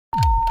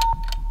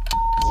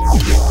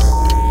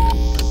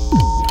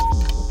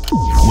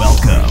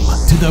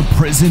the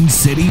Prison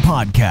City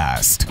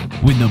Podcast.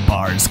 When the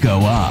bars go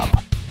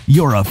up,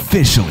 you're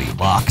officially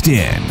locked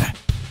in.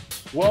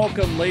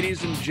 Welcome,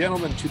 ladies and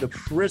gentlemen, to the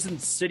Prison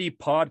City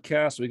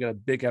Podcast. We got a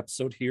big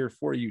episode here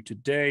for you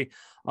today.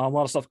 A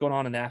lot of stuff going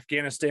on in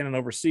Afghanistan and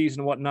overseas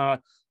and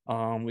whatnot.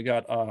 We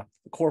got the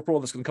Corporal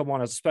that's going to come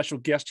on as a special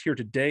guest here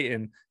today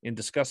and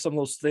discuss some of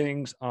those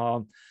things.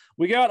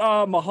 We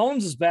got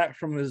Mahomes is back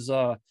from his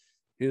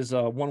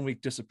 1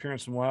 week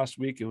disappearance from last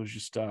week. It was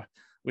just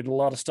we had a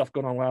lot of stuff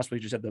going on last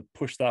week. Just had to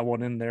push that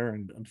one in there,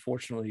 and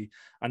unfortunately,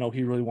 I know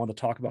he really wanted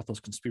to talk about those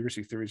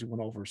conspiracy theories we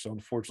went over. So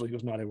unfortunately, he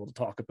was not able to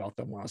talk about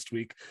them last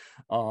week.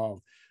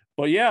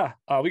 But yeah,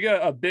 we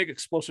got a big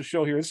explosive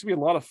show here. This is gonna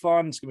be a lot of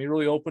fun. It's gonna be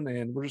really open,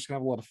 and we're just gonna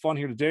have a lot of fun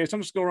here today. So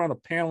I'm just going around a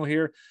panel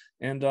here,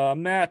 and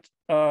Matt,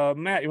 you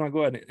want to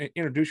go ahead and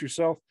introduce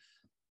yourself?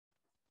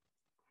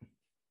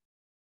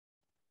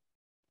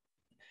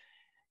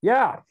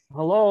 Yeah,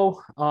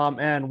 hello,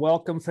 and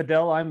welcome,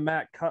 Fidel. I'm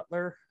Matt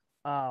Cutler.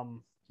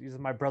 These are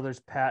my brothers,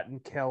 Pat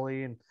and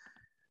Kelly, and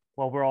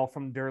well, we're all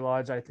from Deer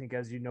Lodge, I think,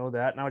 as you know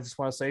that. And I just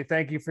want to say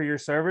thank you for your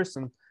service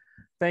and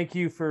thank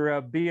you for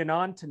being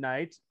on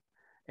tonight.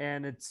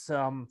 And it's,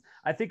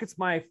 I think it's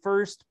my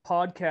first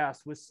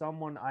podcast with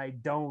someone I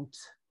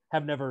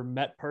have never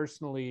met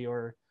personally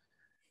or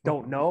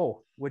don't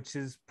know, which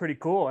is pretty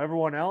cool.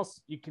 Everyone else,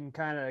 you can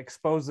kind of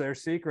expose their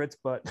secrets,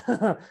 but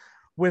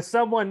with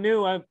someone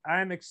new,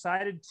 I'm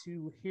excited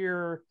to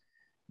hear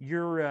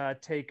your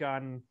take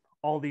on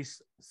all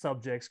these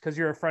subjects, because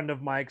you're a friend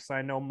of Mike's.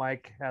 I know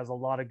Mike has a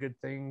lot of good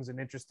things and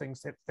interesting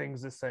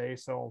things to say.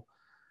 So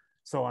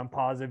I'm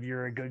positive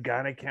you're a good guy,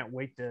 and I can't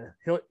wait to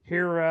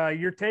hear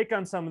your take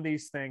on some of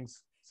these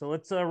things. So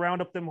let's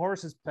round up them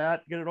horses,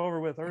 Pat. Get it over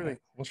with early.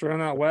 Let's run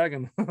that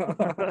wagon.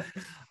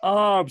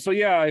 So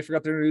yeah, I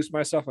forgot to introduce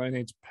myself. My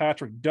name's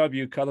Patrick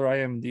W. Cutler.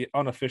 I am the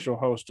unofficial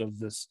host of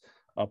this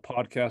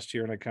podcast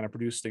here, and I kind of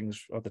produce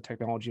things of the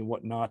technology and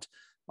whatnot.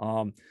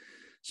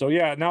 So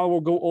yeah, now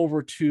we'll go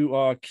over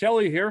to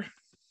Kelly here.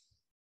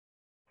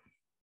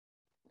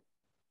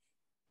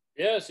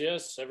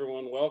 Yes,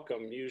 everyone,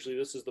 welcome. Usually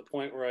this is the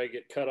point where I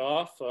get cut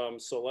off,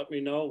 so let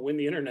me know when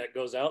the internet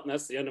goes out, and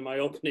that's the end of my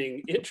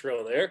opening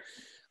intro there.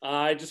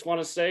 I just want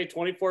to say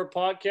 24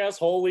 podcasts,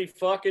 holy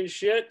fucking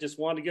shit. Just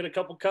wanted to get a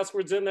couple cuss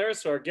words in there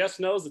so our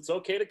guest knows it's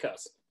okay to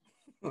cuss.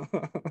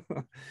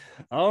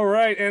 All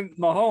right, and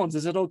Mahomes,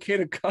 is it okay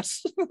to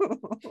cuss?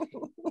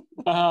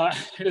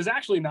 It is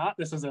actually not.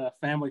 This is a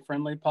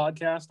family-friendly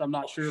podcast. I'm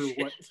not sure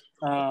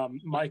what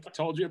Mike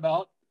told you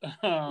about,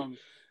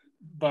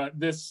 but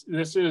this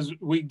is,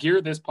 we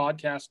gear this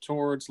podcast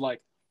towards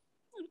like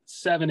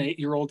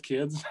 7-8-year-old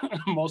kids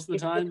most of the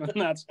time, and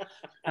that's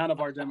kind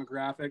of our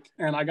demographic.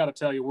 And I got to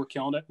tell you, we're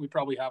killing it. We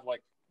probably have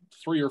like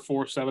 3 or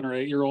 4 7 or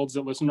 8-year-olds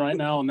that listen right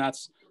now, and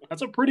that's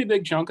a pretty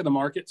big chunk of the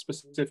market,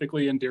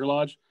 specifically in Deer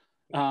Lodge.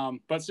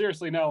 But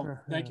seriously, no,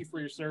 thank you for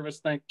your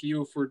service. Thank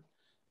you for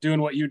doing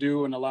what you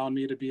do and allowing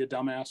me to be a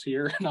dumbass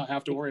here and not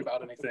have to worry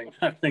about anything.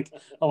 I think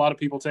a lot of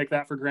people take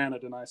that for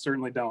granted, and I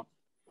certainly don't.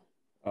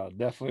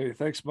 Definitely.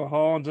 Thanks,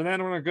 Mahomes. And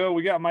then we're going to go.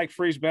 We got Mike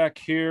Freeze back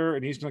here,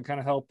 and he's going to kind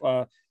of help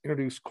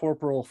introduce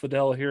Corporal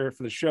Fidel here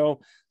for the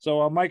show.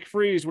 So, Mike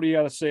Freeze, what do you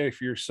got to say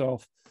for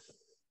yourself?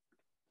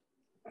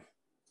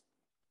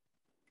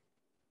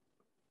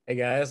 Hey,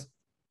 guys.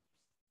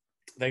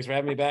 Thanks for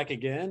having me back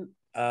again.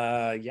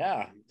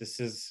 Yeah, this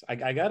is,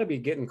 I got to be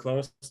getting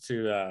close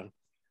to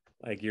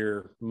like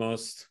your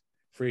most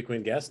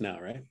frequent guest now,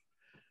 right?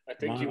 I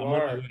think you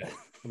are.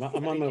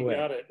 I'm on my way.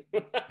 Got it.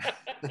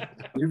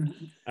 You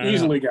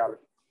easily got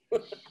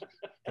it.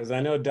 Because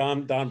I know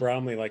Don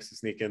Bromley likes to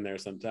sneak in there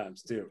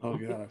sometimes too. Oh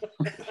yeah.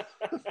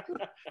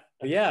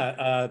 But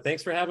yeah,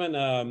 thanks for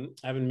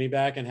having me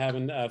back and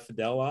having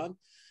Fidel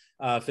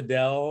on.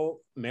 Fidel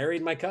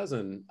married my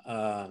cousin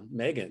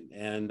Megan,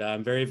 and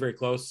I'm very, very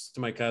close to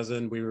my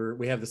cousin.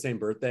 We have the same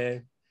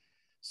birthday,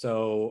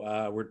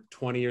 so we're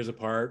 20 years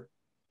apart.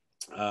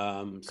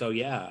 So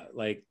yeah,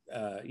 like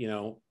you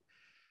know,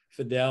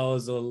 Fidel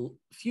is a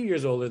few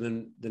years older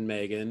than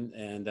Megan,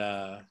 and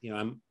you know,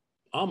 I'm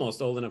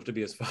almost old enough to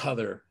be his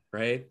father,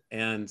 right?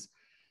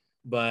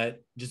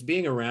 But just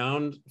being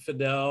around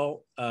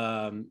Fidel,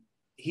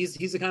 he's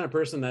the kind of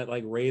person that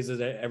like raises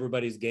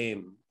everybody's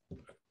game,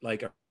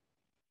 like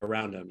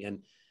around him. And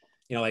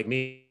you know, like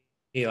me,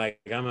 like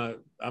I'm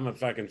a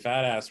fucking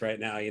fat ass right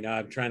now. You know,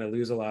 I'm trying to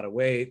lose a lot of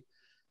weight,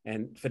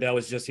 and Fidel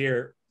was just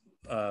here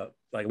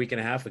like a week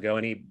and a half ago,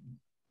 and he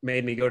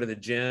made me go to the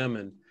gym,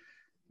 and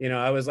you know,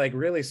 I was like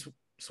really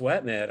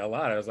sweating it a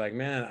lot. I was like,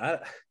 man,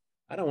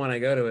 I don't want to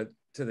go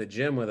to the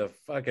gym with a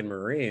fucking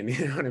Marine.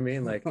 You know what I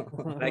mean? Like,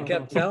 I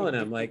kept telling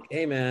him, like,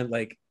 hey man,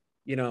 like,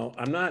 you know,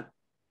 I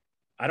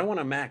don't want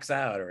to max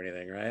out or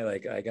anything, right?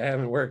 Like I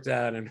haven't worked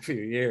out in a few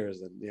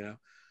years, and you know,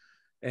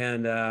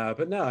 and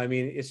but no, I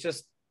mean, it's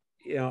just,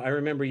 you know, I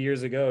remember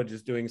years ago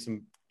just doing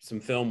some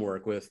film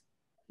work with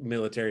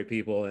military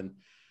people, and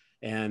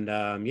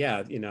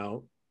yeah, you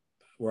know,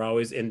 we're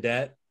always in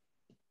debt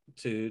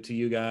to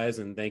you guys,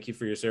 and thank you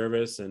for your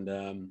service.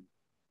 And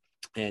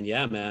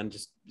yeah, man,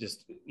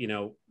 just you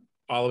know,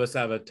 all of us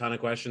have a ton of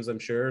questions, I'm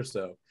sure.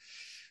 So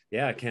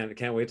yeah, I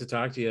can't wait to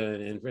talk to you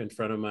in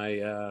front of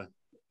my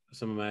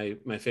some of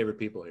my favorite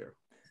people here.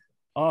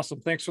 Awesome.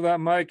 Thanks for that,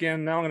 Mike.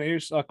 And now I'm going to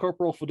use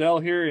Corporal Fidel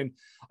here. And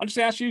I'll just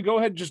ask you, go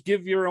ahead and just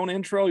give your own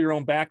intro, your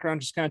own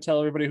background, just kind of tell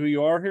everybody who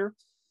you are here.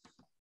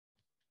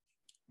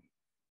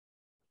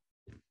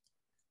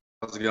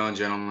 How's it going,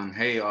 gentlemen?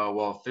 Hey,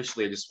 well,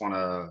 officially, I just want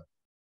to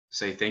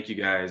say thank you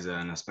guys,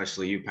 and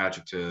especially you,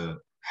 Patrick, to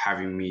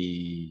having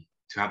me,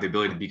 to have the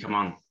ability to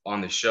become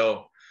on the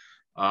show.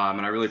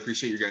 And I really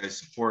appreciate your guys'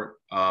 support.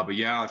 But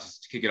yeah,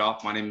 just to kick it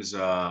off, my name is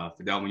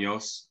Fidel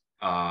Munoz.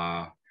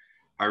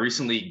 I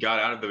recently got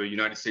out of the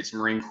United States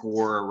Marine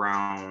Corps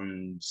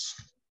around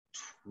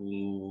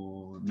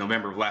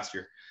November of last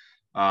year.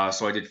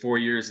 So I did 4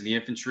 years in the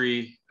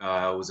infantry.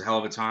 It was a hell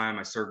of a time.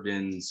 I served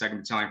in 2nd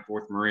Battalion,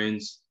 4th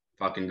Marines.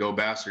 Fucking go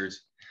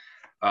bastards.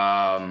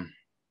 Yeah,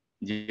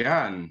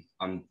 and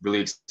I'm really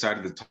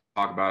excited to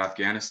talk about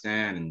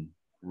Afghanistan and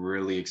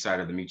really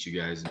excited to meet you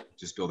guys and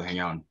just be able to hang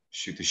out and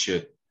shoot the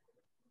shit.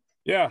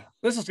 Yeah,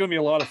 this is going to be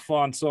a lot of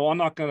fun. So I'm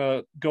not going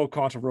to go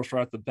controversial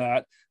right at the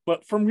bat.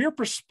 But from your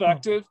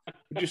perspective,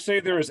 would you say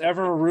there is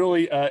ever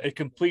really a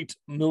complete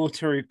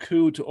military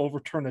coup to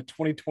overturn the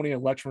 2020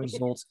 election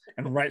results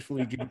and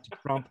rightfully give it to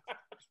Trump?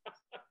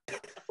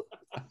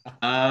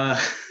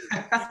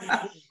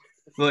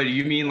 Well, do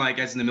you mean like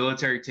as in the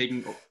military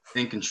taking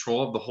in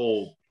control of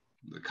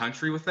the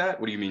country with that?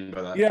 What do you mean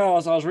by that? Yeah, I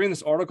was reading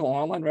this article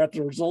online right after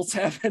the results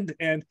happened,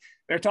 and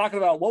they're talking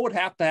about what would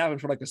have to happen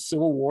for like a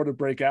civil war to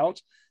break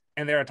out.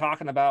 And they're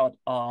talking about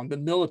the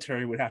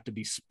military would have to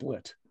be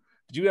split.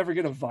 Did you ever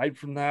get a vibe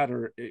from that,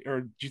 or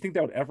do you think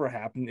that would ever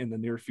happen in the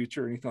near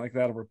future or anything like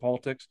that over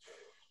politics?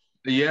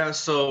 Yeah,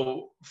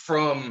 so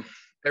from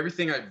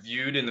everything I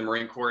viewed in the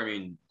Marine Corps, I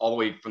mean, all the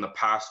way from the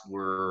past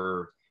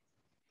were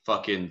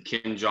fucking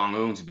Kim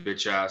Jong-un's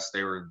bitch ass.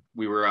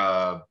 We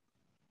were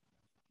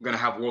gonna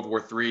have World War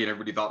III, and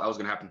everybody thought that was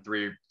gonna happen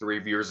three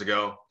years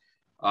ago.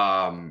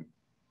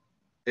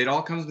 It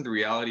all comes with the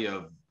reality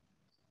of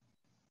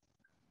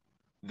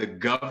the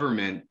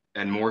government,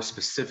 and more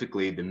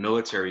specifically, the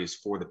military is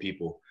for the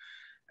people.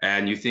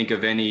 And you think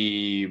of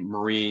any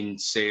Marine,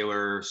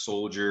 sailor,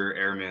 soldier,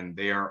 airman,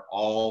 they are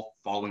all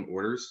following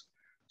orders.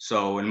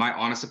 So in my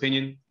honest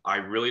opinion, I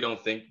really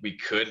don't think we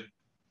could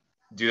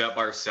do that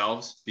by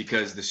ourselves,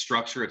 because the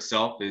structure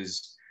itself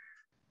is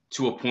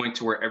to a point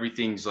to where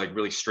everything's like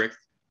really strict.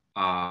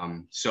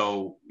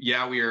 So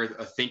yeah, we are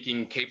a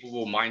thinking,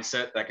 capable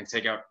mindset that can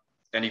take out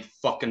any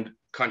fucking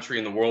country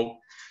in the world.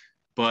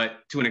 But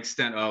to an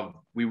extent of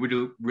we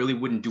really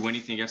wouldn't do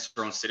anything against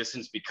our own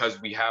citizens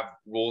because we have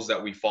rules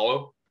that we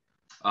follow.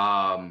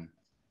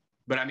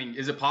 But I mean,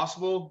 is it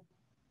possible?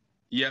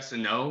 Yes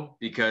and no,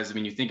 because I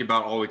mean, you think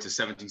about all the way to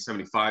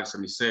 1775,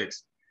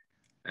 76,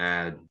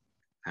 and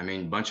I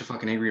mean, bunch of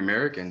fucking angry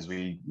Americans.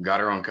 We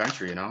got our own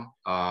country, you know?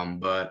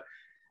 But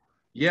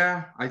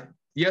yeah,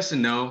 yes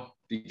and no,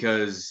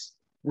 because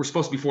we're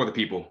supposed to be for the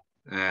people,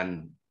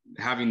 and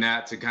having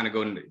that to kind of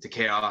go into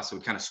chaos, it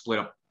would kind of split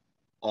up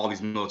all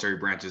these military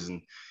branches,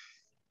 and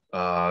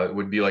it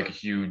would be like a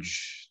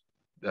huge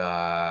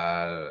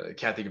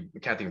can't think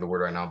of the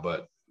word right now,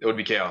 but it would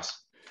be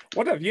chaos.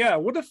 What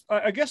if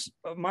I guess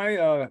my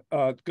go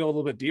a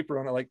little bit deeper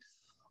on it, like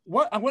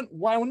I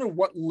wonder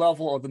what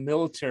level of the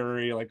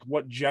military, like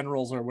what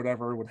generals or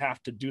whatever would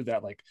have to do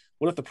that. Like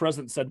what if the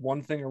president said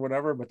one thing or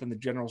whatever, but then the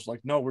general's like,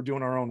 no, we're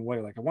doing our own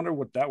way. Like I wonder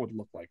what that would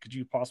look like. Could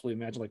you possibly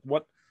imagine like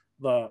what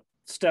the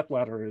step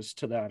ladder is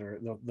to that, or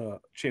the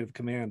chain of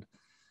command?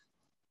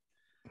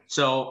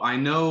 So I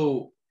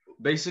know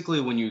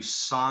basically when you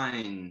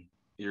sign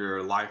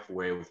your life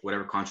away with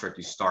whatever contract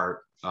you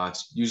start,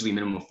 it's usually a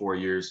minimum of 4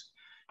 years.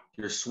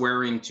 You're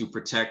swearing to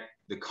protect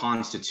the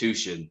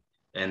Constitution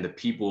and the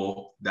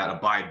people that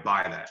abide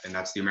by that, and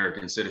that's the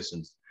American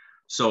citizens.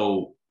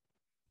 So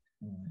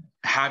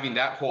having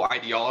that whole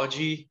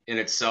ideology in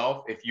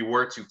itself, if you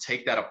were to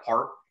take that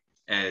apart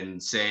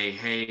and say,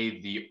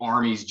 hey, the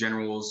Army's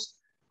generals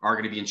are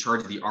going to be in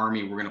charge of the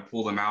Army, we're going to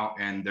pull them out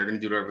and they're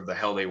going to do whatever the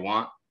hell they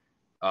want.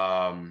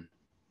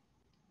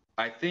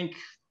 I think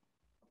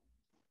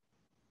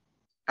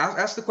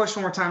ask the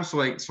question one more time,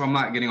 so I'm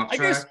not getting off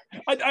track.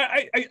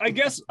 I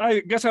guess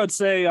I would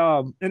say,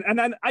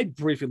 and I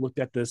briefly looked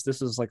at this.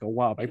 This is like a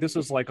while back. This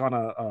was like on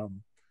a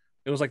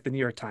it was like the New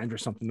York Times or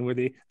something, where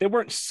they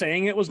weren't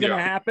saying it was going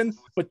to happen,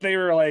 but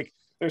they're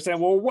saying,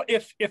 well, what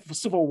if a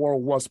civil war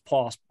was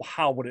possible,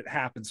 how would it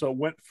happen? So it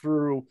went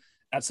through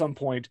at some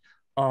point.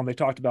 They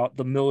talked about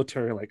the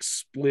military like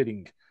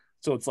splitting.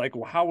 So it's like,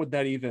 well, how would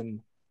that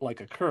even like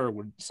occur?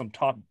 Would some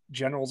top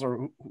generals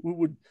or who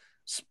would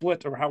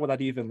split, or how would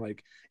that even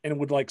like, and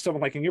would like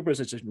someone like in your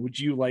position, would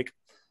you like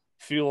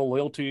feel a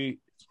loyalty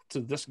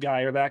to this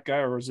guy or that guy,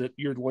 or is it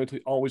your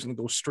loyalty always going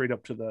to go straight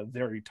up to the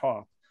very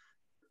top?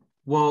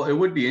 Well, it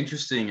would be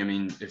interesting. I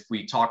mean, if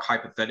we talk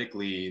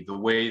hypothetically, the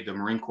way the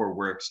Marine Corps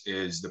works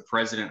is the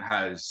president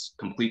has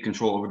complete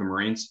control over the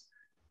Marines.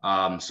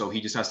 So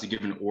he just has to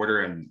give an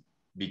order, and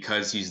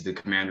because he's the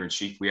commander in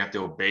chief, we have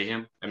to obey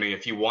him. I mean,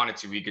 if he wanted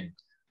to, he could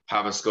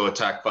have us go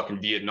attack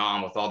fucking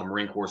Vietnam with all the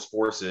Marine Corps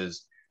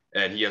forces,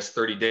 and he has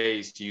 30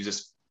 days to use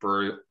his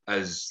for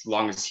as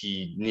long as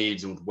he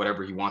needs and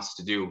whatever he wants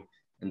to do.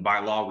 And by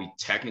law, we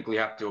technically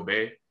have to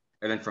obey.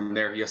 And then from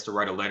there, he has to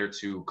write a letter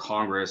to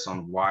Congress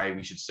on why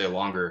we should stay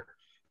longer.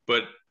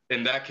 But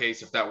in that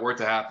case, if that were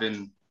to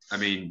happen, I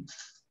mean,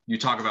 you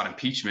talk about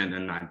impeachment,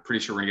 and I'm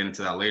pretty sure we're gonna get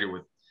into that later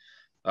with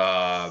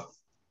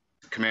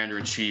Commander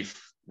in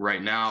Chief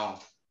right now.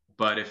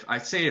 But if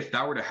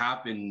that were to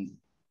happen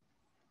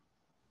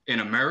in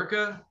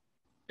America,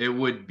 it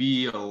would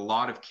be a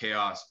lot of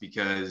chaos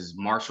because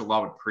martial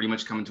law would pretty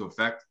much come into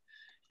effect.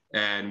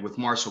 And with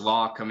martial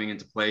law coming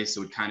into place, it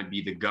would kind of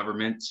be the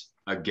government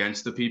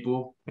against the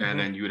people. Mm-hmm. And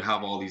then you would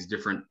have all these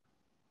different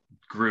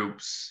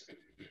groups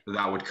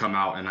that would come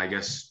out. And I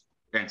guess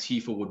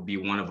Antifa would be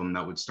one of them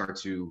that would start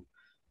to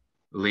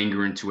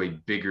linger into a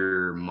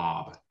bigger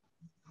mob.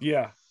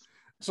 Yeah.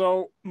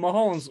 So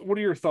Mahomes, what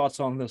are your thoughts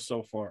on this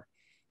so far?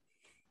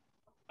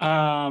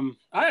 I'm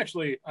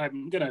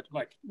gonna,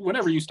 like,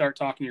 whenever you start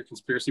talking your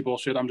conspiracy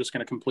bullshit, I'm just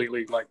gonna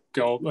completely like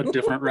go a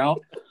different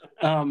route.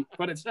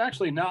 But it's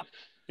actually not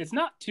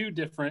too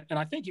different, and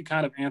I think you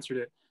kind of answered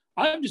it.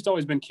 I've just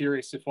always been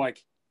curious if,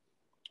 like,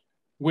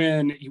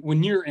 when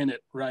you're in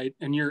it, right,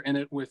 and you're in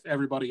it with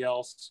everybody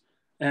else,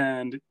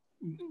 and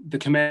the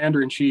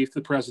commander in chief,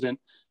 the president,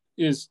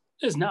 is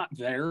not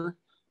there.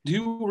 Do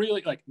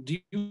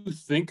you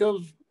think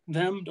of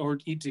them, or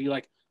do you,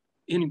 like,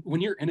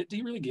 when you're in it, do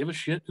you really give a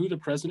shit who the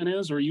president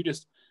is, or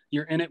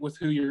you're in it with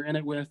who you're in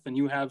it with, and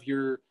you have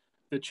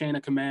the chain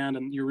of command,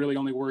 and you're really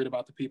only worried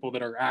about the people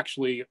that are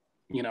actually,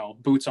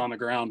 boots on the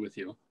ground with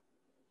you?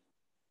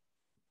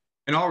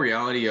 In all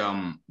reality,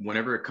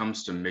 whenever it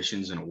comes to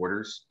missions and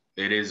orders,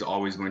 it is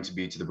always going to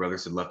be to the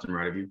brothers to the left and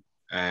right of you.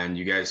 And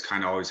you guys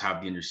kind of always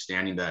have the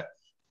understanding that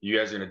you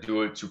guys are going to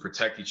do it to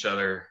protect each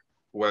other,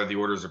 whether the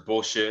orders are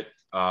bullshit.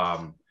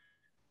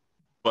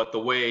 But the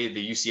way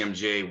the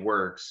UCMJ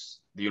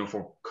works, the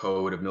Uniform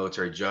Code of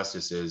Military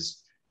Justice,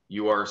 is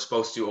you are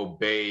supposed to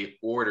obey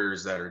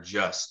orders that are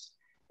just.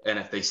 And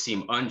if they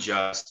seem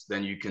unjust,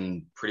 then you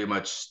can pretty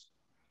much,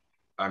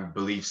 I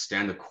believe,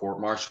 stand a court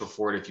martial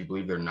for it if you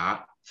believe they're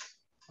not.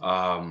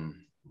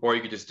 Or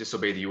you could just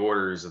disobey the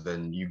orders and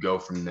then you go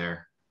from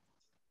there.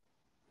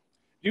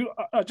 You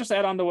just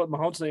add on to what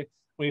Mahomes said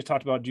when you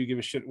talked about, do you give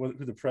a shit who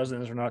the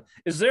president is or not?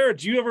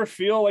 Do you ever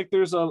feel like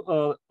there's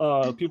a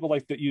people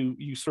like that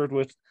you served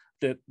with,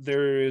 that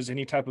there is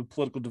any type of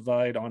political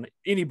divide on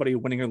anybody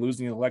winning or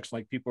losing an election?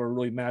 Like, people are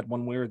really mad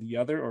one way or the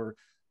other, or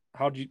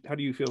how do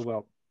you feel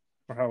about,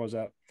 or how was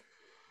that?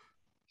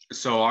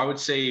 So I would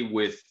say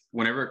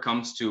whenever it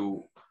comes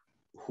to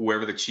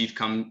whoever the chief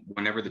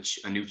whenever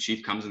a new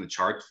chief comes in the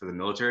charge for the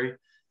military,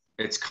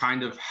 it's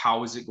kind of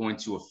how is it going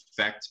to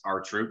affect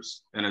our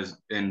troops,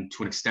 and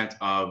to an extent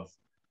of,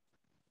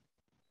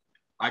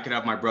 I could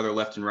have my brother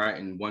left and right,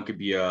 and one could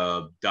be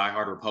a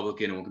diehard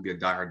Republican and one could be a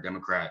diehard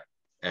Democrat.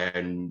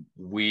 And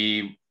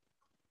the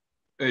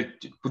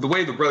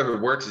way the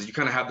brotherhood works is you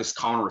kind of have this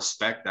common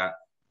respect that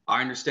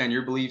I understand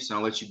your beliefs and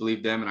I'll let you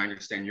believe them, and I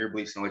understand your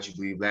beliefs and I'll let you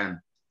believe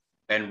them.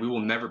 And we will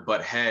never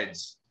butt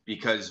heads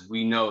because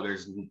we know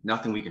there's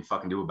nothing we can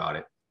fucking do about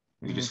it.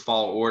 You mm-hmm. just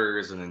follow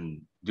orders and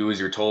then do as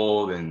you're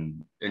told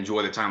and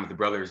enjoy the time with the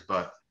brothers.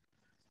 But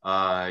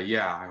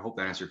yeah, I hope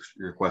that answers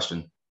your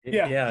question.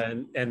 Yeah.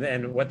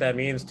 And what that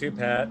means too,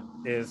 Pat,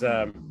 is,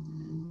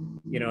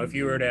 if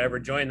you were to ever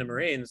join the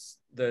Marines,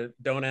 the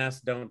don't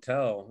ask, don't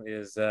tell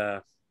is,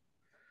 good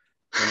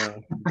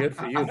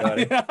for you,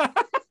 buddy.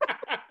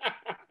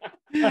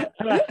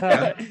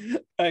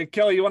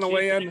 Kelly, you want to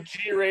weigh in?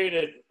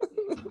 G-rated.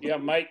 Yeah,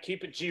 Mike,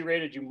 keep it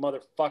G-rated, you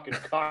motherfucking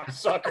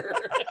cocksucker.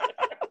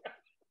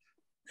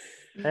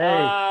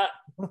 Hey.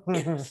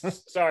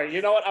 Sorry,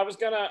 you know what? I was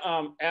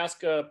gonna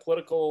ask a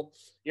political,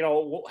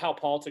 how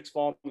politics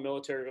fall in the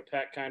military, but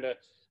Pat kind of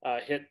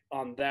hit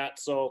on that.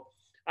 So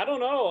I don't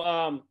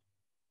know.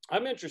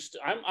 I'm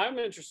interested. I'm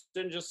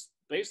interested in just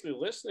basically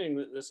listening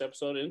to this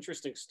episode.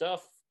 Interesting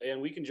stuff,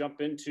 and we can jump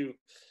into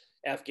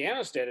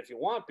Afghanistan if you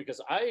want,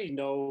 because I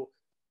know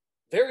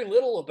very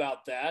little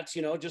about that.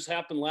 Just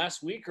happened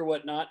last week or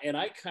whatnot, and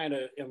I kind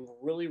of am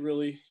really,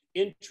 really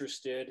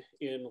interested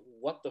in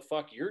what the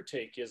fuck your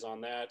take is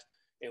on that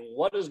and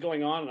what is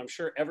going on. And I'm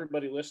sure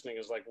everybody listening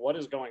is like, what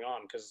is going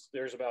on? Because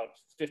there's about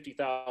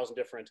 50,000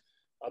 different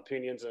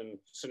opinions and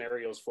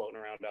scenarios floating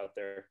around out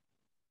there.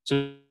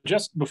 So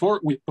just before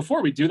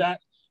we do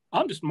that,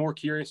 I'm just more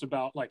curious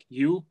about, like,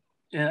 you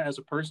as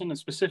a person, and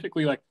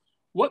specifically, like,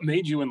 what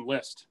made you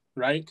enlist,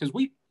 right? Because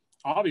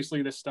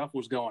obviously this stuff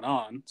was going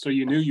on, so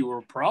you knew you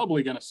were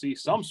probably going to see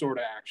some sort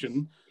of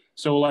action.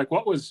 So, like,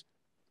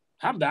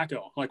 how did that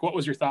go? Like, what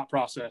was your thought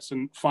process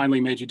and finally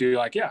made you do,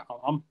 like, yeah,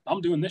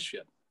 I'm doing this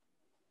shit?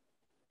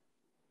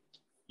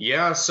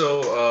 Yeah.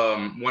 So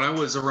when I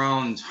was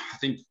around, I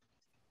think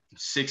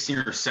 16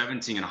 or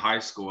 17 in high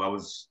school, I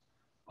was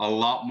a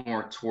lot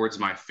more towards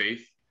my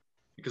faith,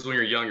 because when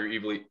you're young,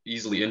 you're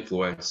easily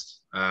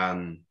influenced.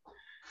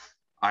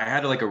 I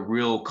had like a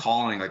real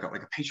calling, like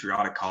a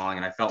patriotic calling,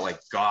 and I felt like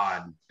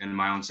God, in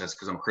my own sense,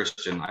 because I'm a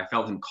Christian, I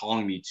felt him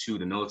calling me to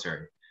the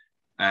military.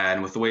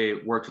 And with the way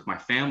it worked with my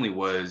family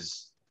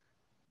was,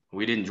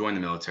 we didn't join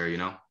the military, you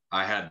know.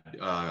 I had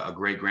a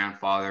great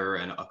grandfather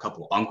and a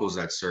couple uncles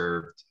that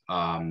served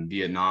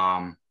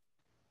Vietnam,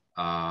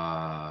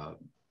 uh,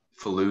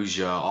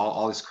 Fallujah,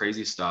 all this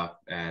crazy stuff.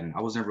 And I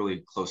was never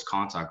really close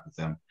contact with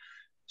them.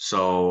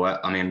 So,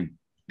 I mean,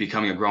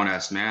 becoming a grown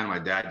ass man, my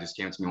dad just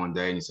came to me one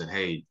day and he said,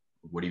 "Hey,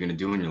 what are you going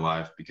to do in your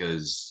life?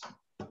 Because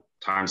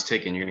time's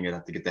ticking. You're going to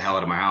have to get the hell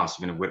out of my house.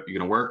 You're going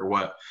to work or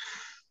what?"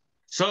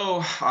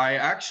 So I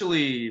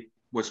actually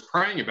was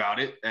praying about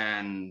it,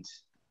 and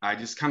I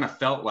just kind of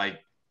felt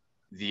like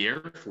the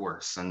Air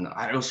Force, and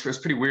it was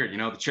pretty weird, you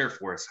know, the Chair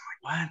Force.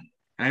 I'm like, what?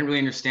 I didn't really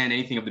understand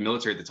anything of the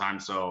military at the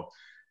time. So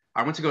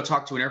I went to go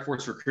talk to an Air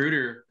Force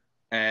recruiter,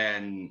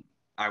 and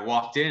I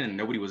walked in and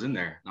nobody was in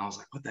there. And I was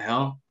like, what the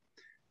hell?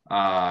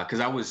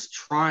 Because I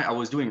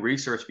was doing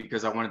research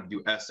because I wanted to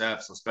do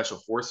SF, so Special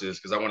Forces,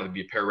 because I wanted to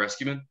be a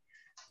pararescueman.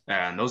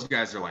 And those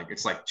guys are like,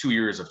 it's like 2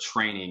 years of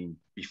training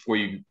before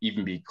you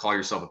even call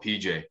yourself a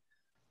PJ.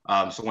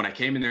 So when I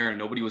came in there and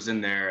nobody was in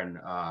there, and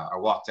I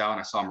walked out and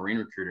I saw a Marine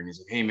recruiter, and he's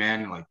like, "Hey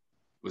man, like,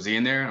 was he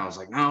in there?" And I was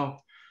like, "No."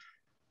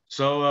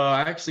 So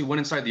I actually went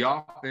inside the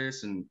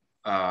office, and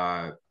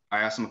I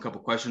asked him a couple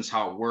questions: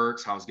 how it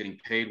works, how it's getting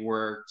paid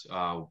worked,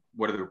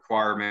 what are the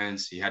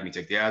requirements. He had me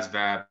take the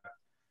ASVAB,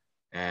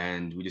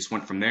 and we just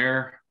went from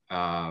there.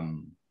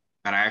 And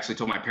I actually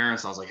told my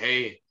parents, I was like,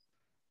 "Hey,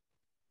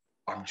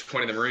 I'm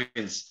joining the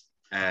Marines."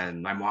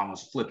 And my mom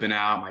was flipping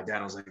out. My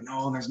dad was like,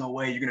 "No, there's no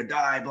way, you're gonna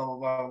die, blah blah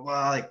blah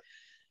blah. Like,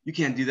 you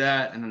can't do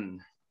that." And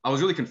then I was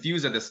really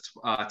confused at this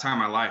time in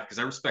my life, because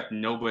I respect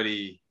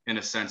nobody in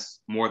a sense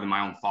more than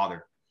my own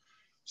father.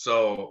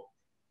 So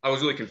I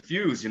was really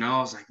confused, you know. I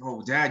was like,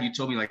 "Oh, Dad, you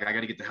told me like I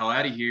got to get the hell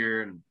out of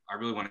here, and I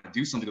really want to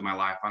do something with my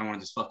life. I don't want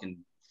to just fucking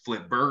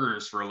flip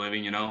burgers for a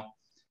living, you know.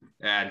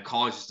 And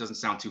college just doesn't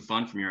sound too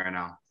fun for me right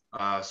now."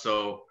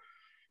 So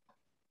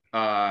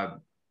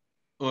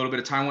a little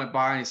bit of time went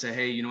by, and he said,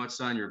 "Hey, you know what,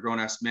 son? You're a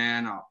grown-ass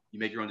man. You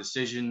make your own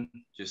decision.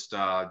 Just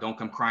don't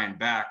come crying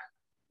back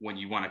when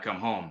you want to come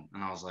home."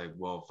 And I was like,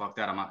 "Well, fuck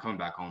that. I'm not coming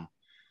back home."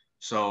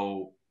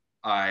 So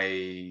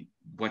I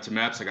went to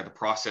MEPS. I got the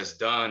process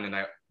done, and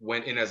I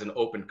went in as an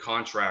open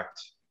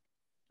contract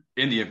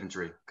in the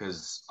infantry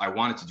because I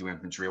wanted to do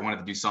infantry. I wanted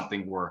to do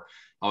something where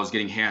I was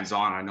getting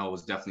hands-on. I know it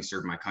was definitely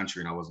serving my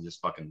country, and I wasn't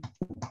just fucking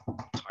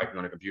typing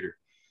on a computer.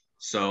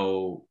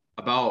 So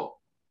about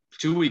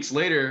 2 weeks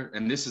later,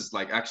 and this is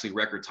like actually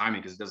record timing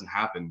because it doesn't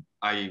happen,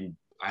 I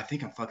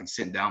think I'm fucking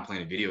sitting down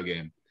playing a video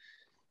game,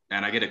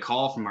 and I get a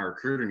call from my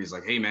recruiter, and he's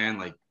like, "Hey man,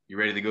 like, you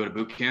ready to go to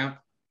boot camp?"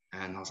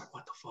 And I was like,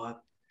 "What the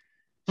fuck?"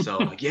 So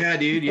I'm like, "Yeah,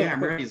 dude, yeah,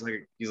 I'm ready."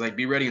 He's like,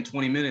 "Be ready in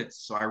 20 minutes."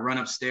 So I run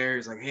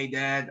upstairs, like, "Hey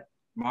Dad,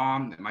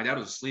 Mom." And my dad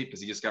was asleep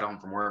because he just got home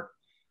from work.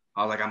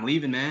 I was like, "I'm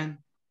leaving, man."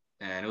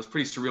 And it was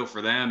pretty surreal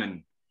for them.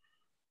 And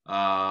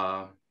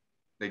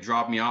they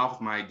dropped me off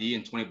with my ID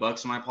and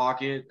 $20 in my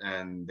pocket,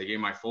 and they gave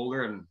me my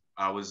folder, and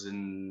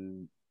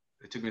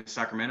they took me to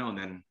Sacramento, and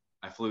then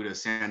I flew to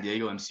San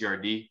Diego,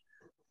 MCRD,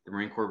 the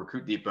Marine Corps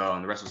Recruit Depot,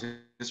 and the rest was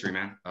history,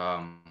 man.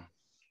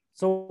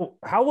 So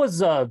how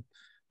was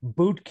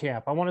boot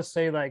camp? I want to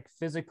say like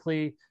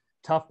physically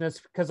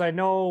toughness, because I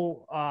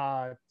know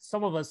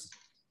some of us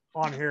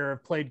on here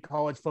have played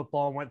college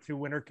football and went through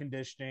winter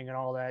conditioning and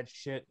all that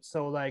shit.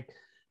 So like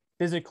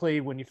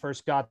physically, when you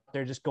first got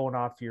there, just going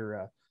off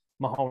your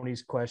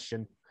Mahoney's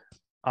question,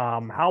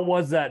 how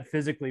was that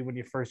physically when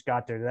you first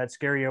got there? Did that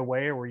scare you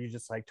away, or were you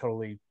just like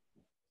totally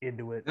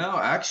into it? No,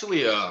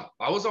 actually, I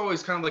was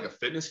always kind of like a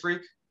fitness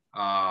freak.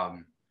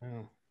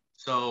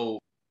 So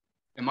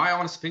in my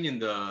honest opinion,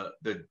 the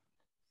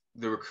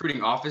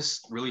recruiting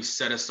office really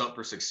set us up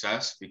for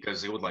success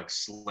because they would like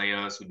slay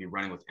us. We'd be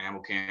running with ammo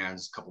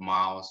cans a couple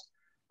miles.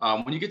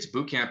 When you get to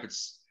boot camp,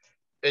 it's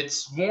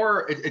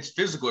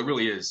physical, it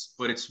really is,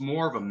 but it's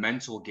more of a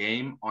mental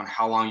game on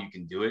how long you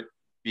can do it,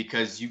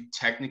 because you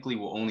technically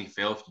will only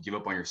fail if you give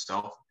up on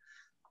yourself.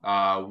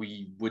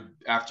 We would,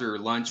 after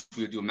lunch,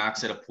 we would do a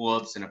max set of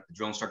pull-ups, and if the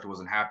drill instructor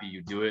wasn't happy,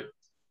 you do it.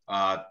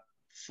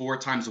 4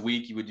 times a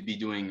week, you would be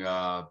doing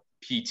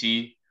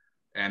PT,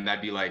 and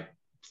that'd be like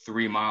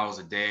 3 miles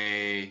a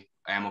day,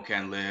 ammo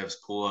can lifts,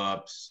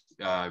 pull-ups,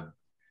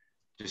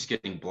 just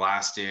getting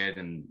blasted,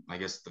 and I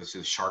guess this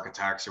is shark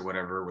attacks or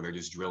whatever, where they're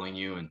just drilling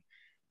you and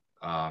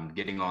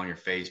getting on your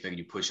face, making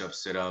you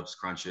push-ups, sit-ups,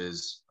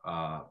 crunches,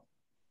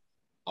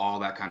 all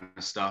that kind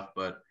of stuff.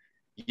 But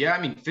yeah,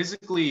 I mean,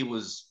 physically it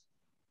was,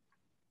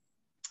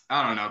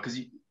 I don't know, because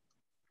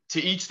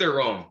to each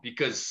their own,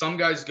 because some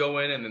guys go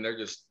in and then they're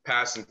just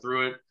passing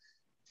through it.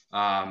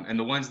 And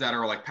the ones that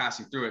are like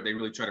passing through it, they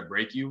really try to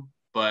break you.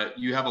 But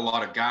you have a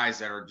lot of guys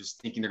that are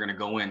just thinking they're going to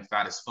go in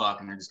fat as fuck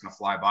and they're just going to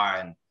fly by.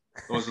 And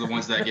those are the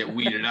ones that get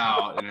weeded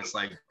out. And it's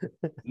like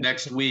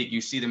next week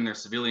you see them in their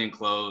civilian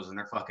clothes and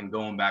they're fucking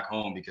going back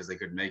home because they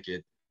couldn't make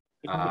it.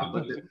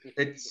 But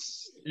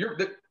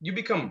you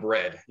become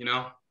bred, you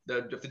know.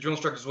 If the drill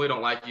instructors really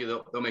don't like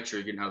you, they'll make sure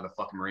you're getting out of the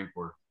fucking Marine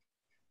Corps.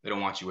 They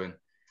don't want you in.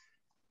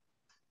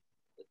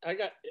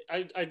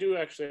 I do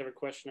actually have a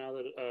question now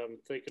that I'm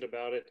thinking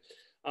about it.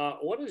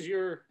 What is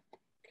your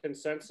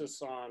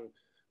consensus on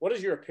what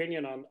is your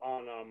opinion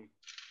on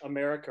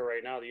America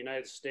right now, the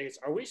United States?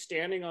 Are we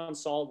standing on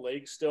solid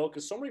legs still?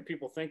 Because so many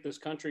people think this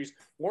country's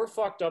more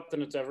fucked up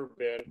than it's ever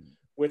been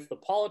with the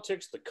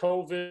politics, the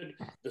COVID,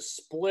 the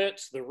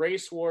splits, the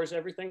race wars,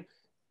 everything.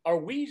 Are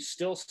we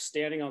still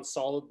standing on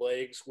solid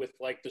legs with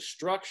like the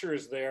structure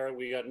is there?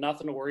 We got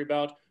nothing to worry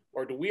about,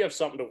 or do we have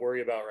something to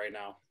worry about right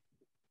now?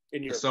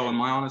 In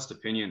my honest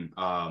opinion,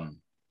 I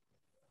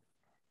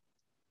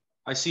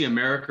see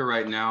America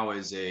right now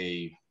as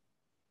a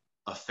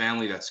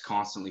family that's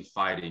constantly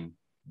fighting,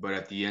 but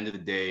at the end of the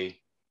day,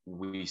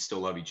 we still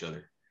love each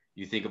other.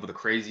 You think of the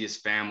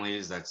craziest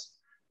families, that's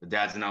the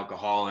dad's an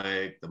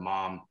alcoholic, the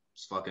mom's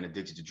fucking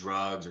addicted to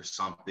drugs or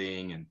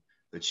something, and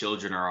the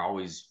children are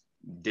always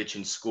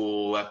ditching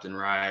school left and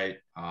right.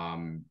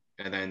 And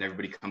then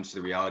everybody comes to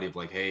the reality of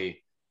like, hey,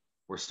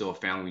 we're still a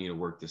family, we need to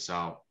work this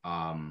out.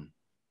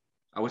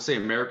 I would say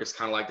America's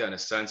kind of like that in a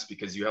sense,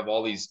 because you have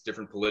all these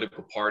different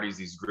political parties,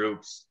 these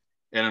groups.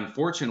 And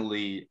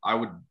unfortunately, I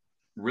would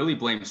really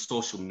blame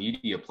social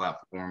media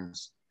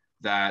platforms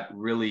that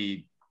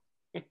really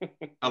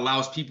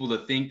allows people to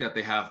think that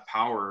they have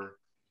power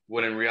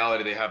when in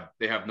reality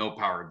they have no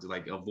power, to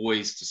like a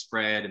voice to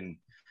spread. And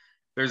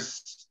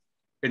there's,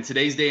 in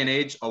today's day and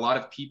age, a lot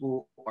of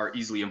people are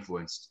easily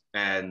influenced,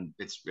 and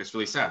it's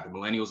really sad. The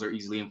millennials are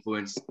easily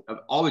influenced, of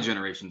all the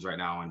generations right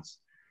now. And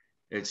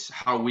it's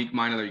how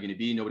weak-minded are you going to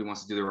be? Nobody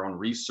wants to do their own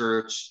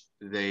research.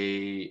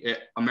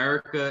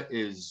 America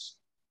is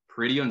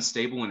pretty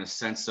unstable in a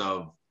sense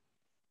of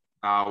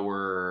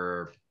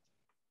our,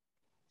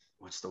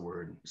 what's the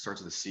word? It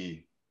starts with a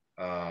C.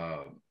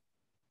 I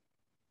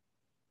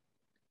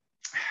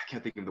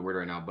can't think of the word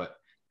right now, but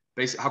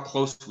basically how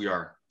close we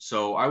are.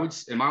 So I would,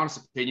 in my honest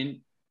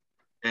opinion,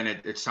 and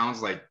it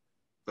sounds like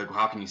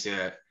how can you say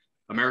that?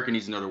 America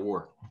needs another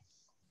war,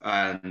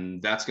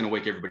 and that's going to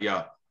wake everybody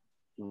up.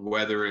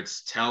 Whether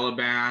it's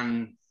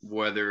Taliban,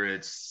 whether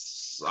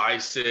it's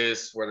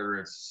ISIS, whether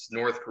it's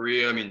North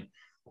Korea.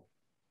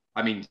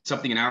 I mean,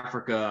 something in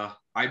Africa.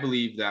 I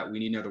believe that we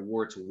need another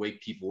war to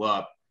wake people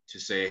up to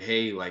say,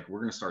 hey, like, we're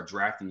going to start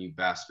drafting you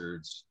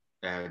bastards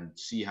and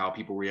see how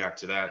people react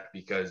to that,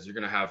 because you're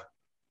going to have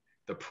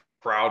the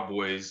Proud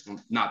Boys,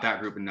 not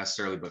that group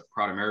necessarily, but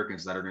Proud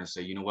Americans that are going to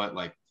say, you know what,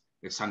 like,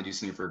 it's time to do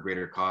something for a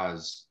greater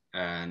cause.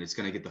 And it's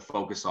going to get the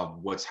focus of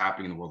what's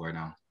happening in the world right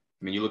now.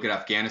 I mean, you look at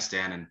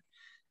Afghanistan, and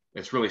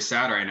it's really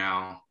sad right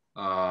now.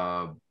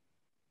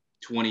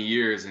 20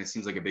 years, and it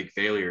seems like a big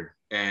failure.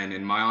 And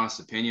in my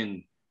honest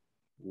opinion,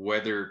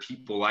 whether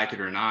people like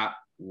it or not,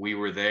 we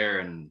were there,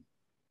 and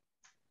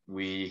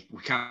we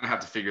kind of have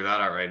to figure that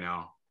out right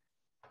now.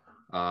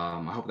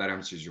 I hope that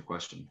answers your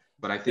question.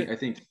 But I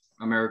think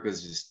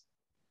America's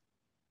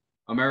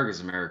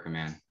America,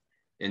 man.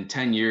 In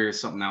 10 years,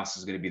 something else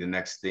is going to be the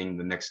next thing,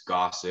 the next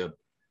gossip.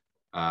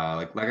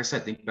 Like I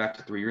said, think back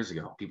to 3 years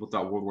ago. People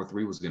thought World War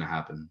III was going to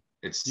happen.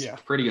 It's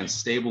pretty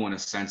unstable in a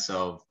sense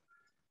of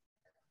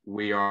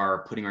we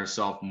are putting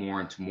ourselves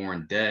more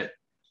in debt.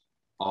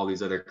 All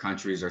these other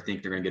countries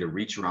think they're going to get a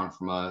reach around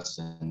from us,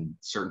 and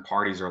certain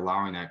parties are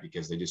allowing that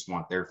because they just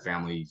want their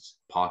families'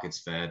 pockets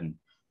fed. And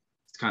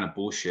it's kind of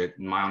bullshit,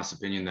 in my honest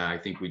opinion, that I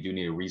think we do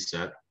need a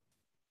reset.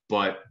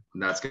 But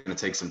that's going to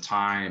take some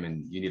time,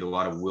 and you need a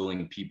lot of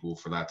willing people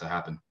for that to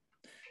happen.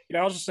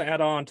 I was just to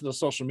add on to the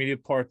social media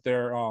part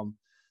there.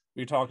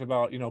 We talked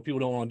about, people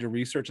don't want to do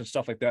research and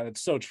stuff like that.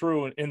 It's so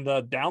true. And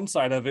the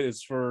downside of it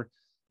is for,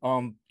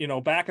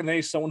 back in the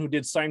day, someone who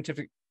did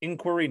scientific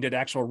inquiry and did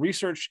actual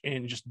research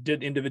and just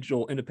did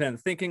individual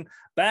independent thinking.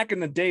 Back in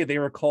the day, they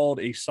were called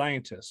a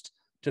scientist.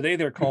 Today,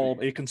 they're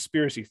called a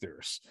conspiracy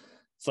theorist.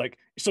 It's like,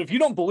 so if you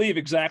don't believe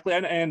exactly,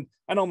 and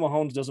I know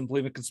Mahomes doesn't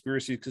believe in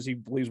conspiracy because he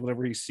believes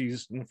whatever he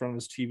sees in front of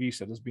his TV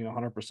set as being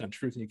 100%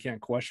 truth, and you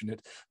can't question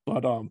it.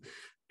 But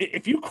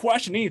if you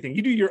question anything,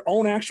 you do your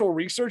own actual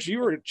research,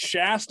 you are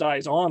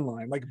chastised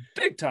online, like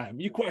big time.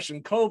 You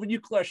question COVID, you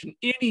question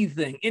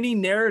anything, any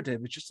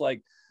narrative. It's just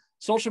like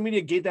social media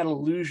gave that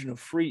illusion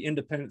of free,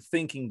 independent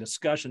thinking,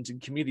 discussions,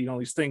 and community, and all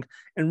these things.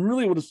 And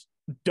really what it's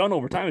done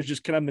over time is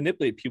just kind of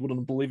manipulate people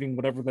into believing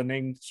whatever the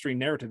mainstream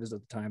narrative is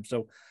at the time.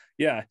 So,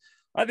 yeah,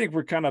 I think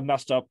we're kind of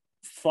messed up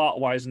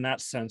thought-wise in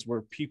that sense,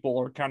 where people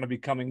are kind of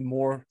becoming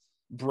more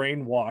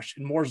brainwashed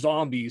and more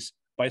zombies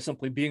by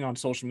simply being on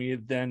social media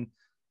than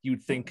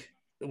you'd think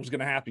it was going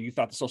to happen. You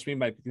thought the social media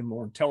might be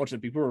more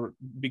intelligent. People are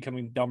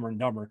becoming dumber and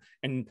dumber.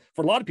 And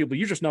for a lot of people,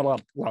 you're just not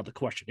allowed to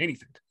question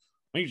anything.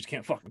 You just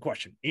can't fucking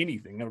question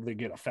anything, or they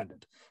get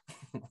offended.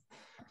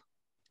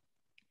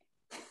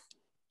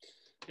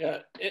 Yeah,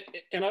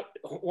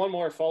 one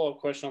more follow-up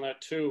question on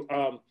that too.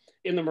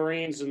 In the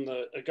Marines and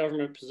the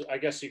government, I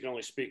guess you can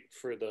only speak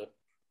for the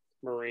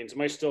Marines.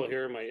 Am I still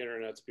here? My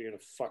internet's being a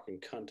fucking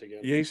cunt again.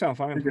 Yeah, you sound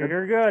fine.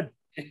 You're good.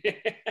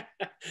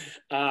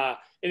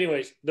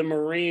 Anyways, the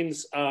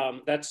Marines,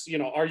 that's, do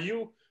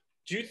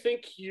you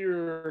think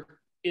you're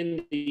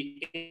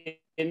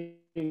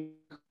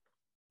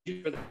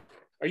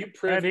are you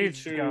privy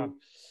to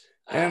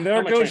And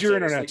there goes your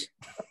internet.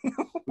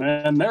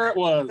 And there it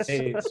was.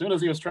 Hey. As soon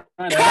as he was trying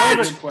to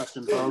answer the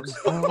question, folks.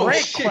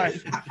 Great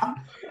question.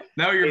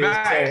 Now you're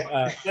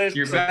back.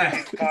 You're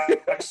back.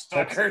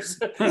 Suckers.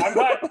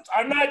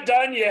 I'm not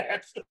done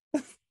yet.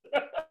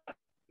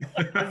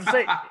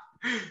 Say,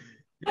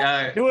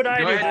 do what I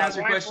do. Go ahead and Just ask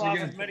your wipe question off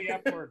again. as many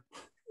upward.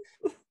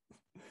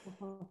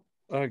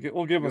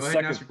 We'll give him a Go ahead and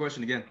second. ask your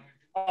question again.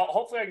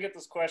 Hopefully I can get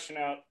this question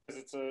out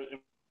because it's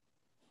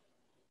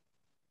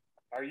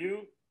are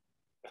you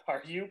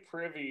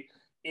privy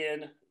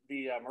in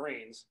the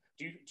Marines?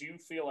 Do you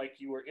feel like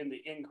you were in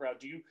the in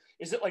crowd?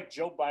 Is it like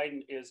Joe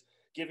Biden is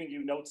giving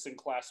you notes in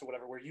class or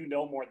whatever, where you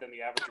know more than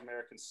the average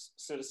American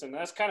citizen? And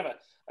that's kind of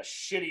a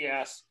shitty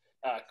ass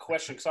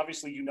question, because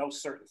obviously you know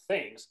certain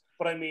things.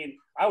 But I mean,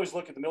 I always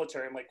look at the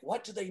military. I'm like,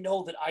 what do they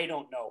know that I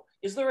don't know?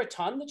 Is there a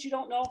ton that you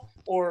don't know,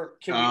 or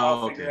can we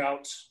all figure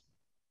out?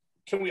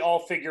 Can we all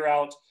figure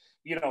out?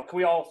 You know, can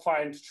we all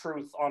find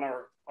truth on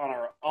our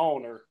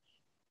own, or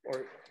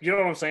you know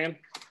what I'm saying?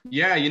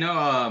 Yeah,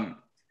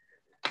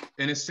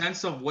 in a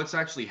sense of what's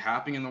actually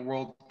happening in the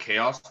world,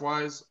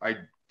 chaos-wise, I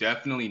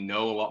definitely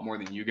know a lot more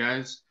than you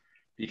guys,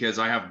 because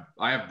I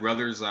have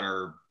brothers that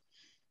are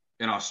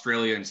in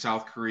Australia and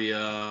South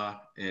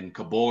Korea, in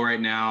Kabul right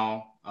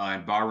now,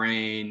 in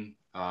Bahrain,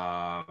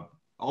 all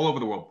over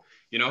the world,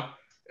 and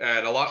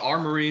our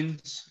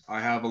Marines.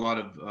 I have a lot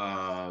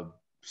of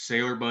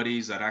sailor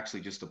buddies that actually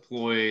just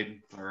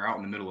deployed, are out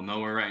in the middle of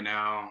nowhere right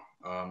now,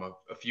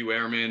 a few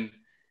airmen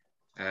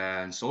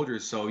and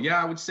soldiers. So yeah,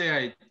 I would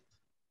say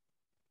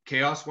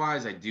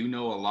chaos-wise, I do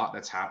know a lot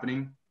that's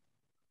happening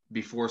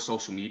before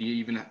social media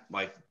even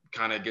like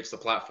kind of gets the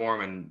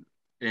platform,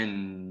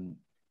 and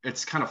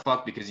it's kind of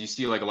fucked because you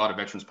see like a lot of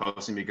veterans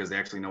posting because they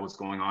actually know what's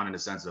going on, in a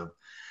sense of,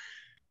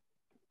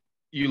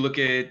 you look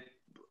at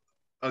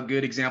a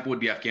good example would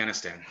be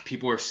Afghanistan.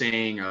 People are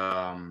saying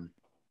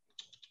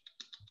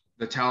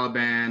the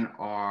Taliban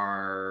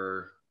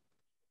are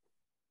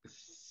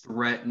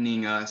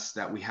threatening us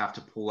that we have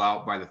to pull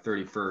out by the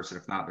 31st,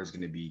 and if not, there's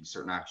going to be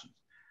certain actions.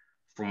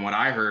 From what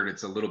I heard,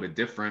 it's a little bit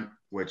different,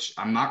 which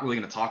I'm not really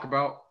going to talk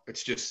about.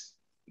 It's just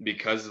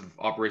because of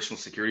operational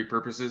security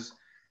purposes.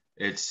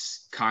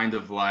 It's kind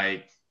of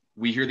like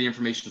we hear the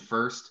information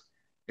first.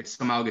 It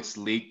somehow gets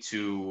leaked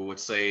to,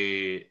 let's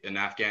say, an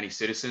Afghani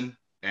citizen,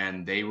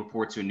 and they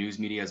report to a news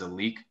media as a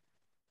leak.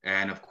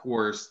 And of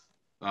course,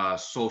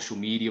 social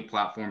media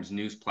platforms,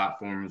 news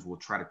platforms will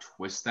try to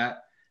twist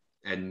that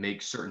and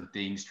make certain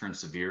things turn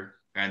severe.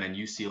 And then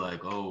you see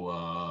like,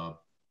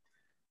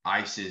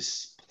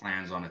 ISIS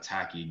plans on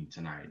attacking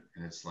tonight.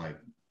 And it's like,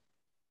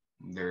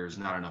 there's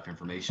not enough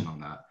information on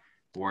that.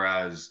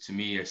 Whereas to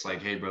me, it's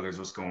like, hey, brothers,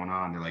 what's going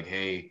on? They're like,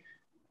 hey,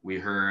 we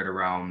heard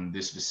around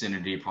this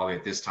vicinity, probably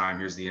at this time,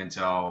 here's the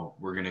intel.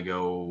 We're going to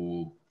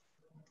go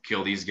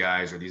kill these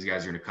guys, or these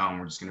guys are going to come.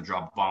 We're just going to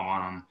drop a bomb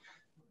on them.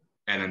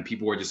 And then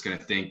people are just going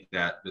to think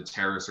that the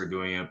terrorists are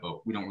doing it,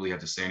 but we don't really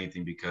have to say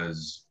anything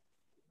because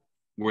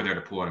we're there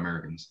to pull out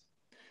Americans.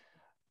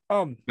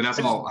 But that's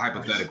all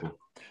hypothetical.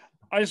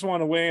 I just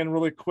want to weigh in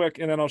really quick,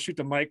 and then I'll shoot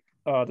to Mike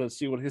to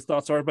see what his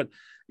thoughts are. But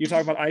you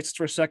talk about ISIS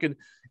for a second,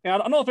 and I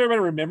don't know if everybody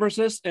remembers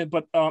this,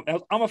 but I'm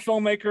a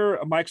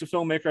filmmaker. Mike's a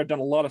filmmaker. I've done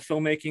a lot of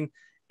filmmaking,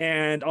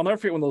 and I'll never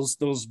forget when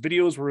those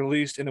videos were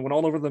released, and it went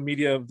all over the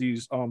media of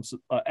these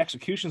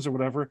executions or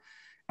whatever.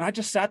 And I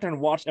just sat there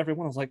and watched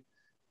everyone. I was like,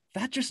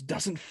 that just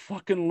doesn't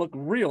fucking look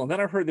real. And then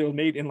I heard they were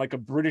made in like a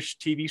British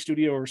TV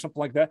studio or something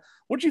like that.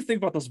 What did you think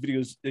about those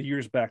videos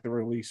years back that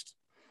were released?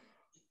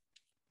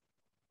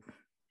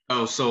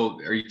 Oh, so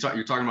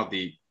you're talking about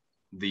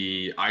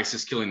the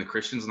ISIS killing the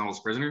Christians and all those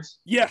prisoners?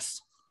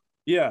 Yes.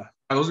 Yeah.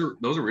 Those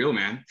are real,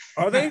 man.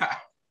 Are they?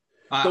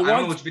 I don't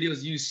know which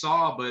videos you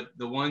saw, but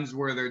the ones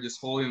where they're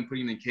just holding them,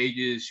 putting them in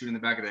cages, shooting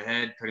the back of the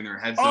head, cutting their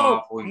heads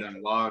off, holding them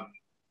in a log.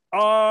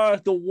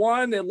 The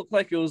one that looked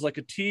like it was like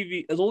a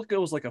TV, it looked like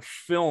it was like a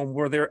film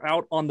where they're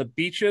out on the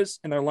beaches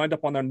and they're lined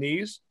up on their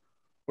knees.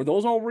 Were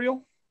those all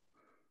real?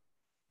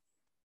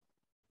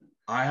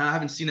 I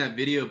haven't seen that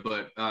video,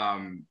 but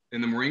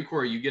in the Marine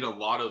Corps, you get a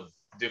lot of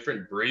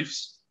different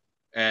briefs.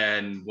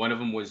 And one of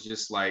them was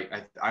just like,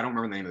 I don't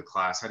remember the name of the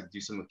class, had to do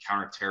something with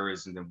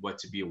counterterrorism and what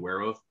to be aware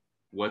of,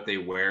 what they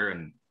wear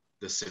and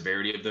the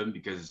severity of them.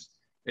 Because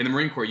in the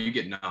Marine Corps, you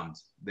get numbed.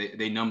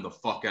 They numb the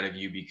fuck out of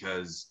you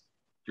because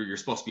you're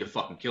supposed to be a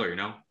fucking killer, you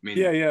know? I mean,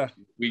 yeah.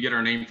 We get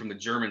our name from the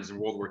Germans in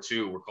World War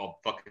II. We're called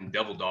fucking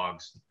devil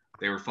dogs.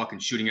 They were fucking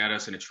shooting at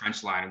us in a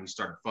trench line, and we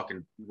started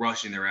fucking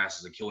rushing their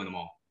asses and killing them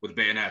all with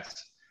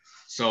bayonets.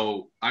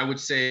 So I would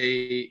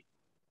say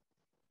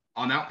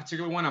on that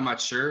particular one, I'm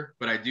not sure,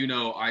 but I do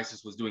know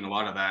ISIS was doing a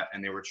lot of that,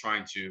 and they were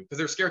trying to, because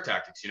they're scare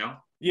tactics, you know?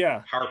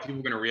 Yeah. How are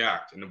people going to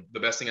react? And the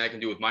best thing I can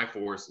do with my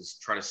force is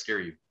try to scare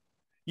you.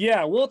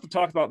 Yeah, we'll have to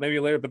talk about maybe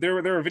later, but there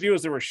were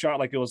videos that were shot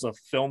like it was a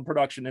film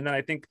production. And then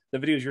I think the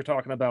videos you're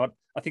talking about,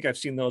 I think I've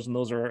seen those, and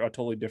those are a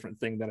totally different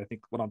thing than I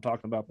think what I'm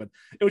talking about. But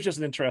it was just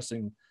an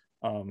interesting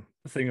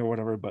thing or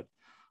whatever. But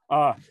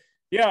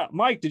yeah,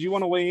 Mike, did you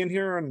want to weigh in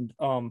here? And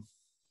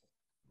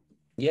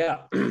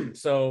Yeah.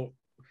 So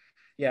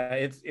Yeah,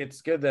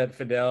 it's good that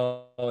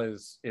Fidel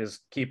is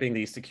keeping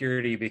the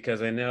security,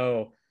 because I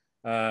know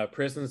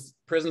Prison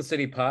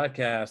City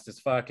podcast is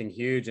fucking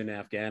huge in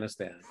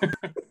Afghanistan.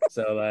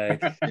 So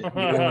like you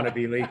don't want to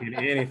be leaking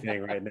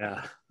anything right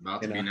now.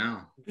 About to be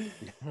now.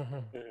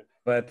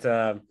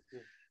 But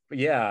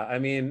yeah, I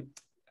mean,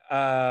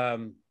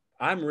 I'm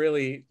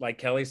really, like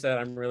Kelly said,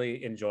 I'm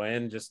really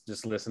enjoying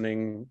just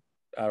listening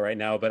right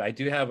now. But I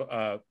do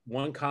have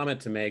one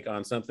comment to make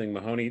on something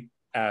Mahoney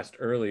asked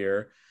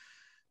earlier,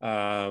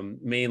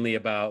 mainly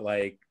about,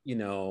 like, you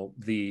know,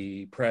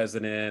 the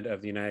president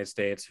of the United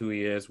States, who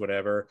he is,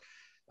 whatever.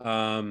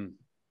 You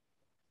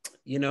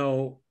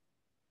know,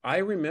 I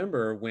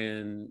remember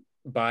when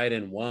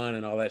Biden won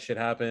and all that shit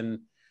happened,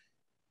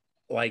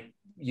 like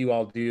you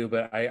all do,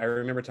 but I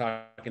remember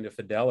talking to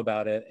Fidel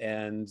about it.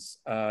 And,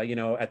 you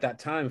know, at that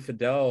time,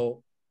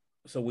 Fidel,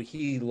 so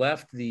he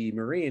left the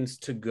Marines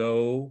to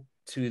go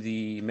to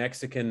the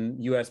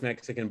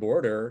US-Mexican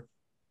border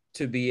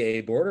to be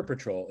a border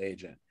patrol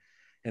agent.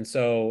 And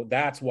so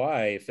that's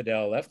why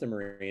Fidel left the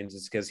Marines,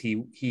 is because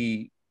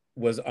he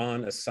was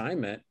on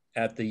assignment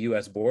at the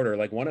US border.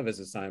 Like, one of his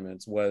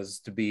assignments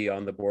was to be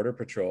on the border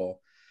patrol.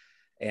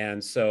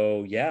 And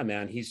so, yeah,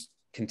 man, he's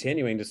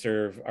continuing to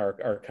serve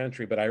our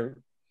country. But I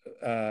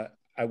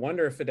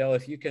wonder, Fidel,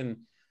 if you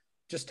can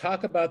just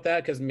talk about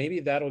that, because maybe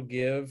that'll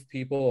give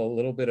people a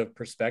little bit of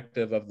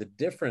perspective of the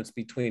difference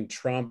between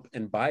Trump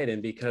and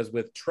Biden. Because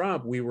with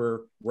Trump, we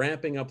were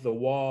ramping up the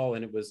wall,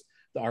 and it was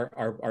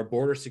our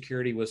border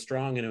security was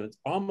strong, and it was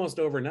almost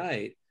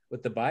overnight.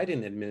 With the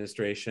Biden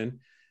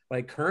administration,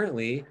 like,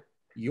 currently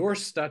you're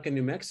stuck in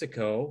New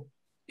Mexico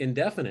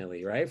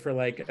indefinitely, right, for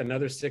like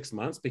another 6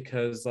 months,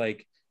 because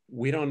like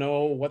we don't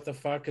know what the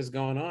fuck is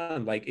going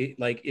on. Like,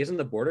 isn't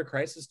the border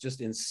crisis just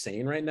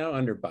insane right now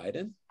under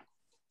Biden?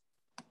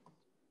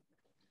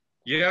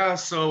 Yeah,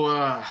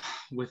 so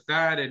with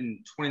that,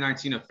 in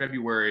 2019 of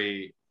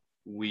February,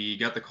 we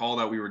got the call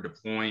that we were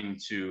deploying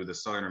to the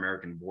Southern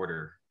American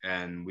border.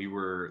 And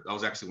that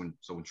was actually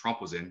when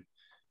Trump was in,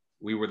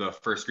 we were the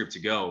first group to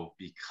go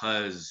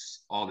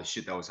because all the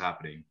shit that was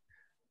happening.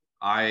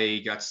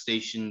 I got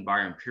stationed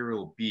by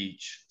Imperial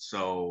Beach,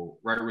 so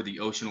right where the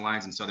ocean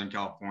lines in Southern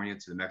California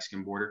to the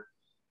Mexican border.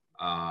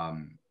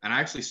 And I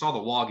actually saw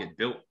the wall get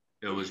built.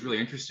 It was really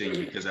interesting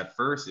because at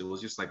first it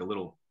was just like a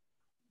little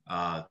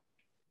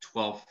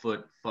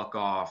 12-foot fuck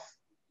off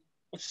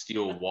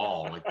steel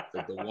wall, like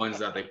the ones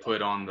that they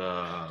put on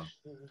the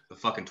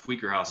fucking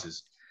tweaker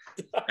houses.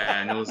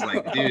 And it was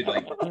like, dude,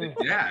 like,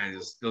 yeah, it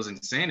was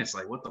insane. It's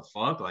like, what the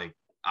fuck? Like,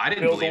 I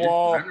didn't believe it.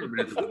 I've never been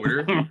at the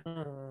border.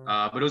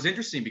 But it was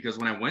interesting because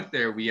when I went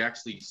there, we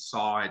actually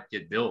saw it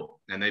get built,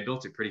 and they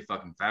built it pretty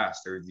fucking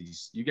fast. There are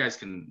these, you guys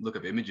can look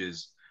up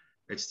images.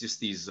 It's just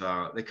these,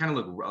 they kind of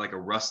look like a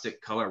rusty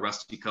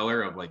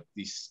color of like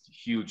these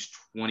huge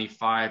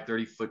 25,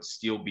 30-foot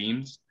steel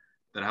beams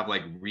that have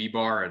like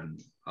rebar.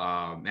 And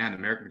man,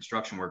 American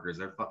construction workers,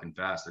 they're fucking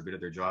fast. They're good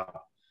at their job.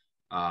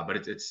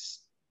 But it's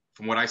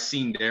from what I've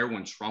seen there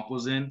when Trump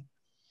was in,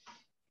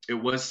 it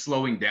was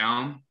slowing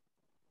down.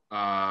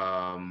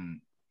 But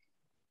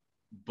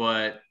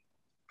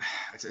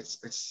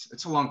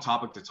it's a long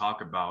topic to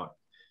talk about.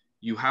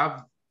 You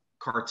have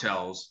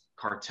cartels.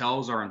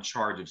 Cartels are in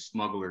charge of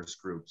smugglers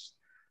groups.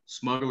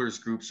 Smugglers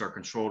groups are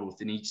controlled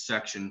within each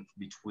section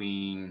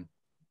between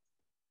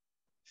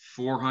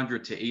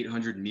 400 to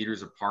 800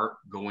 meters apart,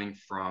 going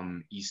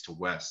from east to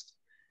west.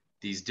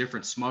 These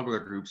different smuggler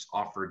groups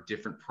offer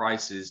different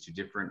prices to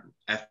different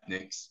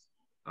ethnics,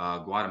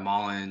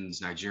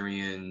 Guatemalans,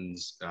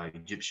 Nigerians,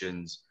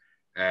 Egyptians,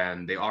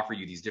 and they offer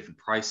you these different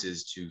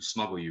prices to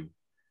smuggle you.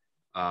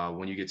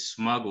 When you get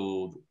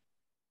smuggled,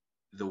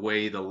 the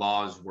way the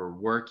laws were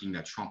working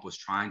that Trump was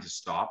trying to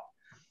stop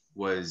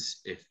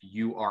was, if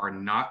you are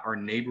not our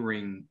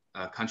neighboring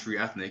country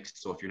ethnics,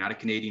 so if you're not a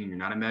Canadian, you're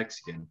not a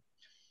Mexican,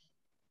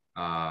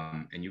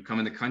 and you come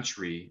in the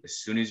country, as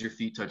soon as your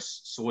feet touch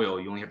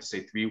soil, you only have to say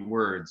 3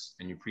 words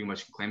and you pretty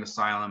much can claim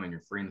asylum and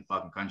you're free in the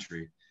fucking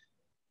country.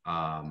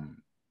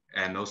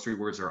 And those 3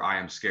 words are, I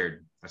am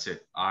scared. That's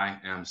it. I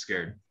am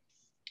scared.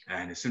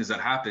 And as soon as that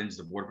happens,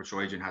 the Border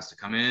Patrol agent has to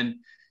come in.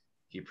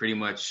 He pretty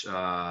much,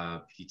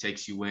 he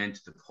takes you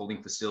into the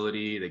holding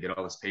facility. They get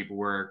all this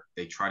paperwork.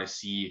 They try to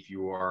see if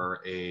you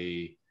are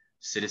a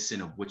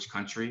citizen of which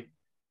country.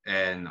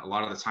 And a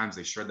lot of the times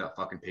they shred that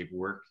fucking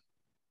paperwork.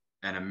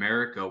 And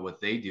America, what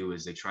they do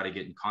is they try to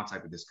get in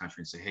contact with this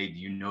country and say, hey, do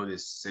you know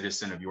this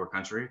citizen of your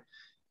country?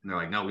 And they're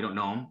like, no, we don't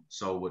know him.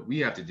 So what we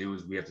have to do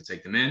is we have to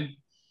take them in.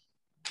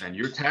 And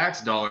your tax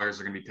dollars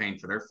are going to be paying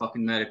for their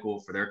fucking medical,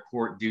 for their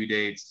court due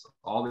dates,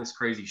 all this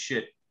crazy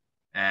shit.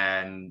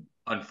 And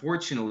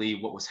unfortunately,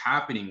 what was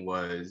happening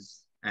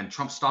was, and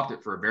Trump stopped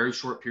it for a very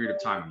short period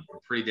of time, I'm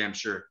pretty damn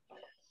sure,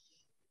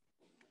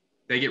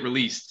 they get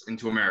released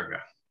into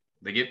America.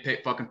 They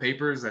get fucking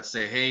papers that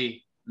say,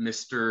 hey,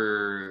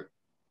 Mr.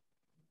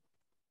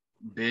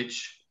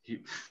 Bitch,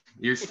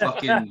 here's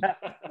fucking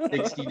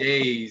 60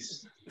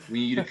 days. We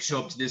need you to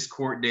show up to this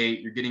court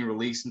date. You're getting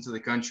released into the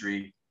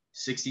country.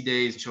 60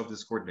 days and show up to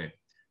this court date.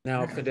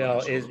 Now,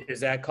 Fidel, is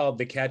that called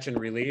the catch and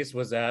release?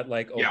 Was that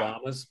like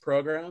Obama's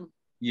program?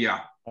 Yeah.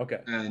 Okay.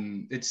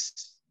 And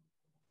it's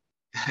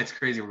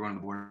crazy. We're going to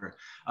the border.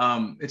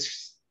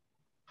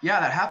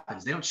 That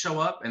happens. They don't show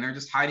up and they're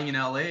just hiding in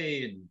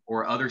LA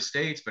or other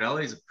states, but LA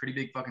is a pretty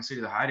big fucking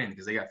city to hide in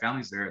because they got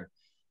families there.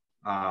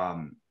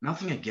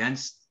 Nothing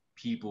against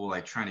people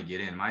like trying to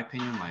get in my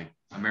opinion. Like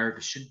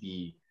America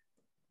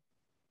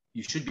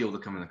you should be able to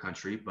come in the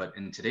country, but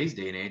in today's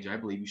day and age, I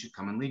believe you should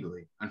come in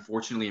legally.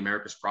 Unfortunately,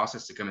 America's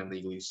process to come in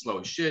legally is slow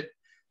as shit,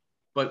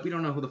 but we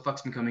don't know who the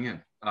fuck's been coming in.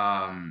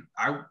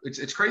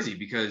 It's crazy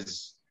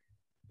because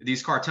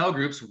these cartel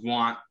groups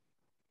want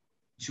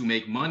to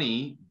make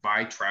money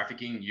by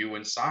trafficking you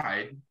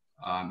inside,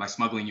 by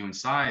smuggling you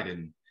inside,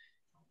 and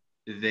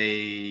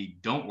they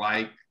didn't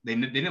like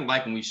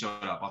when we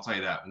showed up. I'll tell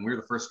you that. When we were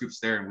the first groups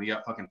there and we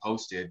got fucking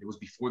posted, it was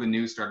before the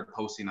news started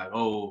posting like,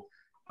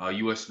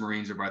 U.S.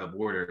 Marines are by the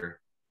border.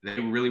 They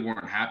really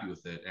weren't happy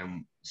with it.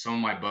 And some of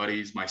my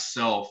buddies,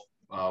 myself,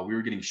 we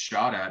were getting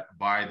shot at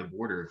by the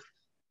border.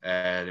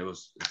 And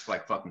it's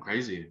like fucking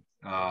crazy.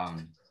 But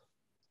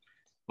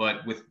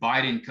with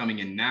Biden coming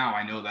in now,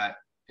 I know that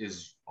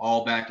is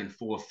all back in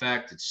full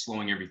effect. It's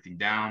slowing everything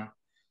down.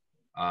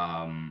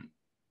 I'm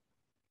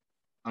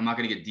not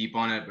going to get deep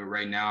on it, but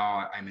right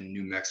now I'm in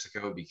New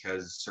Mexico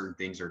because certain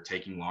things are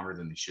taking longer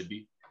than they should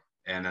be.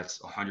 And that's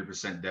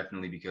 100%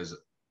 definitely because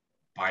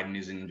Biden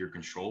isn't under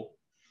control.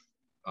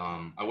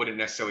 I wouldn't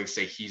necessarily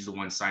say he's the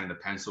one signing the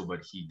pencil,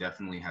 but he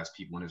definitely has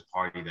people in his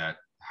party that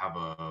have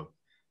a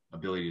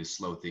ability to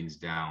slow things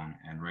down.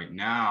 And right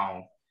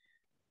now,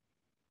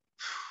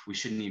 we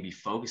shouldn't even be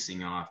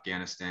focusing on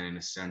Afghanistan in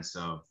a sense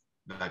of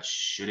that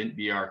shouldn't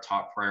be our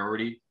top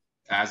priority,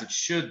 as it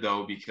should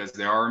though, because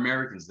there are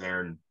Americans there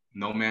and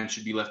no man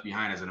should be left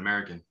behind as an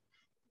American.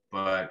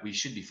 But we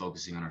should be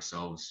focusing on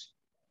ourselves.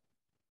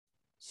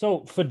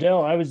 So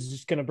Fidel, I was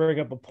just going to bring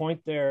up a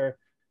point there,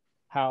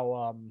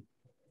 how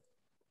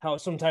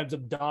sometimes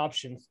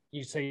adoption,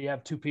 you say you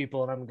have two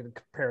people, and I'm going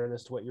to compare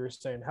this to what you were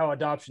saying, how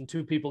adoption,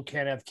 two people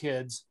can't have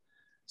kids.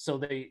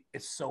 So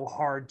it's so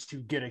hard to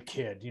get a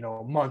kid,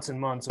 months and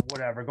months of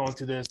whatever, going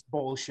through this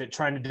bullshit,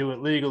 trying to do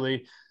it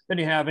legally. Then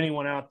you have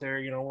anyone out there,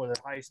 with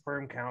a high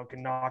sperm count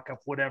can knock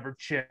up whatever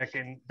chick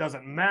and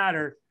doesn't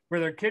matter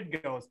where their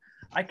kid goes.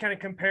 I kind of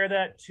compare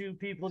that to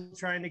people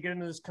trying to get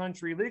into this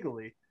country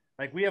legally.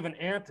 Like we have an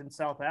aunt in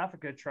South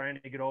Africa trying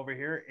to get over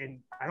here,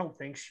 and I don't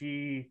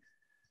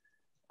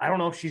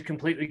know if she's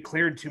completely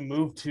cleared to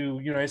move to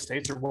United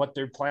States or what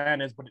their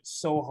plan is, but it's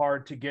so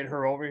hard to get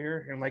her over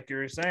here. And like you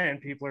were saying,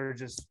 people are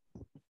just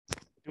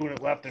doing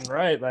it left and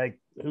right. Like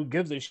who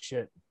gives a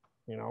shit,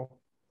 Yeah,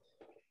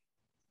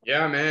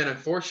 man.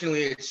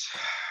 Unfortunately,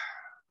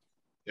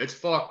 it's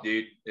fucked,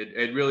 dude.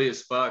 It really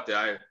is fucked.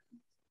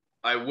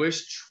 I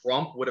wish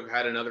Trump would have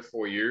had another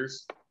 4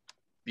 years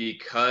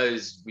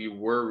because we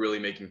were really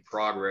making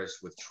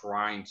progress with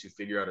trying to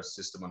figure out a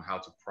system on how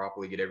to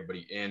properly get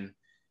everybody in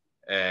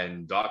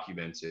and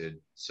documented.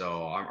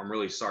 So I'm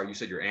really sorry. You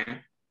said your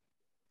aunt?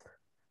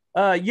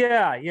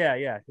 Yeah.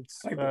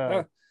 It's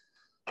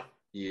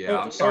yeah,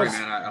 I'm sorry,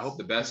 man. I hope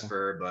the best for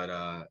her, but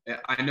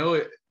I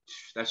know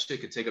that shit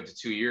could take up to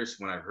 2 years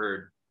from what I've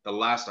heard. The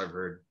last I've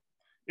heard.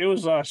 It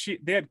was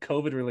they had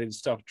COVID related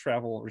stuff,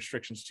 travel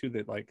restrictions too,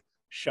 that like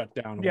shut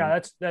down. Yeah,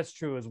 that's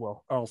true as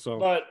well. Also,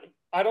 but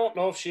I don't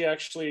know if she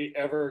actually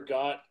ever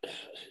got.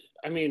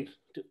 I mean,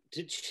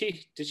 did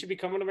she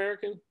become an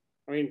American?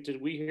 I mean,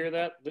 did we hear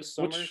that this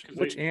summer?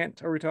 Which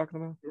aunt are we talking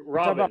about?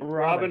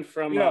 Robin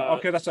from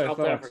that's South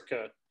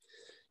Africa.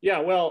 Yeah,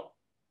 well,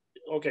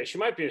 okay, she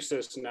might be a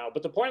citizen now,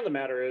 but the point of the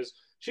matter is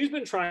she's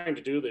been trying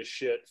to do this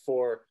shit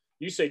for,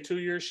 you say 2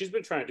 years, she's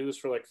been trying to do this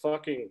for like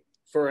fucking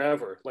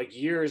forever, like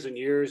years and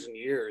years and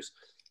years,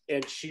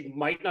 and she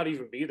might not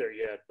even be there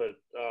yet, but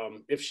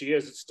if she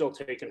is, it's still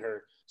taken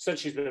her, since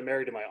she's been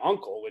married to my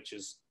uncle, which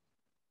is,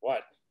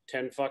 what,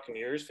 10 fucking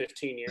years,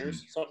 15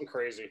 years, something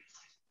crazy.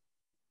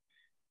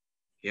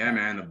 Yeah,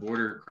 man, the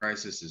border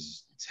crisis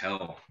it's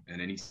hell,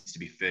 and it needs to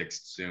be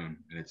fixed soon.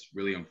 And it's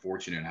really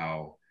unfortunate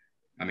how,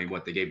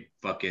 they gave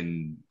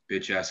fucking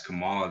bitch ass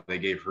Kamala, they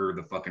gave her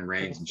the fucking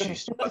reins, and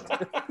she's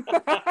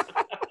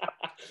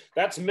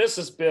that's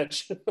Mrs.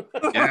 Bitch.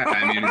 Yeah,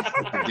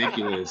 it's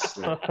ridiculous.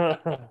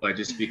 But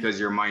just because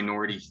you're a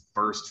minority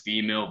first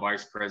female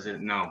vice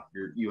president, no,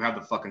 you have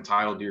the fucking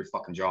title, do your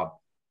fucking job.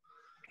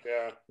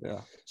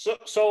 Yeah.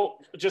 So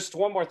just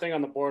one more thing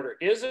on the border.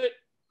 Is it,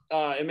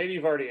 and maybe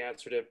you've already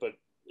answered it, but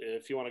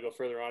if you want to go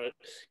further on it,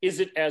 is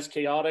it as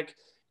chaotic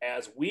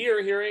as we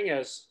are hearing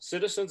as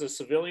citizens, as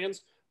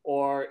civilians,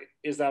 or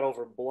is that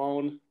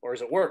overblown, or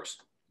is it worse?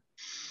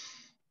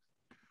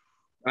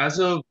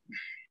 For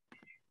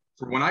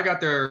when I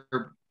got there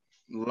I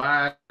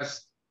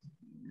guess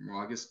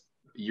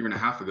a year and a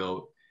half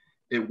ago,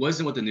 it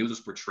wasn't what the news was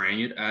portraying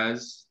it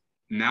as.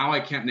 Now I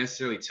can't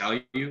necessarily tell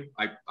you.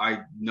 I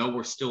know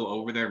we're still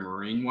over there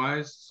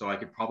Marine-wise, so I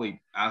could probably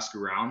ask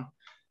around,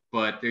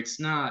 but it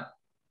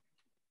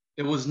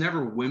was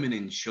never women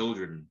and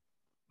children.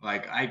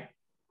 This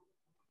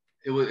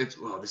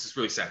is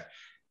really sad.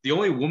 The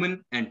only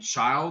woman and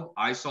child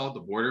I saw at the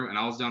border, and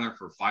I was down there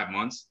for 5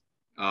 months.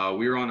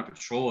 We were on a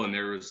patrol, and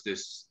there was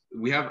this.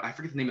 I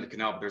forget the name of the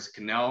canal, but there's a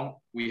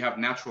canal. We have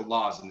natural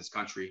laws in this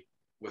country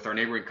with our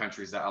neighboring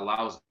countries that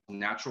allows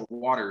natural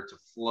water to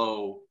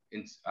flow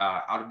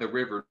out of the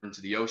river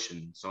into the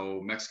ocean.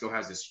 So Mexico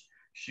has this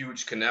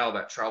huge canal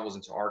that travels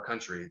into our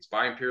country. It's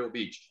by Imperial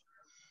Beach.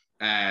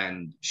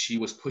 And she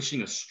was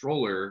pushing a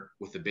stroller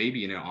with a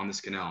baby in it on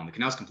this canal. And the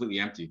canal's completely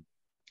empty.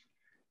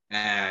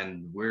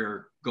 And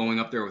we're going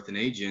up there with an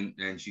agent,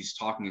 and she's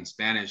talking in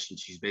Spanish, and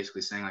she's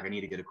basically saying, like, I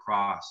need to get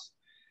across.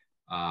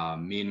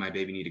 Me and my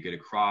baby need to get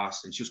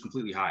across. And she was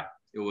completely high.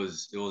 It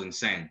was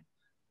insane.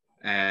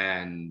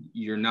 And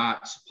you're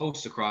not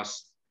supposed to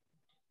cross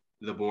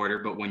the border,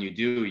 but when you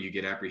do, you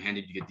get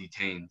apprehended, you get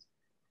detained.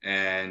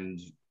 And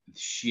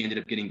she ended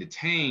up getting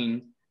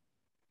detained.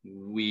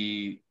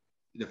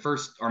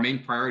 Our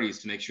main priority is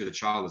to make sure the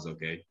child is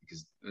okay,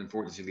 because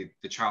unfortunately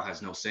the child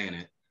has no say in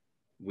it.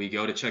 We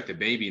go to check the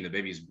baby, and the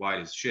baby's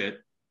white as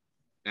shit.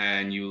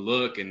 And you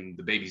look, and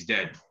the baby's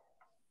dead.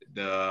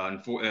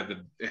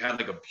 It had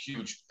like a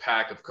huge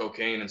pack of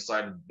cocaine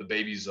inside the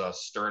baby's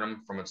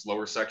sternum from its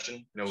lower section,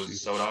 and it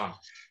was sewed on.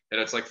 And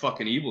it's like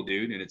fucking evil,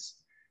 dude.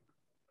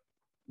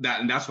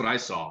 And that's what I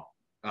saw.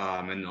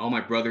 And all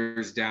my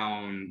brothers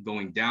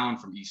going down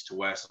from east to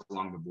west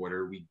along the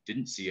border, we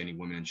didn't see any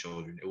women and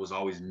children. It was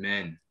always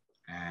men.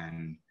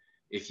 And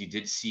if you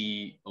did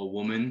see a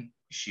woman,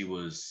 she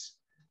was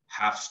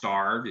half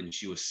starved and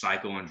she was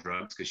psycho on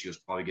drugs because she was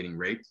probably getting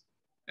raped.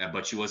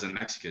 But she wasn't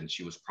Mexican.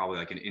 She was probably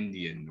like an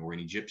Indian or an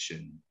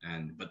Egyptian.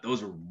 But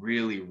those were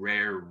really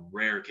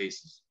rare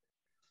cases.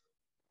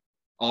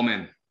 All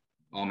men.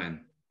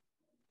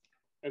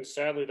 And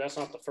sadly, that's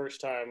not the first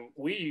time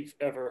we've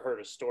ever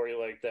heard a story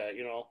like that,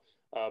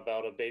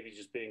 about a baby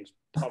just being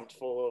pumped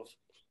full of,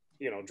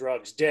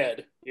 drugs,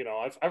 dead.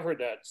 I've heard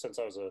that since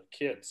I was a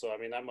kid. So, I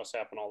mean, that must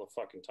happen all the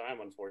fucking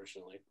time,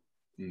 unfortunately.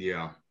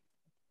 Yeah.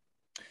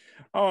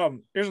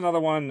 Here's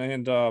another one.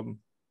 And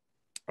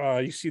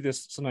you see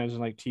this sometimes in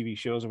like TV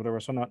shows or whatever.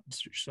 So I'm not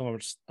so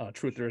much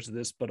truth there is to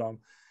this, but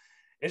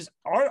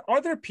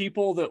are there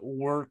people that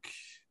work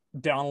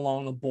down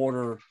along the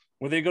border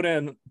where they go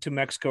down to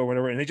Mexico or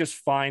whatever, and they just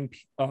find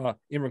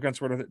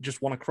immigrants or whatever that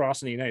just want to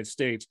cross in the United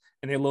States,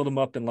 and they load them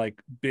up in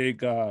like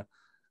big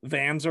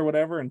vans or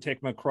whatever and take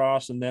them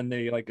across, and then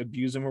they like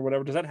abuse them or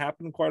whatever? Does that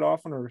happen quite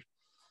often? Or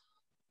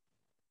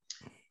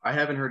I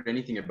haven't heard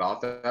anything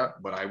about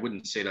that, but I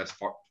wouldn't say that's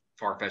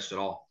far-fetched at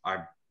all.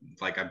 I'm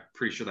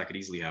pretty sure that could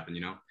easily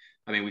happen,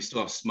 I mean, we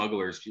still have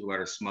smugglers, people that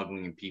are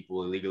smuggling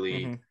people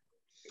illegally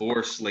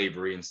for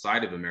slavery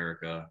inside of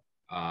America.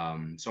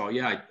 So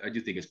yeah, I do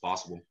think it's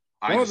possible.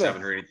 I just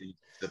haven't heard anything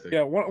specific.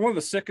 Yeah, one of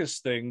the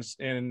sickest things,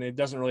 and it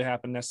doesn't really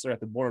happen necessarily at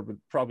the border, but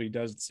probably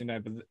does at the same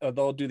time, but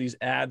they'll do these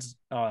ads,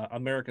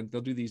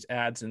 they'll do these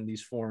ads in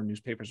these foreign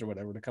newspapers or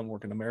whatever to come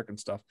work in American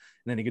stuff,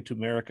 and then they get to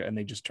America and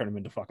they just turn them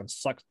into fucking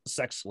sex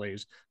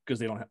slaves because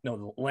they don't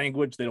know the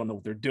language, they don't know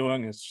what they're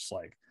doing. It's just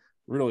like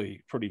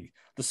really pretty.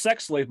 The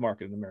sex slave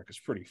market in America is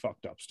pretty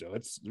fucked up still.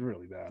 It's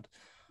really bad.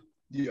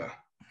 Yeah.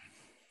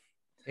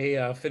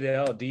 Hey,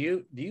 Fidel, do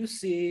you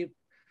see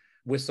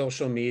with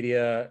social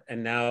media,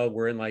 and now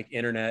we're in like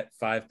internet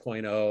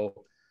 5.0,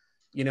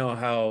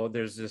 how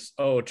there's this,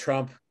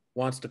 Trump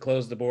wants to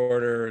close the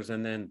borders,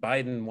 and then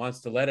Biden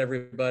wants to let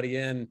everybody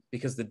in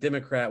because the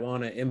Democrat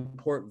want to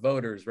import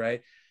voters,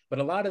 right? But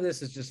a lot of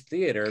this is just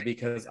theater,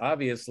 because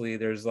obviously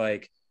there's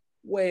like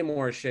way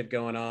more shit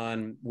going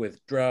on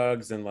with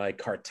drugs and like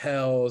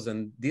cartels,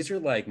 and these are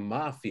like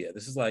mafia.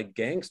 This is like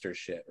gangster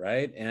shit,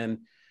 right?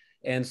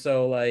 And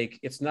so like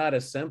it's not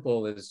as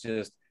simple as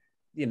just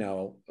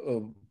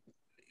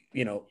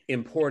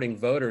importing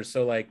voters.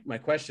 So like my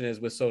question is,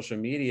 with social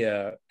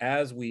media,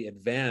 as we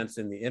advance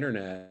in the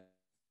internet,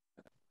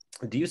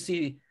 do you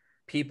see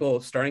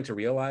people starting to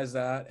realize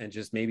that and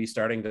just maybe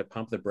starting to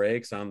pump the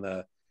brakes on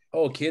the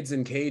kids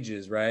in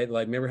cages, right?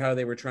 Like, remember how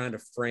they were trying to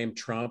frame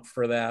Trump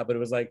for that, but it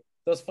was like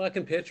those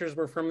fucking pictures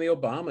were from the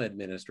Obama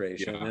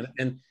administration.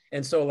 Yeah.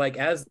 And so like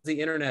as the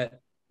internet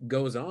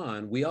goes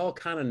on, we all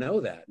kind of know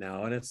that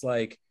now, and it's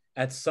like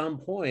at some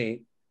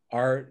point,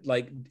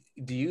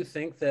 do you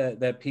think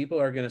that people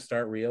are going to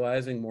start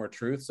realizing more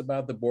truths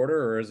about the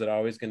border, or is it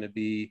always going to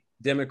be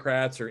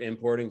Democrats are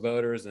importing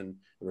voters and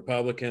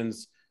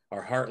Republicans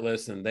are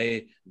heartless and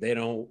they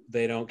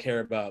don't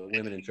care about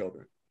women and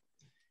children?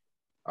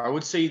 I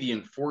would say the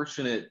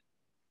unfortunate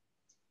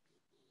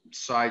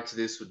side to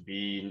this would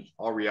be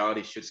all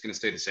reality shit's going to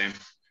stay the same.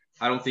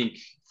 I don't think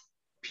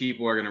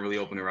people are going to really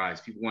open their eyes.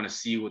 People want to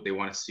see what they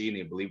want to see, and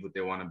they believe what they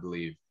want to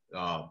believe.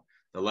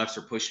 The lefts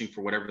are pushing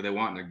for whatever they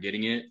want, and they're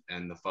getting it.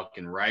 And the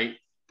fucking right,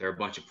 they're a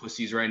bunch of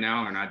pussies right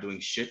now. They're not doing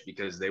shit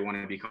because they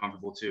want to be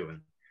comfortable too.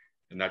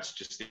 And that's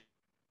just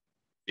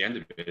the end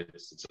of it.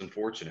 It's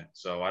unfortunate.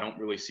 So I don't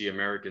really see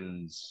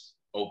Americans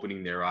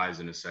opening their eyes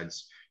in a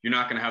sense. You're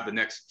not going to have the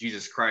next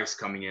Jesus Christ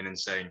coming in and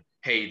saying,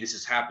 hey, this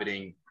is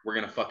happening. We're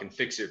going to fucking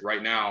fix it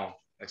right now.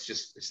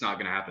 It's not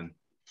going to happen.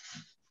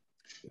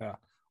 Yeah.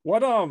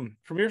 What,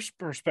 from your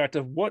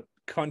perspective, what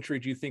country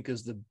do you think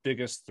is the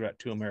biggest threat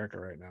to America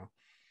right now?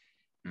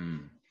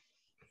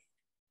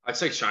 I'd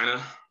say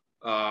China.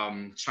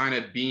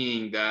 China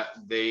being that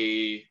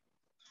they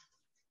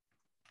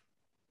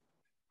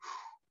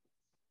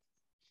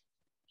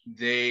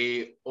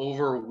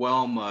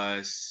overwhelm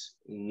us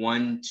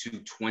 1 to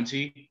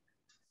 20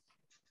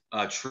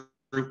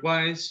 troop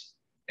wise,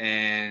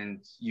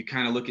 and you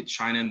kind of look at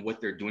China and what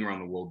they're doing around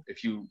the world.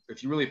 If you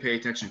really pay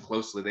attention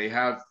closely, they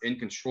have in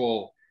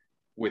control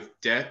with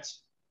debt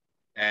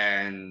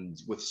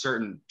and with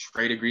certain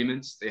trade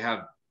agreements.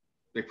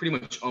 They pretty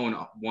much own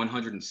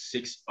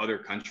 106 other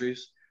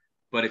countries,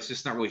 but it's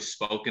just not really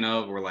spoken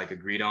of or like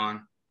agreed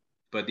on.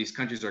 But these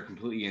countries are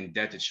completely in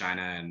debt to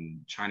China,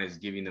 and China is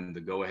giving them the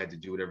go-ahead to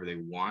do whatever they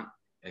want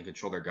and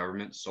control their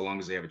government, so long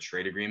as they have a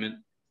trade agreement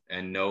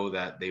and know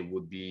that they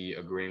would be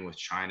agreeing with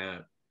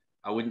China.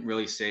 I wouldn't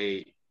really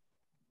say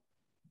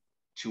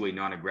to a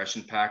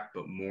non-aggression pact,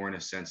 but more in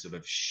a sense of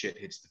if shit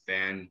hits the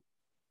fan,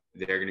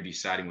 they're going to be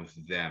siding with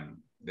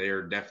them. They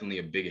are definitely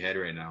a big head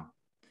right now.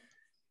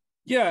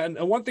 Yeah, and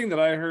one thing that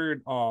I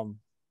heard,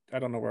 I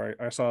don't know where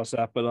I saw this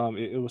at, but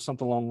it was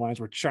something along the lines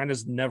where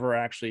China's never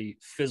actually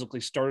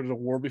physically started a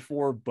war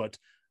before, but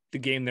the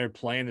game they're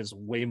playing is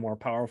way more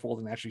powerful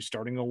than actually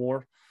starting a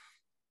war.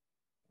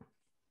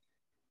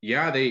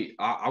 Yeah,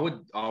 I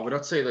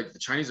would say like the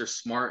Chinese are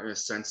smart in a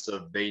sense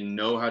of they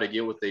know how to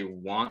get what they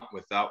want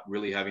without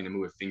really having to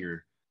move a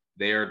finger.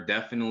 They are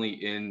definitely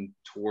in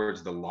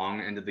towards the long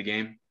end of the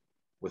game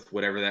with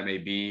whatever that may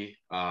be.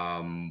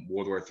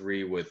 World War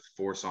III with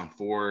force on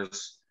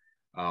fours.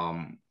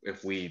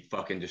 If we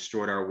fucking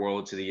destroyed our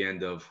world to the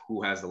end of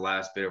who has the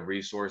last bit of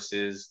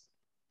resources,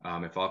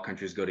 if all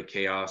countries go to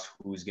chaos,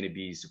 who's going to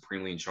be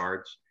supremely in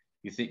charge?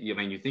 You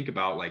think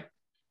about like,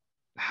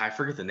 I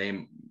forget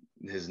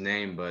his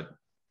name, but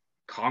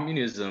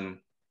communism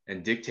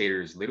and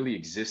dictators literally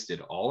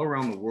existed all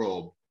around the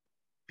world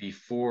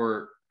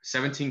before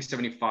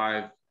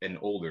 1775 and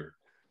older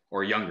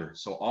or younger.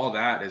 So all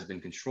that has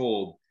been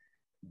controlled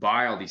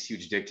by all these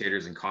huge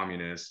dictators and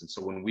communists. And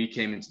so when we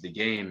came into the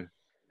game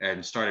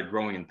and started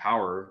growing in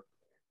power,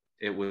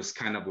 it was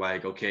kind of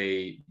like,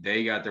 okay,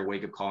 they got their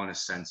wake-up call in a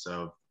sense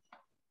of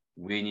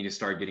we need to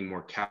start getting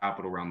more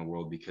capital around the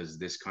world because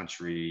this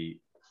country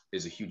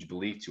is a huge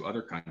belief to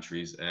other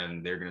countries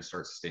and they're going to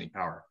start sustaining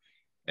power.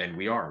 And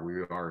we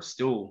are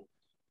still,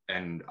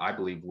 and I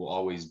believe will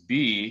always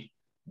be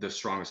the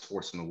strongest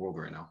force in the world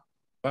right now.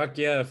 Fuck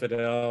yeah,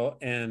 Fidel.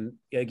 And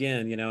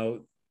again,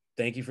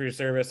 thank you for your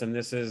service. And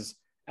this is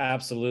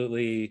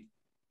absolutely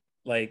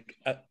like,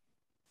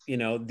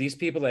 these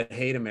people that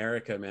hate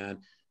America,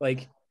 man,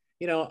 like,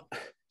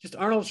 just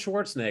Arnold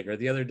Schwarzenegger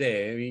the other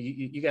day. I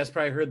mean, you guys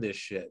probably heard this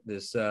shit,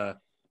 this,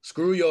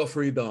 screw your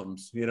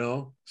freedoms,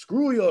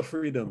 screw your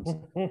freedoms.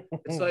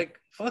 It's like,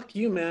 fuck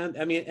you, man.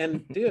 I mean,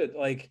 and dude,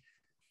 like,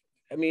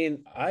 I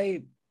mean,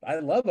 I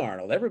love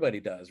Arnold. Everybody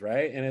does,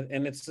 right?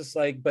 And it's just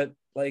like, but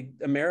like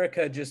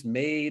America just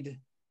made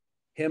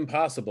him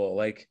possible.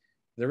 Like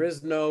there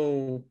is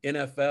no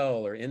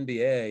NFL or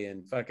NBA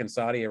in fucking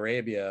Saudi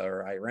Arabia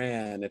or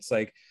Iran. It's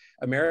like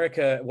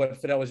America, what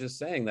Fidel was just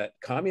saying, that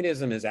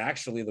communism is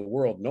actually the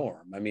world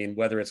norm. I mean,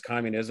 whether it's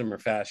communism or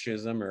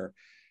fascism or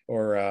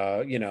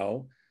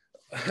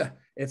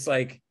it's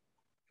like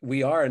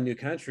we are a new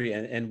country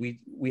and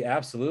we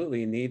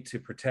absolutely need to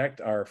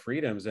protect our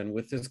freedoms. And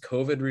with this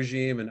COVID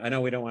regime, and I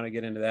know we don't want to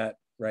get into that,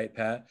 right,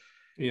 Pat?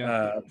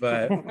 Yeah.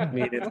 But I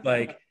mean, it's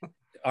like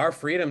our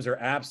freedoms are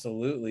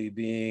absolutely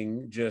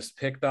being just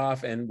picked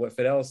off. And what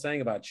Fidel is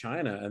saying about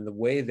China and the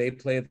way they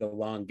play the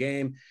long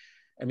game,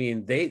 I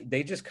mean,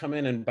 they just come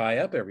in and buy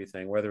up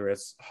everything, whether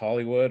it's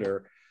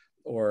Hollywood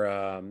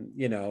or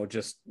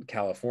just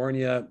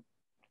California.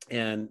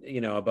 And,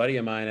 a buddy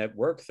of mine at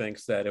work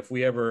thinks that if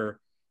we ever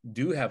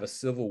do have a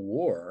civil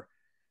war,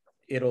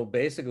 it'll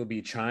basically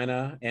be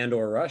China and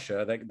or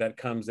Russia that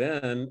comes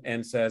in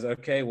and says,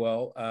 okay,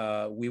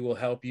 well, we will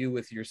help you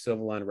with your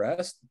civil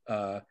unrest.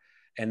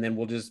 And then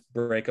we'll just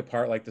break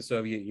apart like the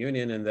Soviet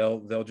Union and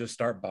they'll just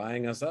start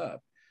buying us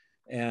up.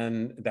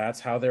 And that's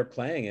how they're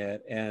playing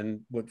it.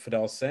 And what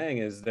Fidel's saying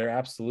is they're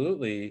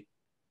absolutely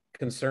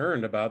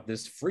concerned about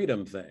this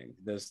freedom thing,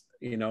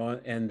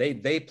 and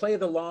they play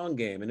the long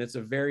game, and it's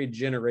a very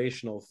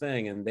generational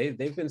thing. And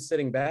they've been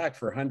sitting back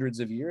for hundreds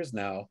of years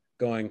now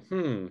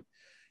going,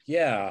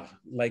 yeah,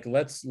 like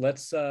let's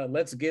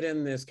get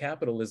in this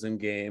capitalism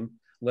game.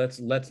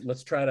 Let's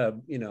try to,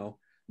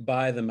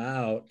 buy them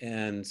out.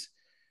 And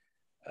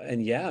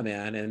yeah,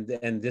 man.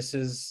 And this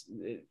is,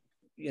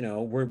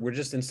 we're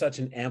just in such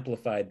an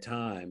amplified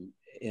time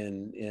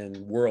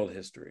in world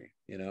history,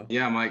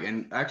 Yeah, Mike.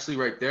 And actually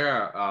right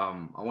there, I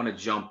want to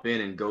jump in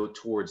and go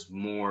towards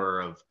more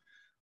of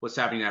what's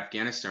happening in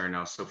Afghanistan right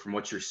now. So from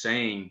what you're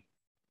saying,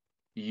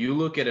 you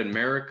look at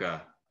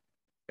America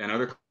and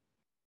other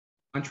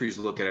countries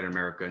look at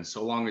America, and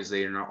so long as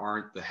they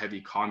aren't the heavy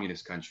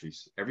communist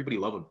countries, everybody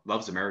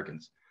loves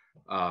Americans.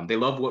 They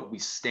love what we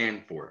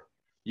stand for.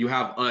 You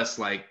have us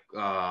like,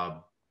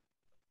 oh,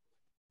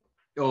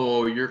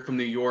 you're from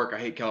New York, I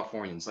hate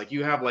Californians. Like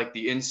you have like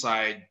the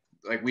inside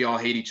like we all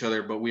hate each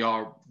other, but we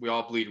all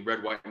bleed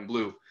red, white, and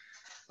blue.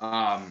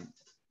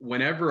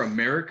 Whenever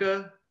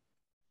America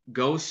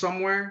goes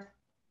somewhere,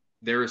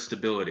 there is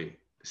stability.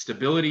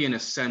 Stability in a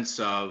sense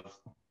of,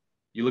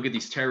 you look at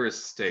these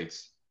terrorist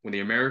states, when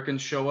the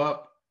Americans show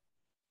up,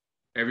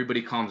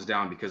 everybody calms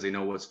down because they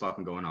know what's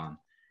fucking going on.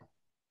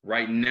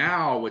 Right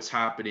now, what's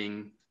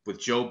happening with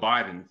Joe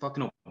Biden,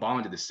 fucking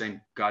Obama did the same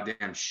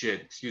goddamn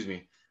shit, excuse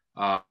me.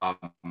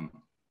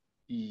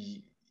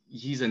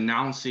 He's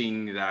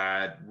announcing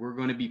that we're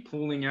going to be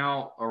pulling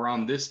out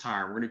around this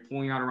time. We're going to be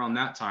pulling out around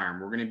that time.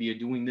 We're going to be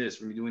doing this.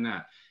 We're going to be doing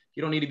that.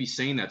 You don't need to be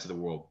saying that to the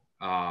world.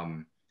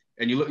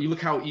 And you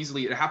look how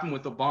easily it happened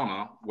with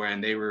Obama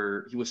when he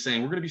was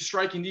saying, we're going to be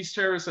striking these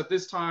terrorists at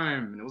this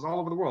time. And it was all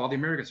over the world. All the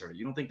Americans heard it.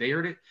 You don't think they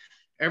heard it?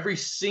 Every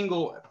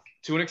single,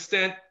 to an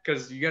extent,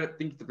 because you got to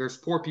think that there's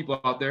poor people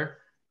out there.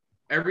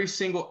 Every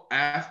single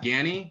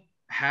Afghani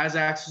has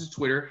access to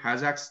Twitter,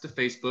 has access to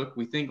Facebook.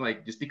 We think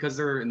like just because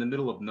they're in the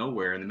middle of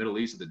nowhere in the Middle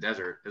East of the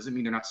desert doesn't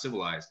mean they're not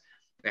civilized.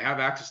 They have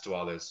access to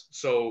all this.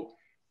 So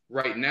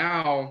right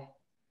now,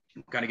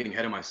 I'm kind of getting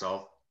ahead of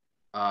myself.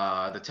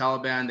 The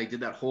Taliban, they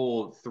did that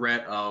whole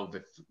threat of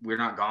if we're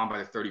not gone by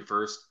the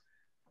 31st,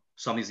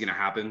 something's going to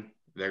happen.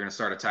 They're going to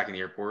start attacking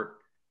the airport.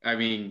 I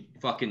mean,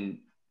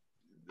 fucking,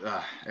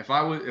 if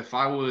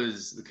I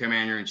was the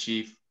commander in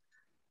chief,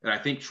 and I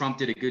think Trump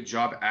did a good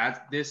job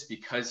at this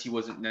because he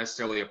wasn't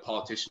necessarily a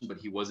politician, but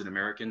he was an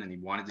American and he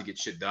wanted to get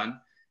shit done.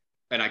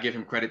 And I give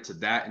him credit to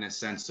that in a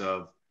sense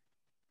of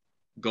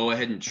go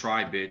ahead and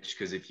try, bitch,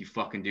 because if you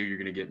fucking do, you're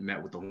going to get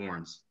met with the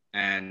horns.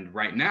 And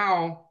right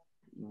now,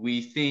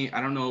 we think,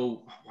 I don't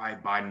know why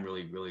Biden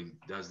really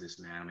does this,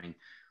 man. I mean,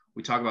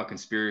 we talk about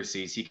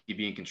conspiracies. He could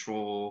be in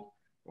control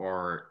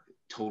or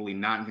totally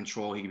not in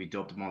control. He could be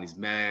doped up on these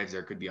meds.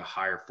 There could be a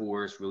higher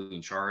force really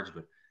in charge,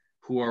 but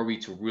who are we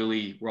to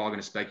really, we're all going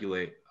to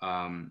speculate.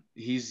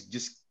 He's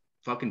just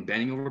fucking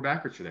bending over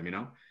backwards for them, you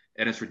know?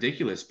 And it's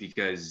ridiculous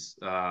because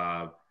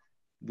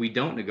we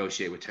don't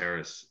negotiate with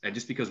terrorists. And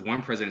just because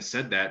one president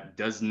said that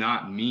does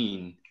not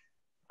mean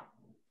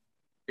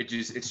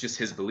it's just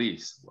his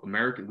beliefs.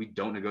 America, we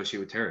don't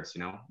negotiate with terrorists,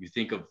 you know? You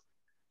think of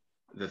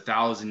the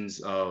thousands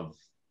of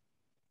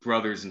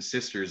brothers and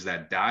sisters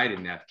that died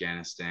in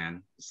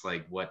Afghanistan. It's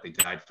like, what, they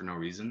died for no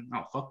reason?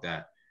 Oh, fuck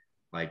that.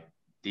 Like,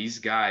 these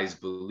guys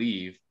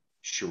believe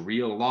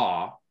Sharia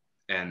law,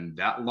 and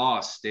that law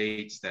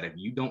states that if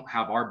you don't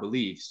have our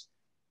beliefs,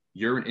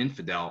 you're an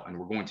infidel and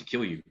we're going to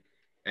kill you.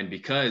 And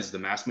because the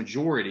mass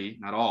majority,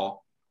 not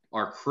all,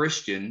 are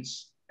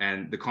Christians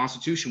and the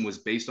Constitution was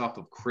based off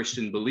of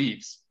Christian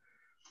beliefs,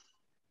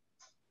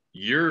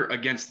 you're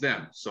against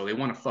them. So they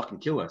want to fucking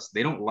kill us.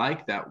 They don't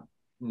like that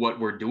what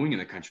we're doing in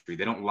the country.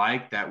 They don't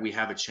like that we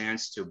have a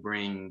chance to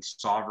bring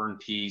sovereign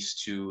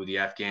peace to the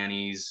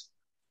Afghanis,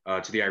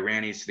 to the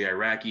Iranis, to the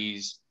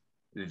Iraqis.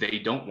 They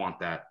don't want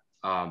that.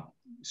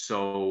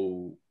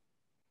 So,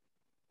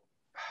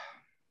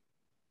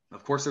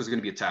 of course, there's going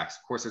to be attacks.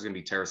 Of course, there's going to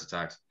be terrorist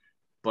attacks.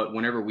 But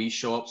whenever we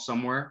show up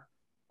somewhere,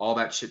 all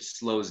that shit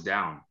slows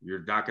down.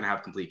 You're not going to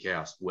have complete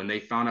chaos. When they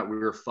found out we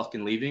were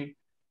fucking leaving,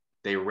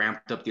 they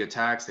ramped up the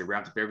attacks. They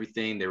ramped up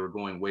everything. They were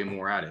going way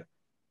more at it.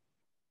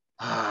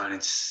 And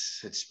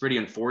it's pretty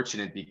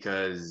unfortunate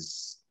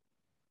because,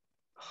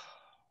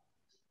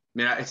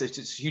 man, it's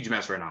a huge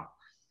mess right now.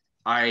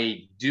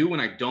 I do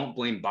and I don't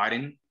blame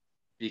Biden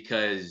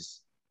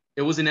because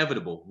it was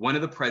inevitable. One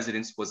of the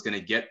presidents was going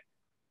to get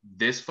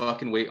this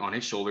fucking weight on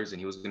his shoulders and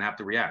he was going to have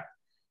to react.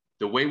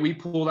 The way we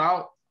pulled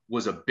out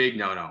was a big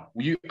no-no.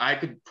 I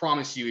could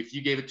promise you if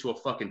you gave it to a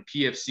fucking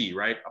PFC,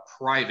 right? A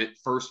private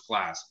first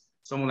class,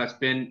 someone that's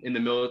been in the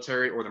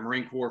military or the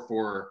Marine Corps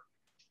for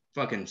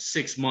fucking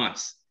 6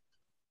 months,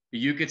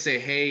 you could say,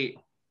 hey,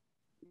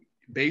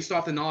 based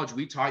off the knowledge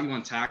we taught you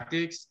on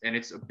tactics, and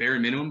it's a bare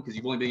minimum because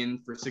you've only been in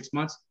for 6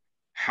 months,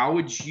 how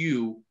would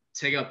you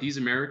take out these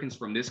Americans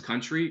from this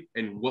country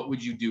and what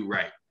would you do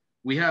right?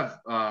 We have,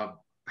 I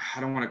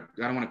don't want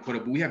to quote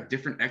it, but we have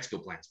different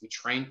expo plans. We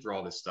train for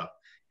all this stuff.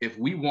 If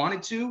we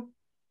wanted to,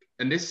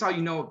 and this is how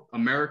you know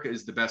America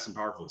is the best and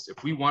powerful.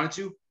 If we wanted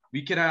to,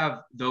 we could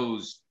have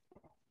those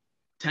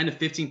 10 to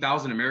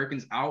 15,000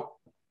 Americans out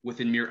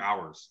within mere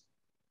hours,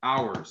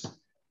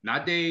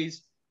 not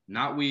days,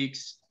 not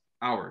weeks,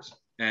 hours.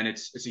 And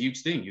it's a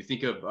huge thing. You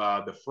think of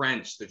the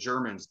French, the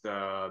Germans,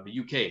 the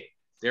UK,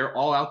 they're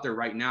all out there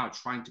right now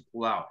trying to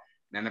pull out,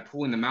 and they're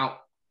pulling them out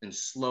in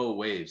slow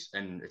waves,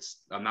 and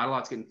it's not a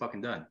lot's getting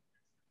fucking done.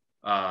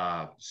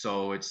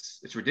 So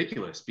it's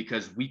ridiculous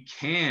because we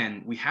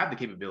have the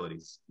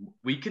capabilities.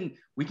 We can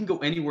go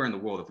anywhere in the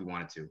world if we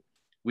wanted to.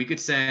 We could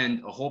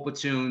send a whole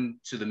platoon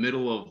to the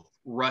middle of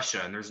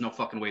Russia, and there's no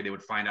fucking way they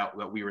would find out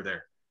that we were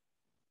there.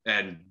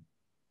 And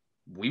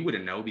we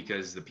wouldn't know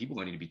because the people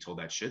don't need to be told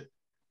that shit.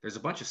 There's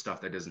a bunch of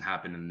stuff that doesn't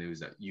happen in the news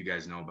that you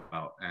guys know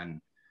about.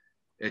 And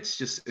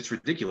it's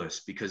ridiculous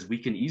because we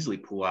can easily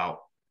pull out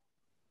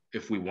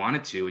if we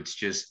wanted to. It's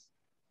just,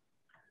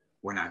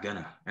 we're not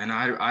gonna. And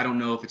I don't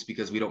know if it's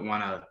because we don't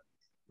want to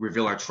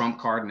reveal our trump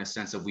card in the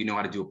sense of we know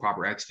how to do a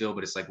proper exfil,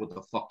 but it's like, what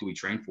the fuck do we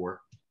train for?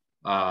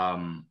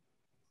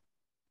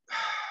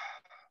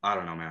 I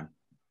don't know, man.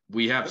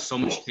 We have so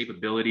much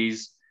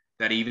capabilities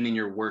that even in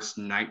your worst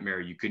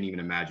nightmare, you couldn't even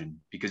imagine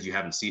because you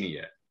haven't seen it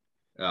yet.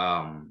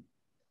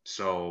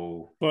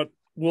 So, but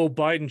will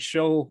Biden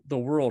show the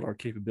world our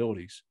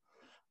capabilities?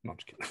 No, I'm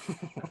just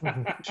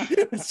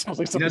kidding. It sounds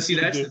like something see,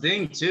 that's the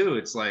thing too.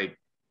 It's like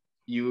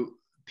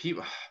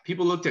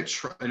people looked at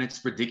Trump, and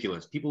it's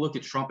ridiculous. People looked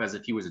at Trump as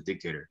if he was a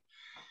dictator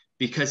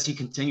because he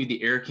continued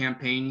the air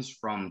campaigns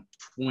from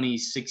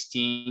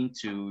 2016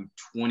 to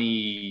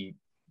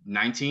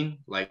 2019.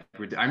 Like,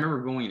 I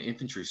remember going in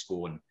infantry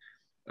school, and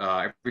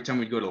every time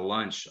we'd go to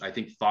lunch, I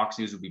think Fox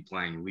News would be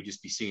playing, and we'd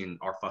just be seeing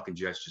our fucking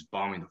jets just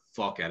bombing the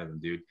fuck out of them,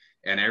 dude.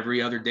 And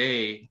every other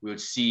day, we would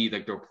see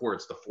like the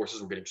reports, the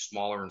forces were getting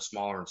smaller and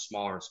smaller and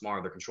smaller and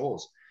smaller, their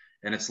controls.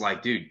 And it's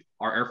like, dude,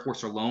 our Air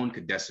Force alone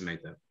could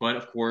decimate them. But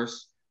of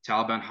course,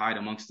 Taliban hide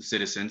amongst the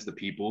citizens, the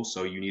people,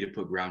 so you need to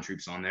put ground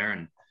troops on there.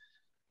 And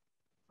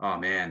oh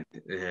man,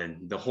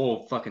 and the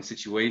whole fucking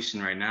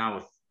situation right now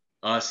with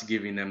us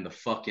giving them the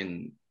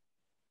fucking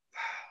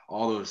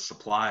all those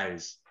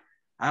supplies.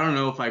 I don't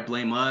know if I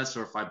blame us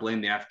or if I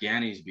blame the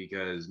Afghanis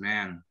because,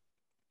 man.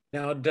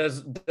 Now,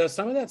 does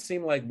some of that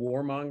seem like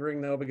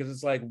warmongering though? Because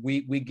it's like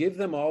we give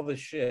them all the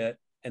shit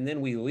and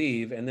then we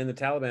leave and then the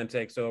Taliban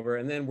takes over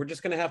and then we're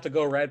just going to have to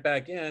go right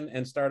back in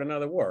and start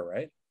another war,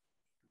 right?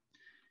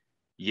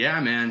 Yeah,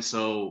 man.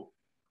 So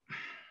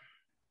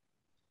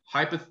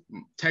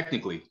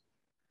technically,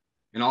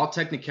 in all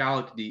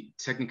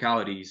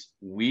technicalities,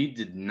 we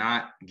did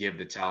not give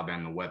the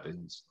Taliban the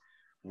weapons.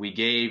 We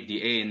gave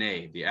the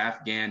ANA, the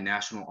Afghan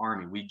National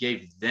Army, we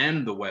gave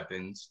them the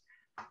weapons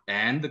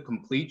and the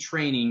complete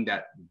training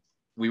that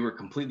we were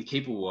completely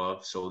capable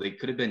of. So they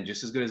could have been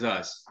just as good as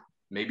us,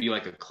 maybe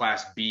like a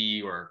class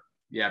B or,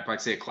 yeah, I'd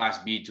probably say a class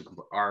B to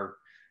our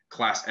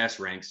class S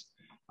ranks.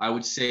 I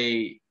would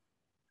say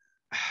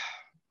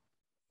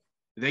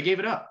they gave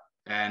it up,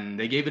 and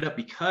they gave it up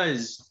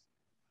because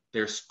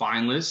they're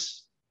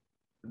spineless.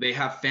 They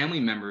have family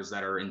members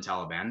that are in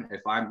Taliban.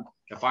 If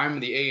I'm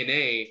the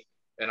ANA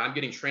and I'm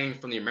getting trained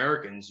from the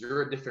Americans,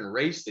 you're a different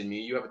race than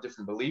me. You have a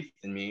different belief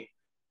than me.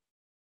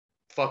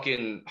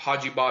 Fucking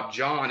Haji Bob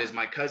John is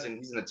my cousin.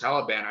 He's in the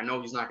Taliban. I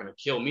know he's not going to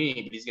kill me,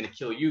 but he's going to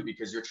kill you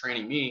because you're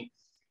training me.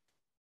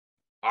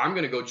 I'm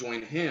going to go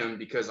join him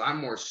because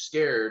I'm more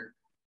scared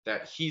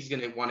that he's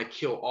going to want to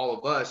kill all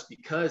of us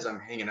because I'm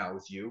hanging out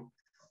with you.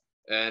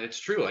 And it's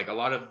true. Like, a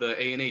lot of the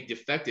ANA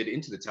defected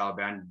into the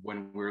Taliban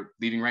when we're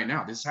leaving right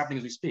now. This is happening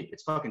as we speak.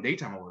 It's fucking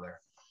daytime over there.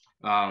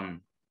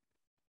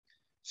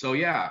 So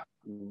yeah,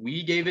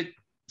 we gave it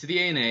to the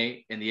ANA,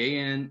 and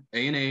the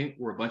ANA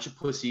were a bunch of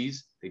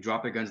pussies. They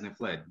dropped their guns and they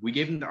fled. We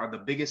gave them the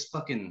biggest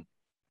fucking,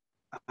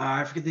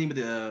 I forget the name of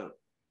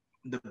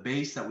the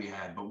base that we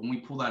had, but when we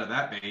pulled out of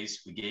that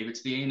base, we gave it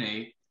to the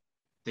ANA.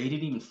 They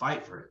didn't even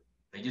fight for it.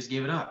 They just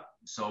gave it up.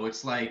 So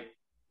it's like,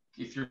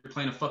 if you're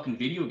playing a fucking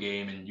video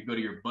game and you go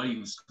to your buddy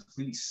who's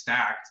completely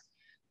stacked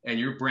and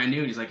you're brand new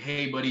and he's like,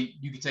 hey buddy,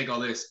 you can take all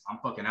this, I'm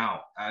fucking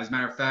out. As a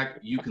matter of fact,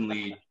 you can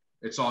lead.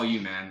 It's all you,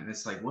 man. And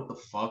it's like, what the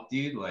fuck,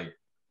 dude? Like,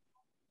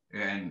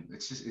 and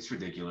it's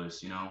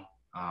ridiculous, you know?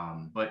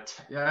 But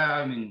yeah,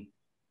 I mean,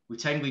 we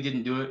technically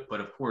didn't do it, but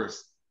of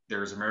course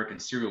there's American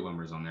serial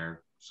numbers on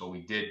there. So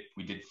we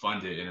did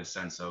fund it in a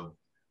sense of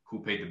who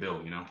paid the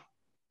bill, you know?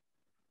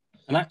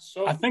 And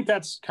I think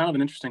that's kind of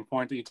an interesting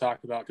point that you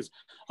talked about, because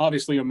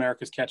obviously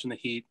America's catching the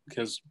heat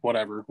because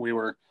whatever, we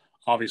were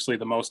obviously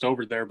the most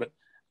over there,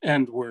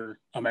 and we're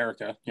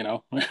America, you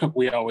know,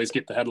 we always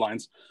get the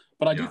headlines.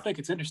 But I do think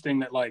it's interesting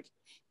that like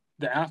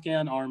the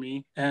Afghan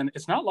army, and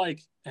it's not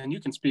like, and you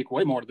can speak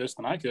way more to this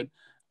than I could,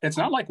 it's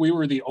not like we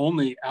were the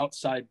only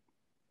outside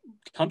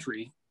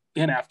country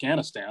in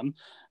Afghanistan.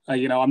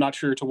 You know, I'm not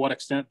sure to what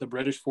extent the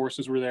British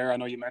forces were there. I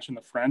know you mentioned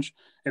the French.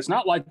 It's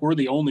not like we're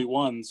the only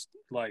ones,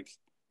 like,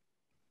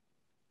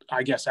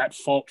 I guess, at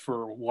fault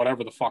for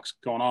whatever the fuck's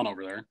going on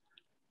over there.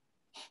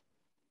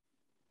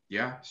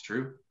 Yeah, it's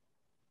true.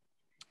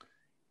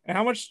 And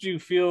how much do you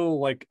feel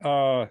like,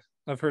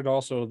 I've heard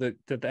also that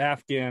the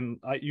Afghan,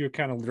 you're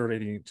kind of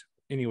alliterating it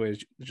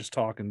anyways, just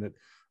talking that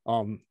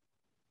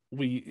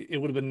it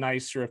would have been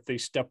nicer if they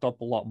stepped up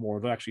a lot more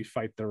to actually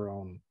fight their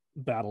own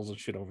battles and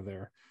shit over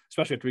there,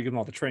 especially after we give them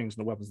all the trainings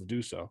and the weapons to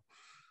do so.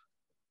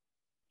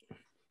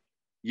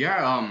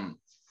 Yeah,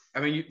 I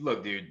mean,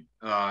 look, dude,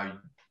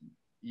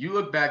 you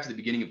look back to the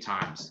beginning of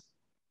times.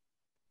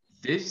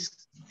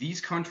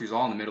 These countries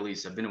all in the Middle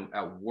East have been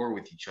at war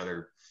with each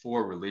other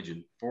for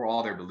religion, for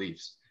all their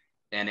beliefs.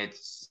 And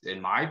it's, in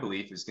my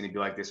belief, it's going to be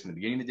like this from the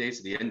beginning of the days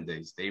to the end of the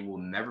days. They will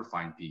never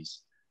find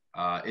peace.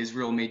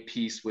 Israel made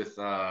peace with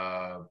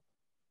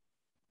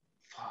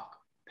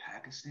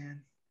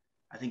Pakistan.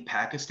 I think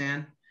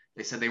Pakistan.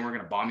 They said they weren't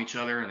going to bomb each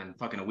other, and then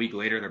fucking a week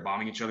later they're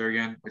bombing each other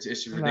again.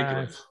 It's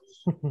ridiculous.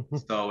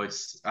 Nice. So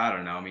I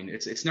don't know. I mean,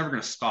 it's never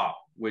going to stop,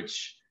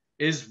 which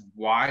is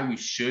why we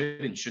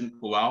should and shouldn't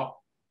pull out,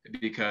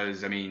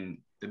 because I mean,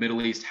 the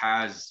Middle East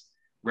has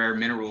rare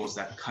minerals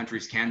that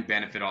countries can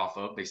benefit off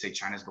of. They say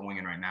China's going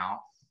in right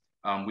now.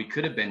 We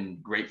could have been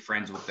great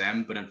friends with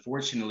them, but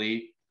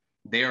unfortunately,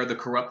 they are the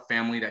corrupt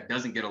family that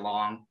doesn't get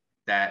along,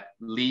 that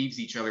leaves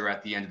each other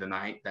at the end of the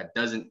night, that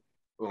doesn't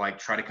like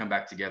try to come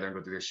back together and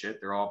go through their shit.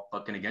 They're all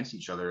fucking against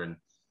each other. And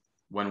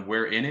when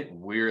we're in it,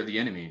 we're the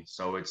enemy.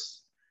 So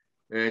it's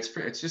a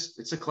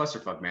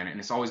clusterfuck, man. And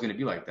it's always going to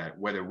be like that,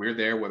 whether we're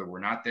there, whether we're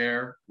not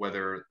there,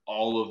 whether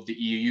all of the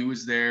EU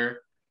is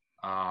there.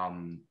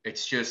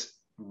 It's just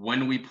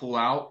when we pull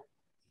out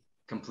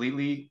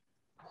completely,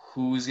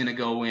 who's going to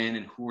go in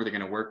and who are they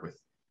going to work with?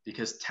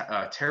 Because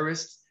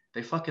terrorists,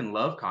 they fucking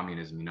love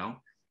communism, you know?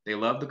 They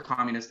love the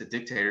communists, the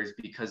dictators,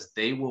 because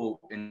they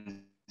will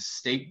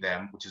instate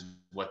them, which is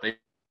what they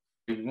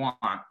want,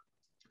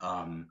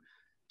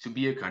 to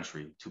be a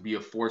country, to be a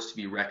force to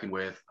be reckoned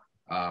with.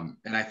 And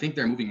I think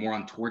they're moving more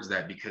on towards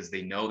that because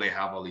they know they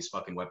have all these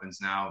fucking weapons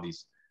now,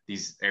 these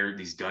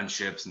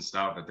gunships and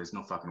stuff, that there's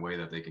no fucking way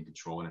that they can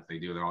control. And if they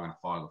do, they're all gonna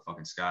fall out of the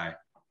fucking sky.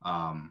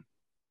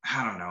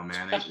 I don't know,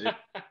 man. It's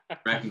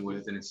reckoned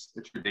with, and it's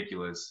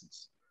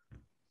ridiculous.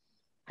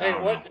 Hey,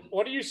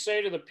 what do you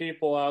say to the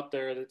people out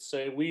there that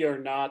say we are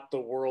not the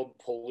world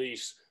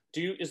police?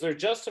 Is there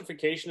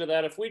justification to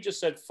that? If we just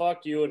said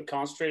fuck you and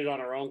concentrated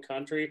on our own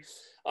country,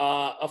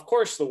 of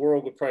course the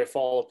world would probably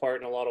fall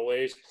apart in a lot of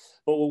ways.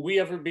 But will we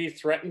ever be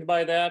threatened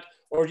by that,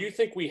 or do you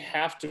think we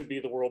have to be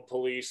the world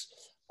police?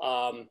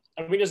 I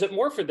mean, is it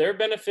more for their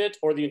benefit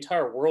or the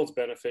entire world's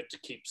benefit to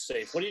keep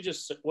safe? What do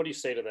you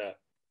say to that?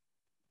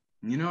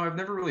 You know, I've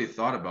never really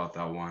thought about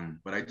that one,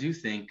 but I do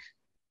think,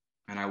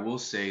 and I will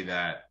say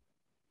that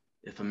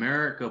if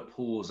America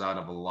pulls out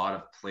of a lot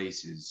of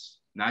places,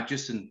 not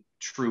just in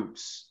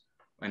troops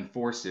and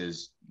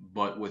forces,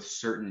 but with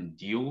certain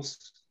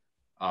deals,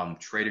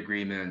 trade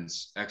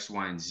agreements, X,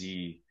 Y, and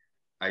Z,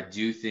 I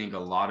do think a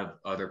lot of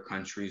other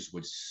countries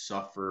would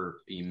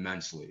suffer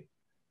immensely,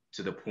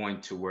 to the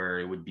point to where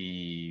it would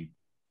be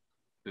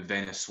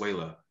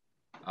Venezuela,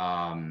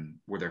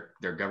 where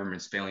their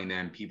government's failing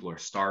them, people are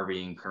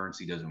starving,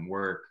 currency doesn't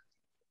work.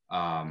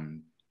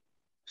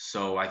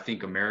 So I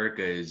think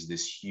America is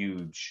this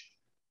huge,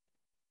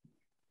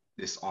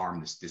 this arm,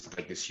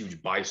 this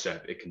huge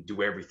bicep. It can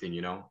do everything,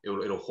 you know.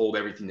 It'll hold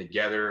everything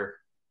together.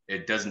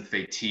 It doesn't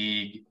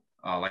fatigue.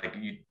 Like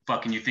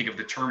you think of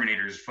the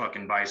Terminator's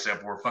fucking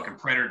bicep, or fucking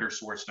Predator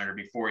Schwarzenegger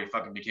before he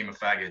fucking became a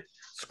faggot.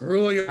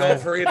 Screw your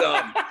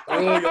freedom.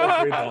 Screw your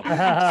freedom.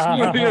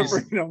 Screw your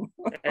freedom.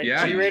 Hey,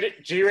 Yeah.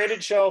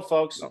 G-rated show,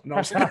 folks.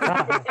 No.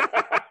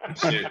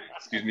 Shit,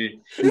 excuse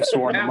me. You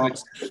sworn them up.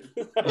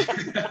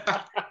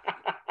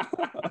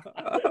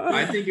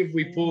 I think if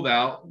we pulled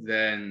out,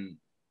 then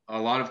a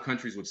lot of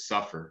countries would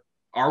suffer.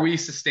 Are we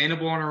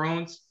sustainable on our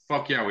own?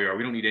 Fuck yeah, we are.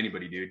 We don't need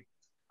anybody, dude.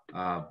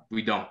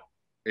 We don't.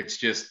 It's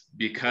just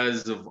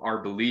because of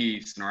our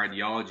beliefs and our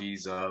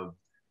ideologies of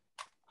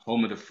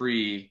home of the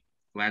free,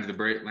 land of the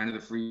brave, land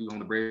of the free, home of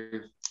the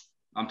brave.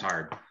 I'm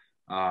tired.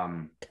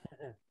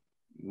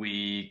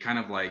 We kind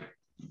of like,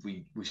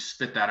 we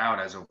spit that out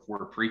as if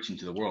we're preaching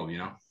to the world, you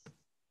know?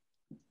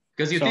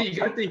 Because you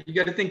got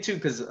to think too,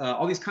 because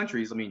all these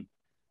countries, I mean,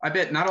 I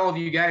bet not all of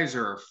you guys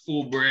are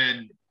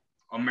full-bred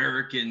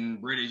American,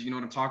 British, you know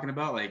what I'm talking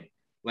about? Like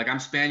I'm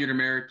Spaniard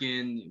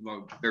American,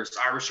 well, there's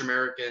Irish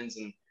Americans,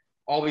 and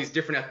all these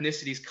different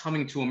ethnicities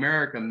coming to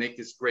America make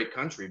this great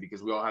country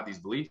because we all have these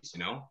beliefs, you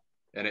know,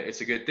 and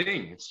it's a good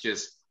thing. It's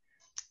just,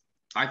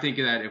 I think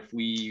that if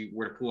we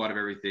were to pull out of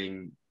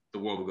everything, the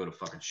world would go to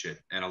fucking shit.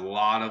 And a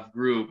lot of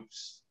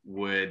groups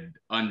would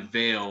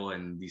unveil,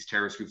 and these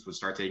terrorist groups would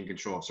start taking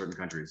control of certain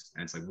countries.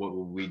 And it's like, what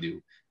would we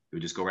do? We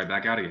would just go right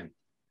back out again.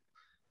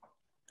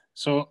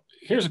 So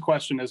here's a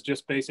question: is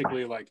just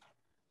basically like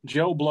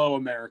Joe Blow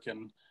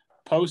American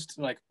post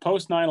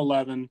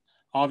 9/11.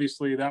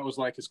 Obviously, that was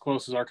like as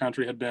close as our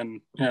country had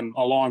been in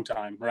a long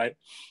time, right?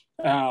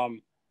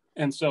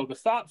 And so the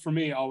thought for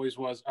me always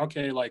was,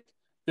 okay, like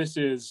this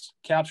is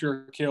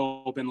capture,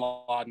 kill Bin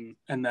Laden,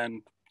 and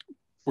then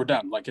we're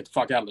done. Like, get the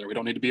fuck out of there. We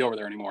don't need to be over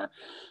there anymore.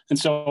 And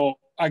so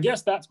I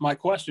guess that's my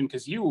question,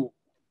 because you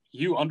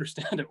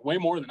understand it way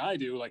more than I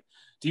do. Like,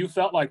 do you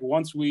felt like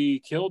once we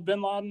killed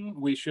Bin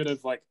Laden, we should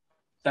have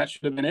that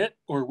should have been it,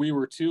 or we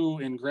were too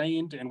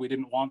ingrained and we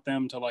didn't want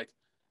them to like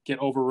get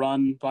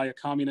overrun by a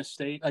communist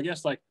state? I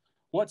guess, like,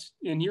 what's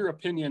in your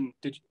opinion,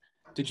 did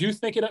you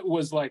think it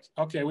was like,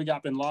 okay, we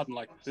got Bin Laden,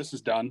 like this is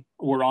done,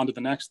 we're on to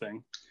the next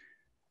thing?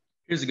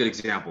 Here's a good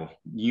example.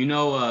 You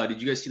know,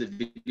 did you guys see the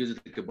videos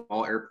at the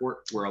Kabul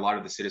airport where a lot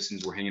of the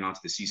citizens were hanging on to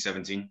the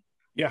C-17?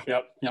 Yeah.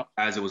 Yep.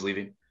 As it was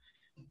leaving?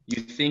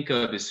 You think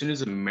of, as soon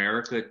as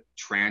America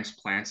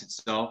transplants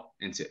itself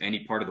into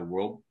any part of the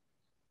world,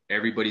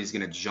 everybody's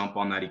going to jump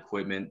on that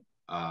equipment,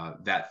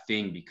 that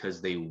thing,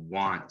 because they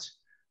want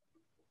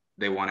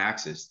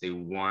access. They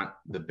want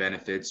the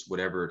benefits,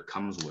 whatever it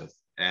comes with.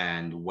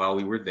 And while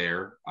we were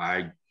there,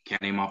 I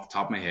can't name off the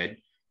top of my head,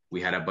 we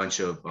had a bunch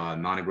of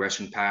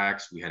non-aggression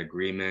pacts. We had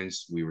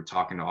agreements. We were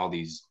talking to all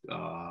these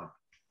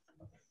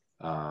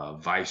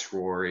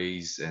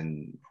viceroys,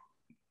 and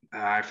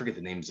I forget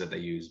the names that they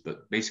use,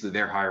 but basically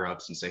they're higher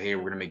ups, and say, hey,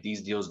 we're going to make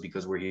these deals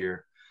because we're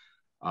here.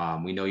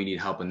 We know you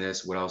need help in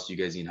this. What else do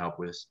you guys need help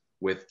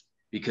with?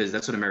 Because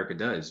that's what America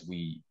does.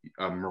 We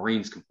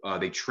Marines,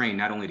 they train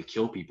not only to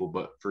kill people,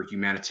 but for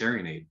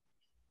humanitarian aid.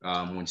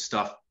 when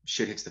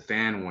shit hits the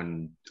fan,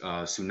 when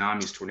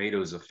tsunamis,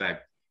 tornadoes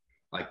affect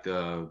like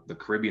the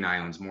Caribbean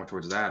islands, more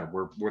towards that,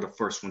 we're the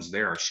first ones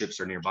there. Our ships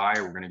are nearby.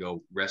 We're going to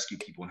go rescue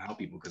people and help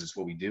people because it's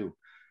what we do.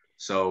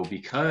 So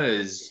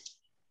because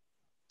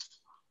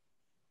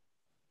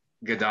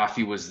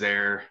Gaddafi was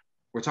there,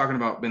 we're talking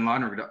about Bin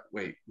Laden or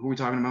wait, who are we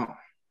talking about?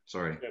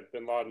 Sorry. Yeah,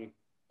 Bin Laden.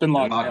 Bin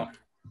Laden. Yeah.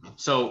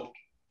 So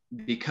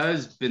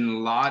because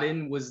Bin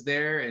Laden was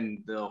there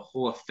and the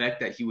whole effect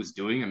that he was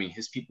doing, I mean,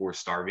 his people were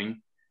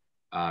starving.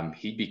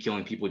 He'd be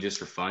killing people just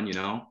for fun, you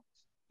know.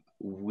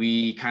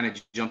 We kind of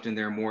jumped in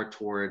there more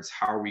towards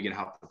how are we going to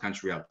help the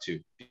country out too,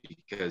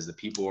 because the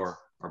people are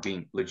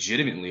being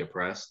legitimately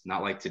oppressed,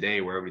 not like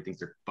today where everybody thinks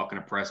they're fucking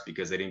oppressed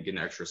because they didn't get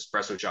an extra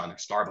espresso shot in their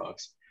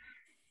Starbucks.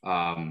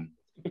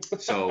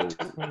 So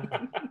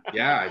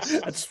yeah,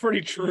 that's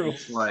pretty true.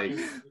 It's like,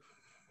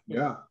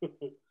 yeah.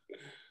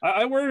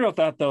 I worry about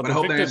that though. But I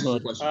hope that answers the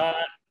question.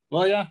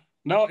 Well, yeah,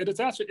 no, it's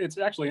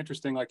actually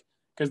interesting. Like,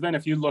 because then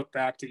if you look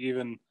back to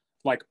even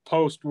like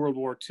post World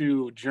War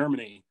II,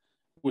 Germany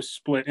was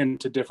split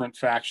into different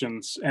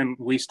factions, and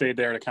we stayed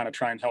there to kind of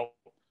try and help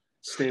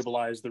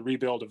stabilize the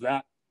rebuild of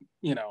that,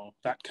 you know,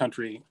 that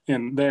country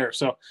in there.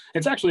 So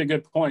it's actually a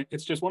good point.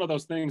 It's just one of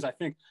those things. I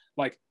think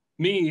like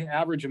me,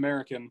 average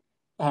American,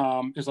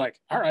 is like,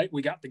 all right,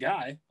 we got the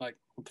guy. Like,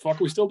 what the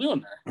fuck are we still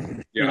doing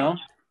there? Yeah. You know?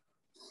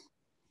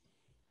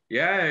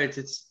 Yeah,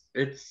 it's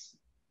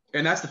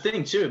and that's the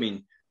thing too. I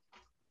mean,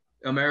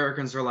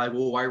 Americans are like,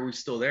 well, why are we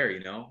still there?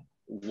 You know,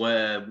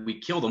 we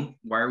killed them.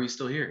 Why are we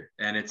still here?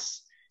 And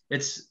it's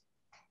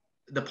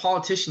the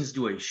politicians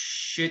do a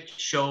shit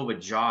show of a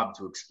job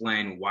to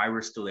explain why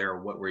we're still there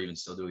or what we're even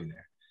still doing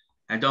there.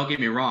 And don't get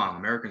me wrong,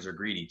 Americans are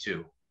greedy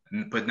too,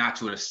 but not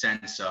to a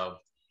sense of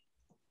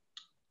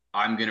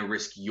I'm gonna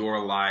risk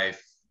your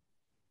life.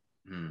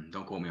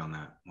 Don't quote me on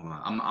that. Hold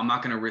on. I'm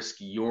not gonna risk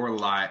your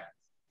life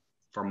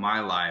for my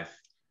life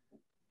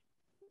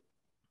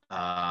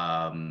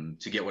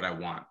to get what I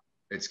want.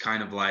 It's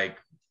kind of like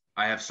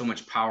I have so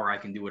much power, I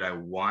can do what I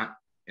want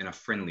in a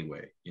friendly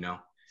way, you know?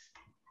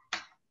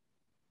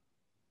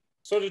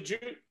 So did you,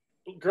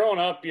 growing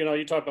up, you know,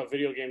 you talk about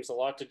video games a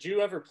lot. Did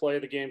you ever play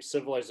the game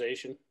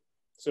Civilization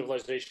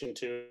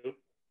 2?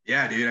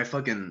 Yeah, dude, I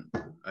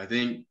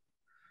think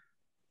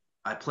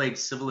I played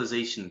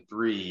Civilization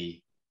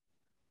 3,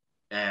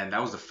 and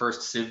that was the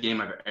first Civ game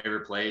I've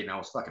ever played, and I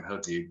was fucking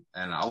hooked, dude.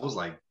 And I was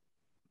like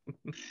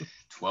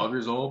 12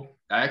 years old.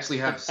 I actually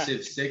have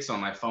Civ 6 on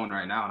my phone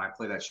right now, and I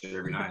play that shit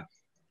every night.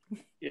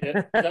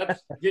 Yeah,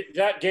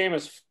 that game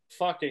is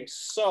fucking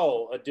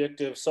so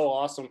addictive, so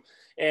awesome.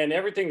 And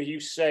everything that you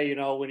say, you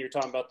know, when you're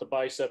talking about the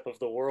bicep of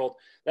the world,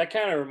 that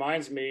kind of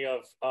reminds me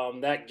of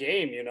that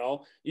game, you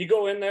know. You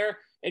go in there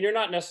and you're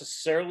not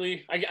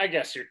necessarily, I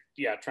guess you're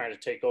trying to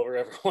take over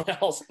everyone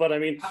else. But I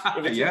mean,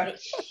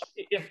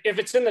 if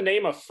it's in the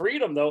name of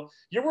freedom, though,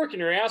 you're working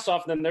your ass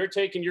off, and then they're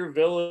taking your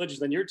village,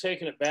 then you're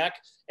taking it back.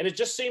 And it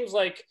just seems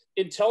like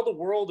until the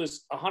world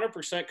is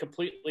 100%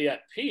 completely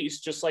at peace,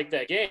 just like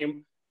that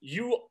game,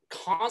 you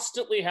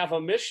constantly have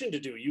a mission to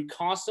do. You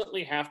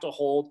constantly have to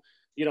hold,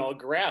 you know, a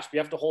grasp. You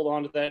have to hold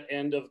on to that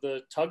end of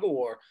the tug of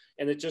war.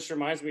 And it just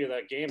reminds me of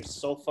that game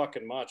so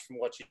fucking much from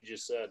what you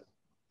just said.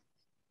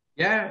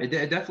 Yeah, it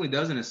definitely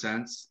does in a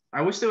sense.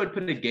 I wish they would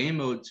put a game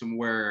mode to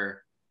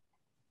where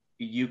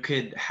you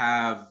could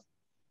have,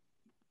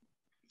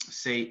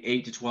 say,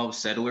 8 to 12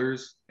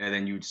 settlers, and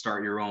then you would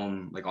start your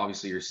own, like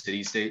obviously your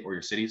city-state or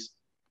your cities,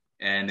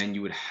 and then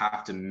you would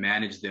have to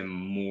manage them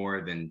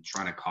more than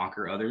trying to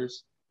conquer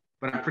others.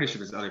 But I'm pretty sure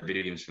there's other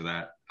video games for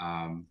that.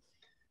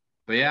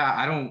 But yeah,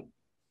 I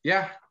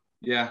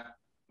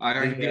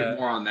can get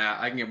more on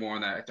that.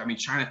 I mean,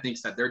 China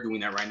thinks that they're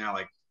doing that right now.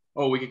 Like,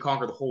 oh, we could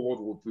conquer the whole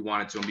world if we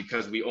wanted to, and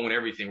because we own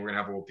everything, we're gonna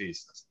have world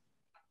peace.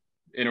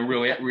 In a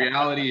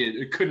reality,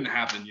 it couldn't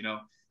happen, you know,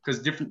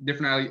 because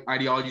different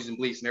ideologies and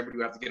beliefs, and everybody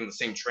would have to get on the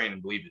same train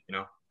and believe it, you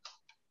know.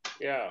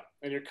 Yeah,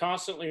 and you're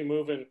constantly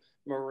moving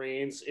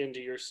Marines into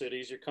your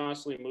cities. You're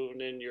constantly moving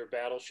in your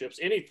battleships,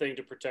 anything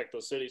to protect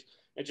those cities.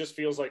 It just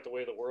feels like the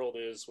way the world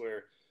is,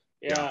 where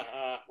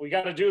we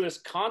got to do this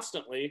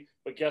constantly,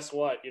 but guess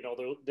what? You know,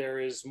 there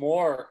is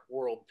more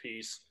world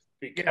peace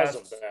because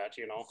of that,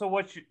 you know. So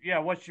what you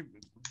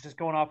just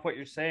going off what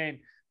you're saying,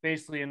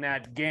 basically in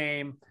that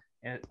game,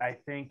 and I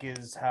think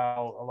is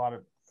how a lot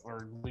of, or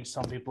at least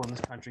some people in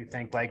this country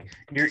think, like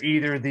you're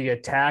either the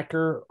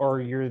attacker or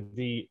you're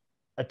the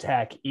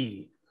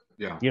attackee.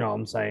 Yeah. You know what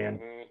I'm saying?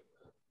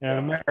 Mm-hmm. In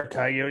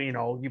America, you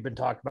know, you've been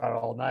talking about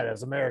it all night.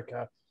 As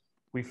America,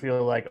 we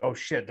feel like, oh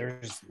shit,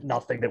 there's no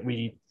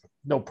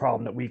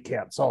problem that we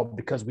can't solve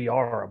because we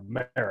are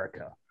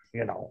America,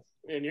 you know.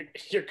 And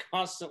you're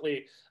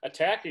constantly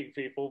attacking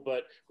people,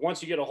 but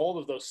once you get a hold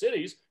of those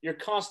cities, you're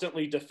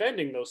constantly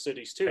defending those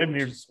cities too,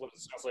 which is what it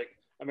sounds like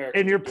America.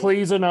 And you're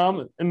pleasing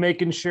them and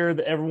making sure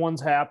that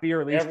everyone's happy,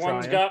 or at least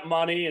everyone's got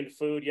money and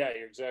food. Yeah,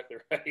 you're exactly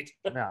right.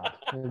 No,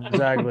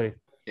 exactly.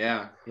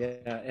 Yeah.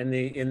 In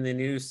the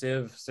new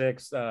Civ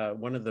 6,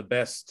 one of the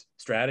best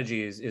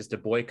strategies is to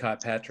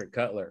boycott Patrick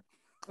Cutler.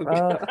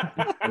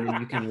 I mean,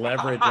 you can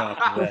leverage off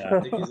of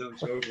that. He's on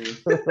shoulder.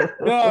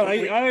 No,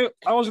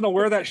 I was gonna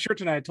wear that shirt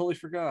tonight. I totally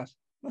forgot.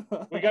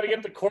 We got to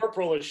get the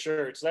Corporal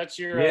shirts. That's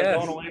your Yes.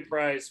 going away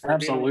prize for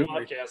Absolutely. being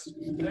on the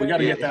podcast. We got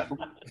to get that. We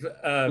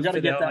got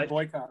to get Fidel, that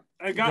boycott.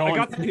 I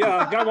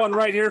got one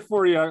right here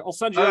for you. I'll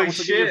send you Oh, out once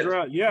I get shit. your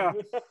address. Yeah.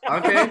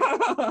 Okay.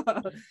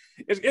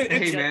 It's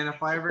Hey man,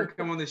 if I ever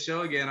come on the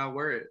show again, I'll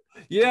wear it.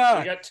 yeah.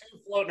 We got 2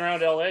 floating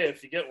around LA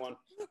if you get one.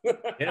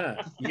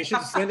 yeah, you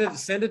should send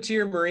it to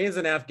your Marines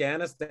in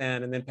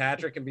Afghanistan, and then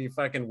Patrick can be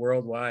fucking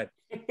worldwide.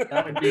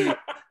 That would be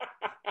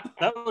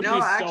No,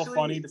 so actually,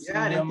 funny to see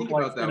yeah, I didn't him think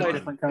like about that in a one.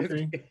 different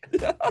country.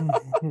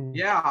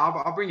 Yeah,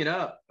 I'll bring it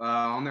up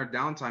on their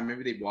downtime.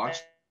 Maybe they'd watch.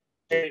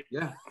 Hey,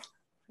 Yeah.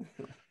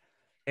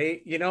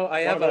 Hey, you know,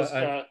 I one have of those, go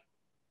ahead.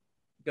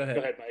 go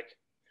ahead, Mike.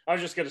 I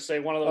was just going to say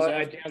one of those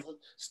Afghans that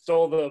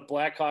stole the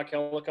Black Hawk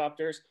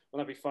helicopters.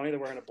 Wouldn't that be funny? They're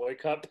wearing a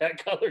boycott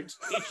Pat colored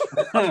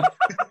t-shirt.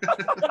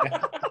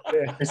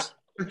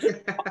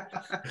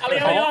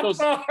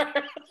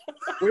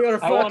 We are I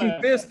fucking wanna-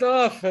 pissed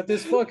off at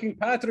this fucking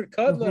Patrick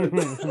Cutler. Who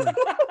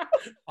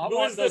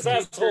is this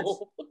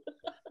asshole?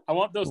 I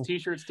want those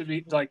T-shirts to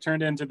be like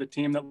turned into the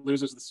team that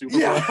loses the Super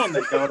Bowl when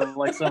they go to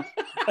like some.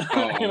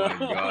 Oh you know?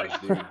 my gosh,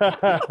 dude.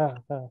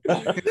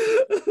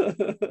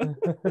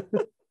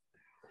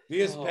 He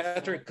is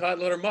Patrick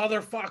Cutler,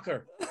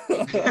 motherfucker.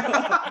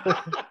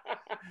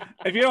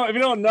 If you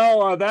don't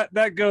know,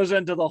 that goes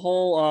into the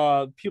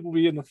whole people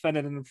being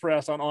offended in the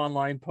press on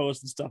online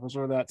posts and stuff is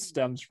where that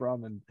stems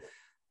from. And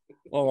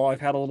well,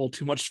 I've had a little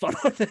too much fun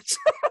with it.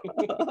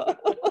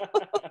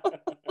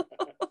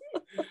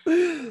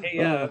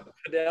 Hey,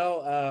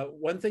 Fidel,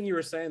 one thing you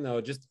were saying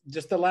though, just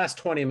the last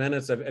 20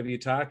 minutes of you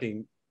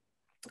talking,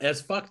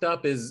 as fucked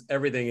up as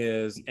everything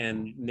is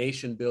and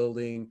nation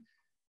building,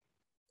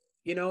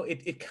 you know,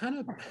 it kind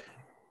of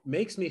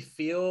makes me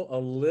feel a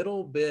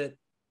little bit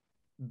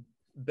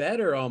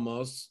better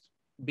almost,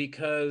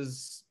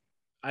 because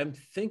I'm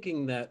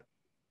thinking that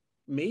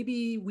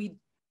maybe we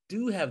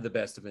do have the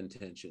best of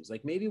intentions.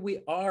 Like maybe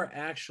we are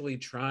actually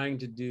trying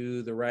to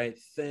do the right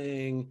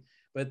thing,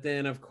 but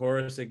then of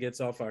course it gets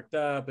all fucked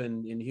up,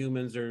 and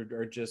humans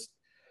are just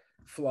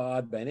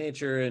flawed by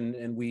nature,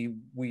 and we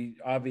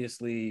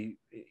obviously,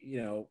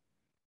 you know,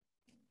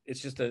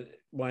 it's just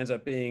winds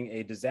up being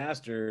a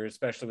disaster,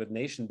 especially with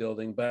nation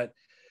building. But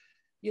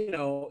you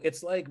know,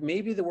 it's like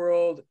maybe the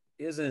world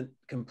isn't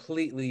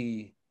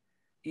completely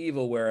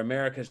evil where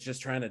America's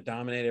just trying to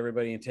dominate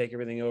everybody and take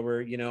everything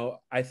over. You know,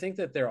 I think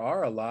that there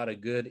are a lot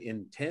of good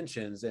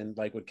intentions, and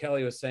like what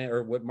Kelly was saying,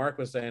 or what Mark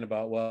was saying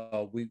about,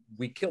 well,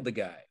 we killed the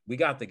guy, we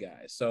got the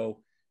guy, so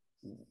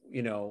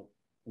you know,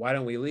 why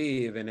don't we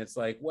leave? And it's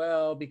like,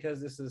 well,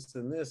 because this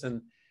and this,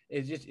 and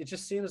it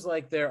just seems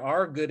like there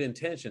are good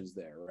intentions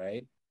there,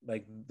 right?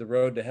 Like the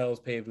road to hell is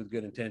paved with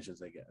good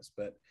intentions, I guess.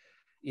 But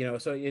you know,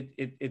 so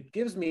it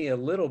gives me a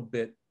little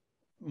bit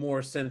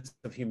more sense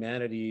of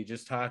humanity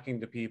just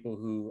talking to people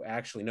who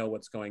actually know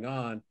what's going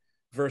on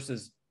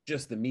versus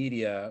just the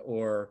media,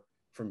 or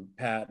from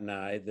Pat and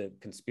I, the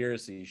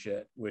conspiracy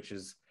shit, which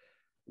is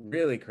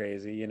really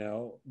crazy, you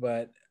know.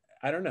 But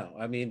I don't know.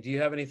 I mean, do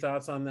you have any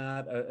thoughts on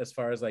that as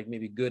far as like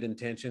maybe good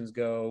intentions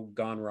go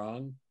gone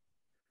wrong?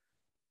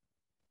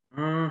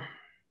 I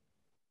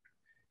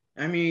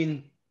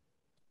mean,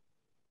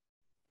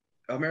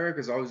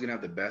 America's always gonna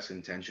have the best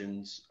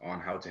intentions on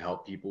how to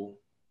help people.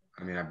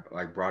 I mean, I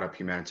like brought up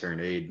humanitarian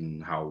aid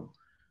and how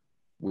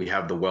we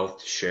have the wealth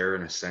to share,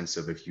 in a sense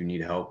of if you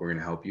need help, we're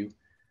gonna help you.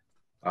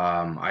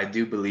 I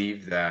do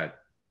believe that.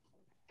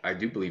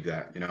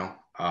 You know,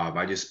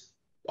 I just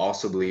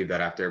also believe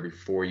that after every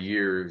 4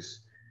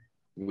 years,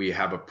 we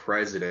have a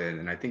president,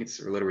 and I think it's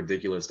a little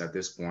ridiculous at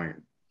this point.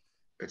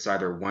 It's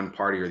either one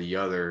party or the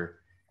other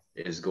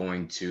is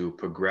going to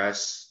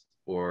progress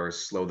or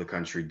slow the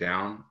country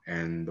down,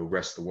 and the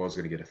rest of the world's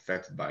going to get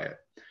affected by it.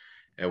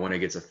 And when it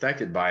gets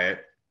affected by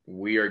it,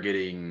 we are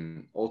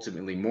getting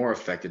ultimately more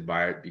affected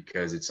by it,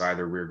 because it's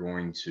either we're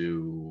going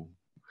to,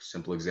 a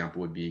simple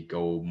example would be,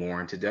 go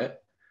more into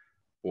debt,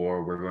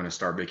 or we're going to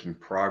start making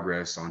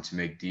progress on to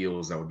make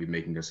deals that would be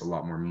making us a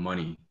lot more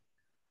money.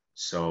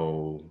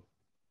 So,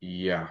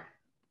 yeah.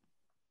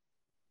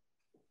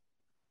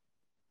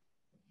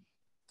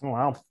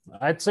 Wow.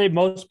 I'd say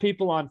most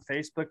people on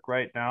Facebook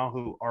right now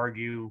who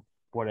argue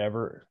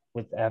whatever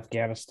with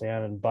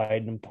Afghanistan and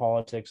Biden and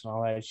politics and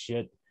all that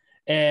shit.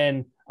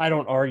 And I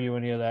don't argue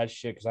any of that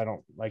shit because I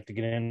don't like to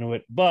get into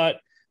it,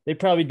 but they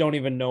probably don't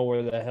even know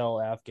where the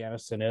hell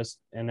Afghanistan is.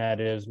 And that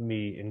is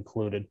me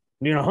included.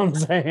 You know what I'm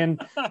saying?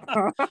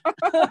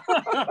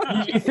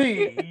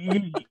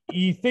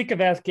 you think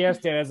of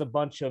Afghanistan as a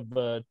bunch of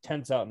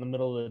tents out in the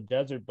middle of the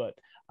desert, but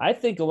I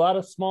think a lot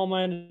of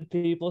small-minded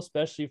people,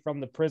 especially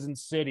from the prison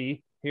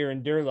city here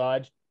in Deer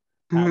Lodge,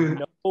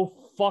 have no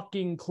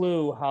fucking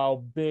clue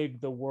how big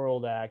the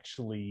world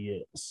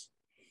actually is.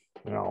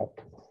 You know.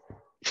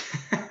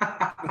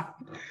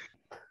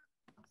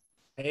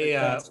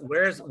 Hey,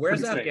 where's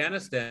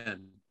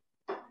Afghanistan?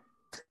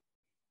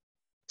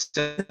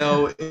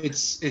 So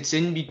it's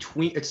in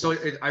between.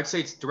 I'd say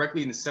it's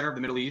directly in the center of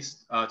the Middle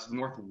East. To the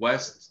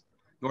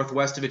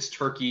northwest of it's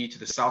Turkey. To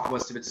the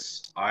southwest of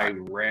it's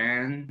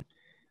Iran.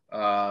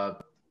 Uh,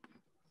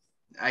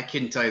 I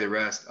couldn't tell you the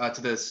rest.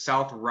 To the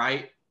south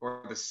right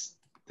or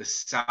the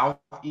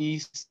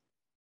southeast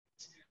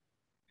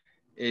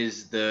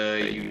is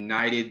the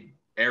United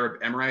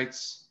Arab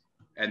Emirates,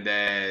 and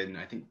then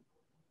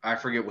I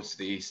forget what's to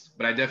the east,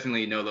 but I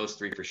definitely know those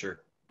three for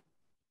sure.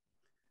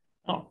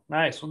 Oh,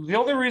 nice. Well, the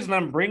only reason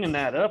I'm bringing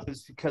that up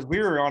is because we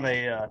were on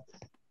a,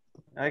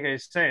 like I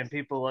was saying,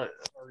 people, or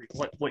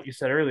what you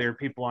said earlier,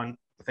 people on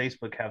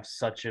Facebook have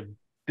such a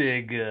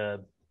big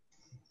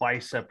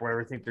bicep where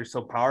everything they're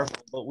so powerful.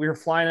 But we were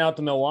flying out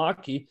to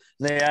Milwaukee,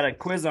 and they had a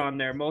quiz on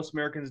there. Most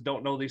Americans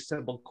don't know these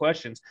simple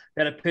questions.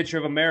 They had a picture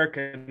of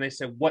America, and they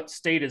said, "What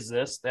state is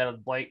this?" They had a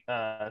blank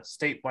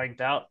state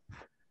blanked out.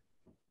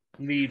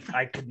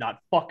 I could not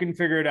fucking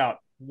figure it out.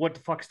 What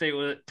the fuck state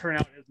would it turn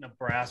out is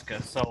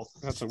Nebraska? So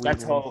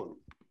that's how.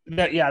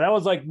 That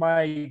was like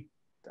my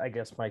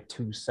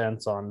 2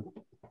 cents on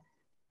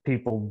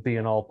people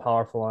being all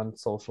powerful on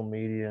social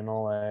media and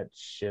all that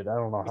shit. I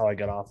don't know how I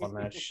got off on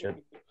that shit.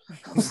 Yeah,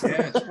 it's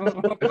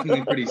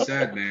definitely pretty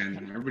sad,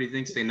 man. Everybody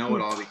thinks they know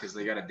it all because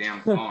they got a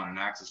damn phone and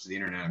access to the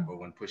internet. But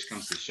when push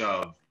comes to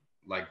shove,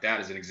 like that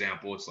as an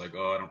example, it's like,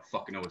 oh, I don't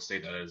fucking know what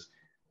state that is.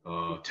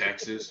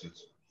 Texas,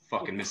 it's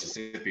fucking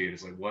Mississippi.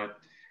 It's like, what?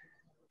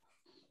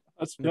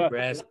 That's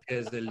Nebraska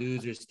is the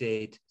loser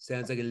state.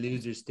 Sounds like a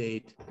loser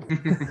state.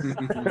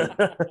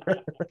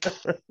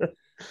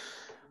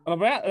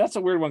 That's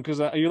a weird one because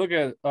you look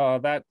at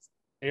that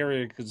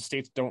area because the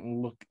states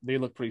they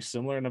look pretty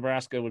similar.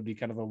 Nebraska would be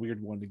kind of a weird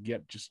one to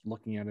get just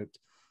looking at it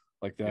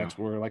like that. Yeah.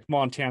 Where like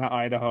Montana,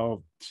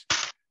 Idaho,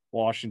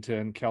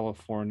 Washington,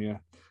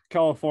 California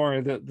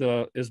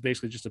the is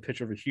basically just a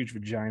picture of a huge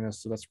vagina,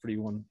 so that's pretty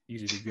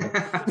easy to get.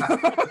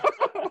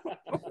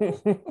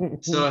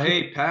 So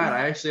hey Pat,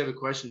 I actually have a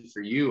question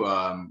for you.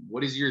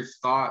 What is your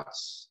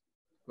thoughts,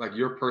 like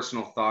your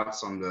personal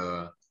thoughts on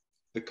the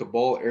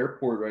Kabul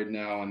airport right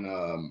now? And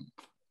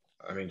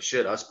I mean,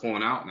 shit, us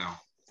pulling out now.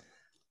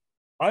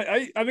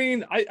 I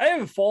mean, I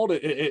haven't followed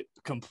it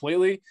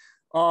completely.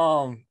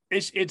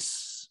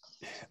 It's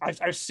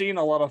I've seen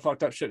a lot of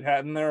fucked up shit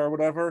happen there or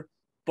whatever,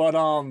 but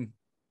I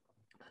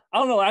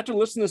don't know. After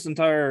listening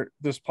to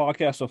this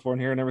podcast so far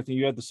and hearing everything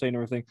you had to say and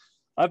everything,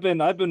 I've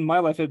been my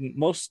life in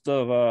most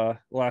of the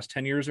last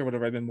 10 years or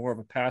whatever, I've been more of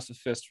a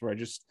pacifist where I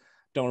just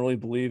don't really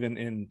believe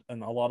in a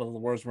lot of the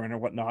wars we're in or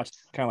whatnot,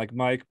 kind of like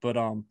Mike. But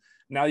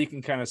now you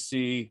can kind of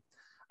see,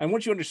 and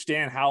once you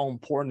understand how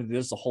important it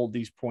is to hold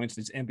these points,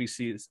 these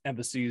embassies and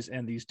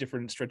these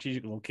different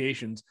strategic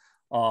locations,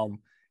 kind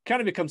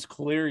of becomes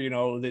clear,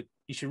 that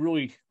you should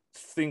really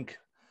think.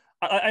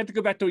 I have to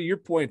go back to your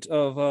point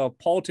of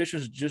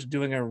politicians just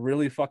doing a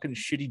really fucking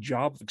shitty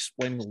job of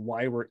explaining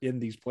why we're in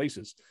these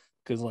places.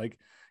 Because like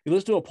you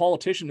listen to a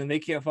politician and they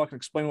can't fucking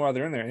explain why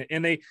they're in there,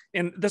 and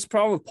that's the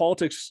problem with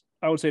politics,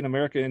 I would say, in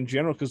America in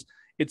general, because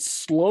it's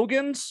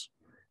slogans,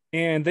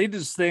 and they do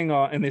this thing,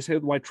 and they say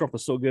why Trump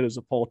is so good as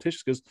a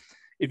politician, because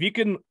if you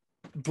can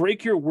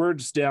break your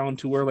words down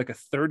to where like a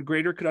third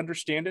grader could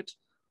understand it,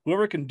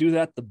 whoever can do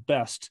that the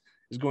best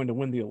is going to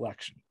win the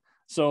election.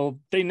 So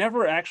they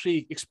never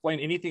actually explain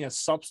anything of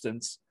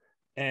substance.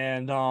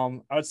 And I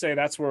would say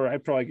that's where I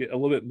probably get a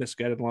little bit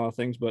misguided in a lot of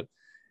things. But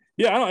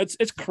yeah, I don't know.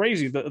 It's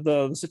crazy.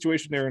 The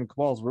situation there in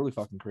Kabul is really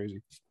fucking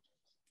crazy.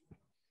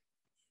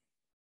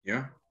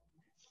 Yeah.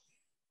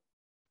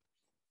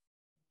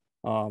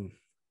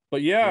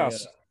 But yeah.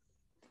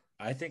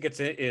 I think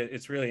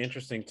it's really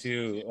interesting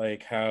too,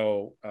 like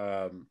how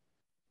well,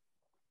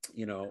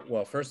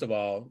 first of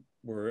all,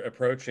 we're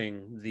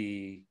approaching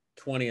the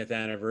 20th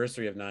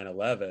anniversary of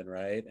 9/11,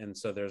 right? And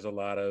so there's a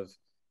lot of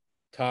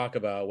talk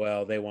about,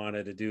 well, they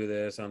wanted to do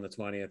this on the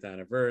 20th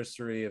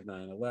anniversary of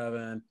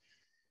 9/11,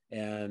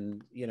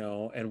 and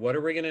and what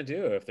are we going to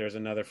do if there's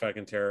another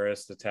fucking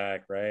terrorist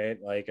attack,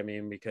 right? Like, I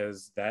mean,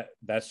 because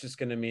that's just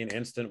going to mean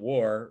instant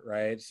war,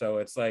 right? So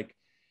it's like,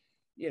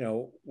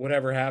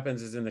 whatever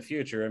happens is in the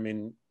future. I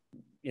mean,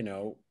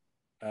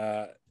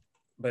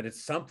 but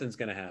something's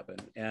going to happen.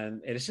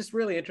 And it's just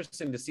really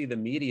interesting to see the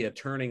media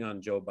turning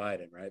on Joe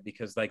Biden, right?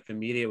 Because like the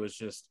media was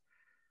just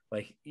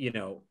like,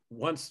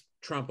 once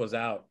Trump was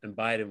out and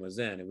Biden was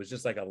in, it was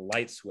just like a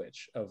light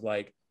switch of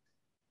like,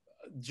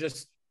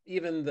 just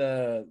even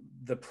the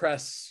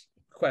press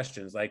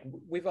questions. Like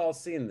we've all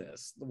seen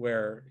this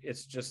where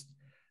it's just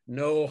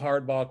no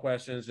hardball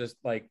questions, just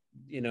like,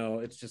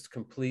 it's just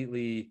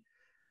completely,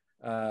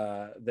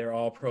 they're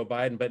all pro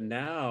Biden. But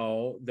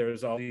now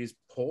there's all these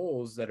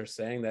polls that are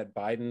saying that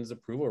Biden's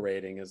approval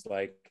rating is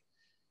like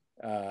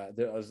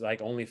there was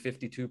like only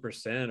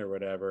 52% or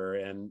whatever,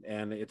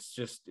 and it's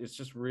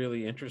just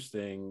really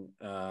interesting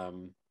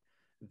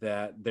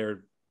that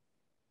they're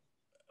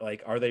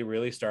like, are they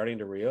really starting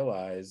to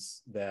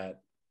realize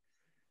that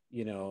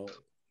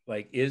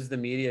like, is the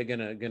media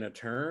gonna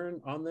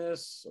turn on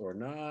this or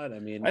not? I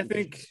mean, I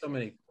think so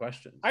many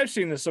questions. I've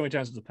seen this so many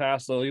times in the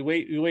past, though. You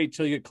wait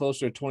till you get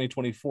closer to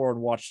 2024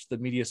 and watch the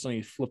media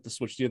suddenly flip the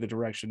switch the other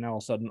direction. Now all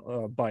of a sudden,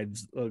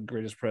 Biden's the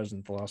greatest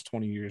president the last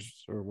 20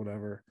 years or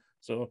whatever.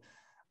 So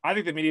I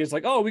think the media is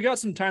like, oh, we got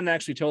some time to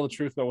actually tell the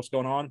truth about what's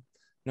going on. And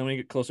then when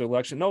you get closer to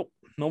election, nope,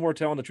 no more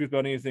telling the truth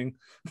about anything.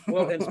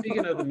 Well, and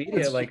speaking of the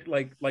media,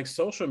 like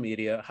social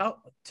media,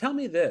 tell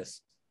me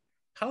this,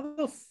 how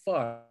the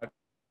fuck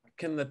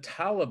can the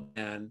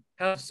Taliban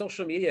have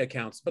social media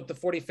accounts, but the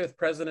 45th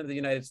president of the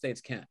United States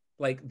can't?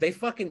 Like, they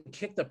fucking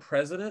kicked the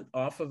president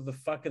off of the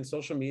fucking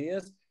social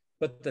medias,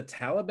 but the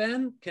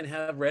Taliban can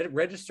have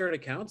registered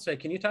accounts. Like,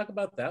 can you talk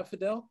about that,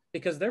 Fidel?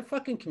 Because they're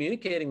fucking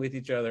communicating with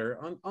each other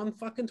on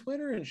fucking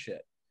Twitter and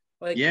shit.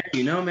 Like, yeah,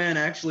 man,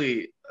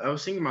 actually, I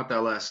was thinking about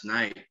that last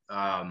night.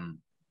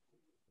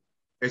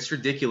 It's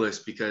ridiculous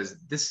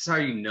because this is how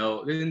you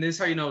know,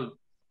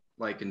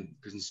 like, in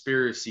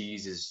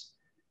conspiracies is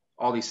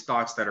all these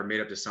thoughts that are made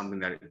up to something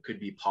that it could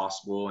be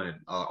possible, and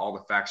all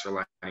the facts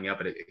are lining up,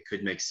 and it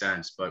could make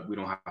sense, but we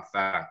don't have a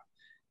fact.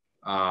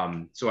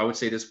 So I would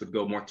say this would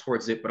go more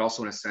towards it, but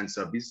also in a sense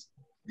of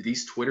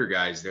these Twitter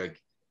guys, they're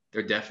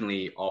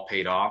definitely all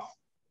paid off,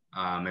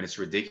 and it's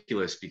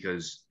ridiculous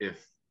because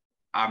if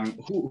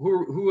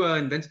who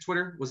invented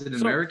Twitter? Was it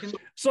an American?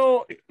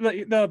 So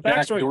the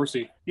backstory. Jack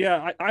Dorsey.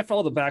 Yeah, I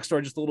follow the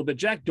backstory just a little bit.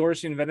 Jack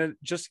Dorsey invented.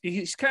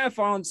 He's kind of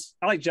found.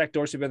 I like Jack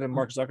Dorsey better than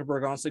Mark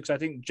Zuckerberg, honestly, because I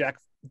think Jack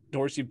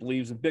Dorsey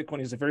believes in Bitcoin.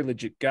 He's a very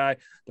legit guy.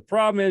 The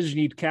problem is you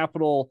need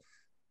capital,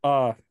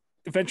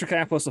 venture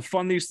capitalists to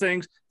fund these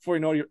things before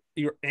you know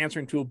you're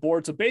answering to a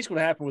board. So basically,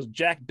 what happened was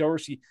Jack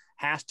Dorsey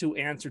has to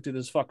answer to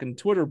this fucking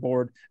Twitter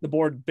board. The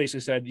board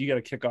basically said you got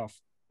to kick off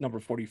number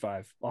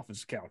 45 off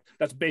his account.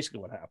 That's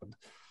basically what happened.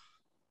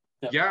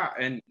 Yeah,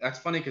 and that's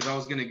funny because I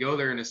was going to go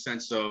there in a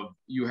sense of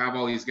you have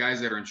all these guys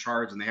that are in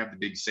charge and they have the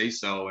big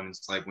say-so, and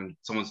it's like when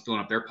someone's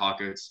filling up their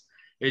pockets,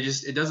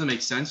 it doesn't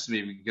make sense to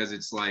me because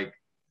it's like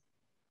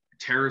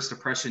terrorist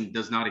oppression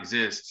does not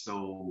exist.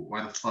 So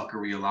why the fuck are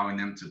we allowing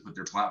them to put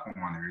their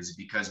platform on there? Is it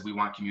because we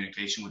want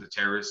communication with the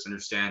terrorists,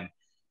 understand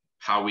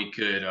how we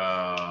could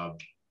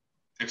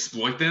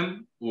exploit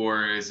them,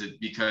 or is it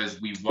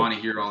because we want to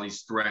hear all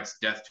these threats,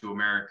 death to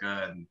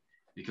America, and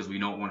because we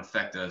don't want to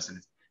affect us?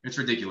 And it's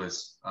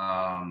ridiculous.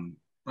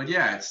 But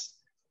yeah,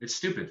 it's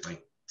stupid.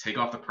 Like, take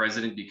off the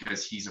president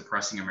because he's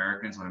oppressing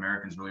Americans when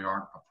Americans really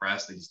aren't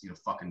oppressed. They just need to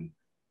fucking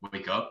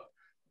wake up.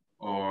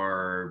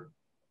 Or,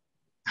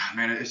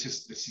 man, it's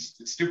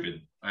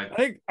stupid. I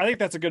think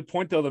that's a good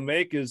point though to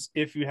make, is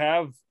if you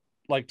have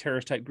like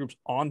terrorist type groups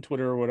on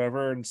Twitter or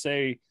whatever, and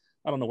say,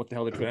 I don't know what the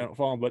hell they're trying to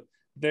follow, but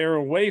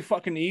they're way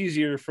fucking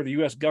easier for the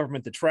U.S.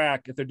 government to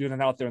track if they're doing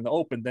it out there in the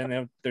open than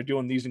if they're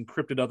doing these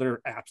encrypted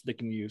other apps they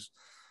can use.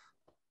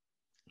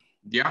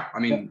 Yeah, I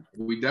mean,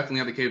 we definitely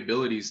have the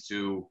capabilities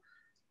to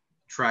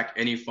track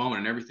any phone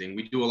and everything.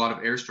 We do a lot of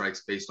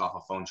airstrikes based off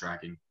of phone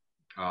tracking.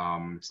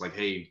 It's like,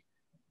 hey,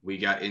 we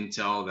got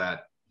intel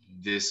that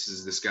this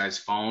is this guy's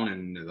phone,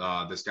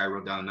 and this guy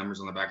wrote down the numbers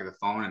on the back of the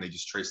phone, and they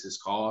just traced this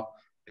call.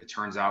 It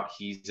turns out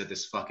he's at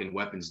this fucking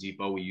weapons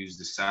depot. We use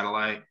the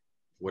satellite.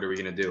 What are we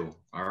going to do?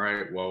 All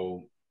right,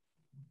 well,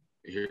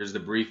 here's the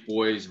brief,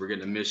 boys. We're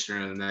getting a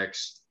mission in the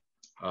next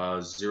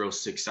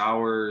 06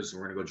 hours.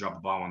 We're going to go drop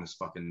a bomb on this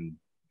fucking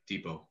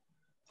depot.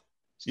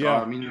 So,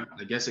 yeah, I mean,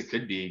 I guess it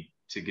could be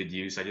to good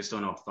use. I just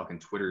don't know if fucking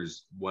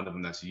Twitter's one of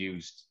them that's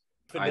used.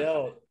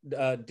 Fidel,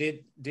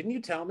 didn't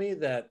you tell me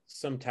that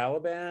some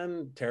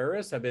Taliban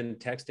terrorists have been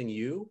texting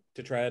you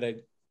to try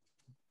to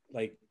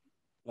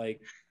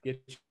like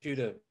get you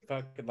to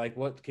fucking, like,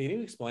 what? Can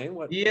you explain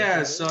what? Yeah,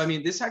 what so I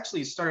mean, this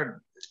actually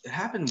it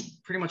happened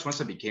pretty much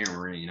once I became a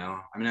Marine, you know?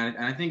 I mean,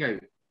 I think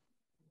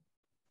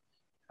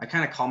I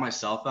kind of call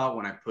myself out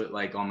when I put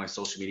like on my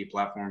social media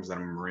platforms that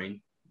I'm a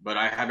Marine, but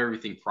I have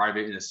everything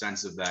private in the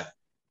sense of that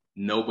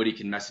nobody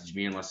can message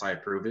me unless I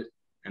approve it.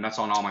 And that's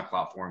on all my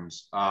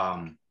platforms.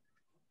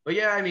 But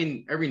yeah, I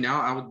mean, every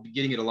now I would be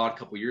getting it a lot a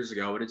couple years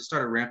ago, but it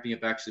started ramping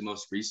up actually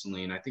most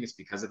recently. And I think it's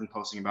because I've been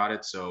posting about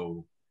it.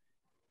 So,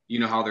 you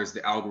know how there's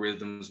the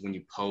algorithms when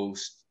you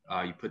post,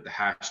 you put the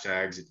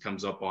hashtags, it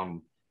comes up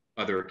on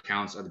other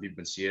accounts, other people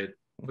can see it.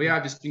 But yeah,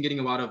 I've just been getting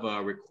a lot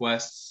of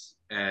requests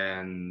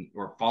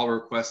or follow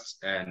requests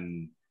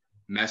and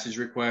message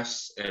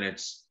requests. And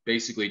it's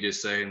basically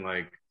just saying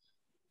like,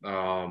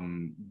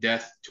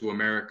 death to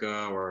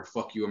America, or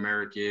fuck you,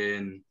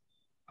 American,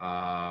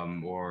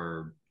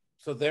 or...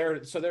 So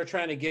they're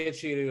trying to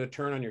get you to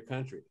turn on your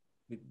country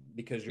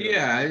because you're...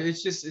 Yeah,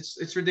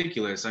 it's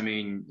ridiculous. I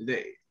mean,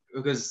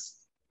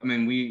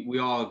 we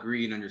all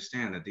agree and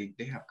understand that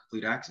they have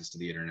complete access to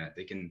the internet.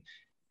 They can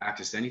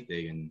access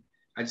anything, and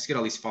I just get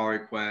all these follow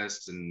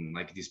requests and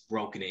like these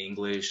broken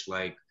English,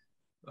 like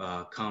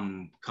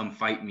come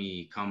fight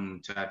me,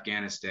 come to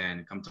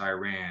Afghanistan, come to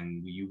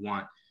Iran. You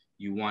want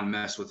to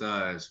mess with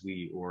us,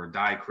 or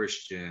die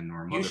Christian,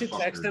 or motherfucker. You should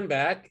text him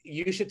back.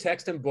 You should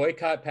text him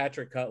boycott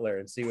Patrick Cutler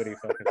and see what he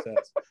fucking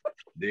says.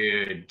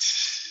 Dude,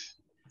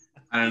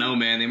 I don't know,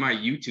 man. They might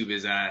YouTube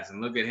his ass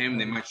and look at him,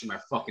 and they might see my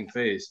fucking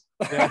face.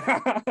 Hey,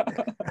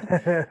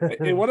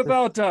 what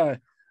about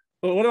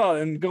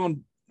and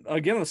going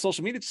again on the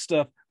social media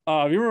stuff?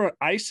 You remember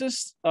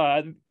ISIS?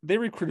 They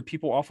recruited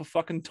people off of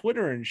fucking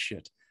Twitter and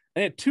shit.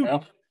 And had two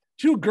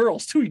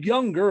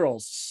young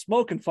girls,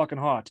 smoking fucking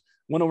hot,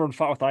 went over and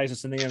fought with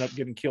ISIS, and they ended up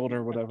getting killed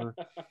or whatever.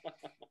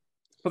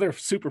 But they're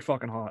super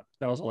fucking hot.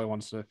 That was all I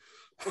wanted to say.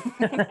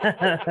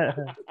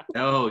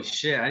 Oh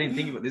shit! I didn't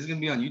think about this. Is gonna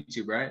be on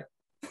YouTube, right?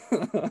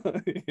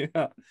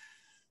 Yeah.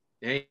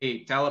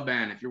 Hey,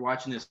 Taliban, if you're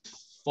watching this,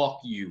 fuck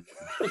you,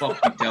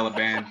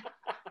 Taliban.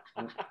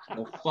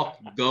 Well, fuck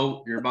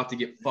goat. You're about to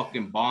get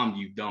fucking bombed,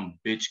 you dumb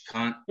bitch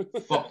cunt.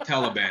 Fuck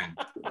Taliban.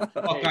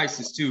 Fuck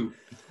ISIS too.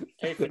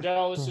 Hey,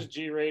 Fidel, this is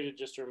G-rated.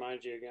 Just to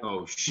remind you again.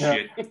 Oh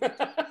shit.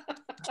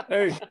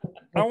 Hey,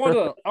 I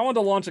want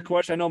to launch a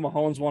question. I know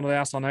Mahomes wanted to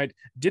ask all night.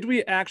 Did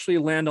we actually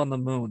land on the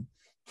moon?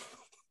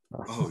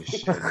 Oh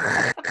shit.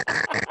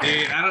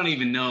 Dude, I don't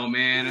even know,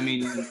 man. I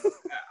mean,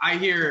 I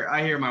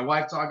hear my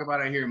wife talk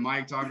about it. I hear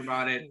Mike talk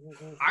about it.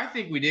 I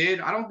think we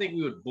did. I don't think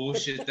we would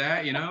bullshit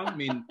that, you know? I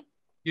mean,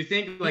 you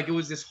think like it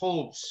was this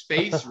whole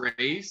space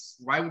race.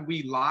 Why would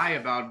we lie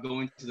about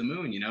going to the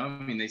moon, you know?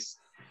 I mean,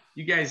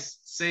 you guys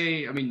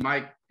say, I mean,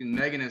 Mike and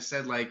Megan have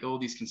said like, oh,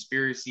 these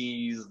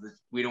conspiracies, that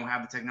we don't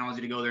have the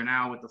technology to go there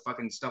now with the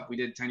fucking stuff we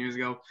did 10 years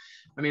ago.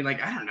 I mean,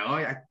 like, I don't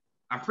know.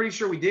 I'm pretty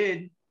sure we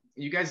did.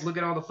 You guys look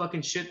at all the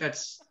fucking shit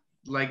that's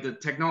like the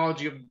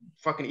technology of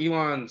fucking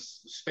Elon's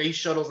space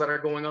shuttles that are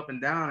going up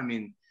and down. I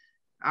mean,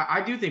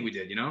 I do think we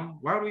did, you know?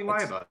 Why would we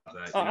lie about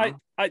that?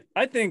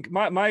 I think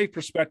my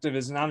perspective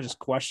is, and I'm just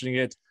questioning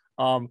it.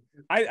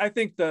 I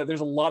think that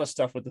there's a lot of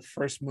stuff with the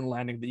first moon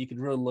landing that you can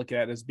really look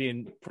at as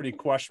being pretty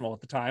questionable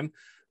at the time.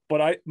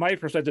 But my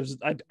perspective is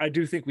I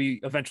do think we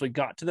eventually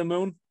got to the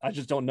moon. I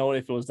just don't know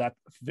if it was that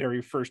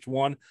very first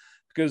one,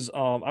 because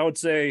I would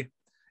say,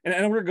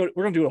 and we're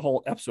gonna do a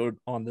whole episode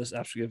on this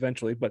actually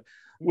eventually, but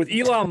with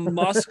Elon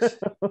Musk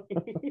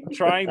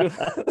trying to,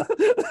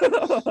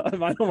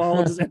 I know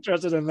Mahomes is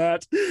interested in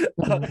that.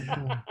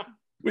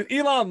 With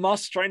Elon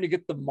Musk trying to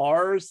get the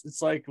Mars, it's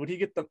like, would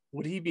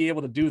he be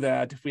able to do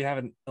that if we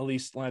haven't at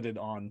least landed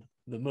on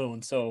the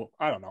moon? So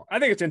I don't know. I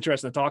think it's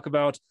interesting to talk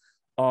about.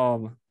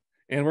 And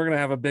we're gonna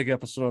have a big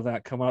episode of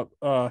that come up.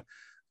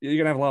 You're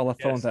gonna have a lot of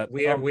left on that.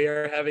 We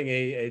are having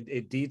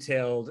a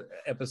detailed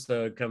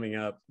episode coming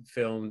up,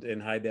 filmed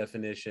in high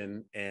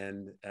definition,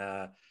 and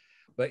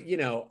but you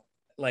know,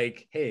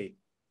 like, hey,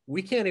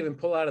 we can't even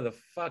pull out of the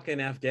fucking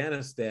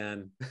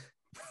Afghanistan,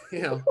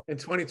 you know, in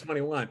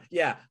 2021.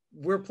 Yeah,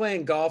 we're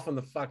playing golf on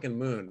the fucking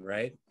moon,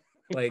 right?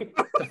 Like,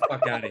 get the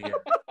fuck out of here.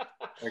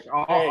 Like,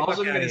 all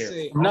I'm gonna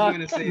say, I'm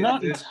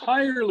not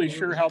entirely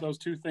sure how those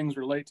two things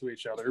relate to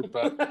each other,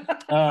 but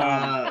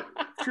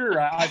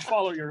sure, I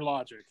follow your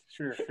logic.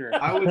 Sure.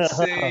 I would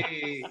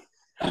say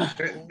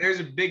there's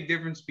a big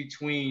difference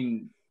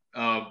between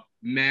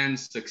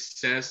man's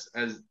success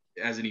as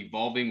an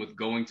evolving with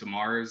going to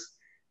Mars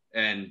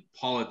and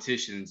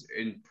politicians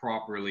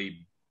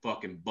improperly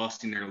fucking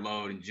busting their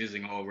load and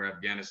jizzing all over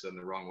Afghanistan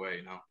the wrong way,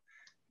 you know?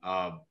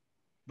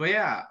 But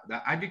yeah,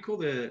 I'd be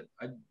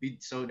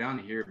so down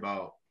to hear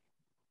about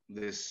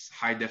this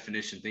high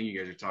definition thing you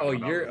guys are talking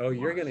about.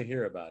 You're gonna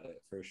hear about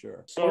it for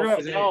sure. So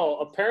Fidel,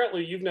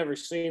 apparently you've never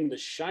seen The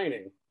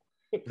Shining.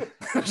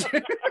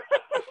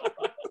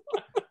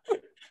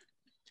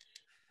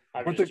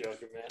 I'm just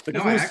joking, man.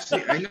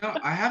 No,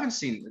 I haven't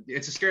seen it.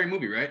 It's a scary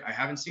movie, right? I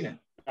haven't seen it.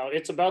 No,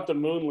 it's about the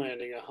moon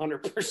landing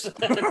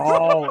 100%.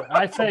 Oh,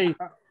 I say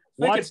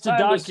watch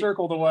the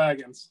circle the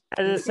wagons.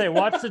 I say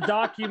watch the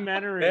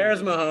documentary.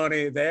 There's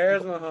Mahoney.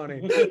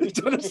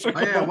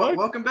 Oh yeah,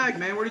 welcome back,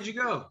 man. Where did you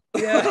go?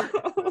 Yeah.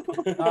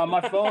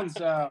 My phone's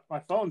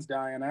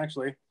dying.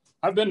 Actually,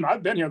 I've been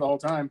here the whole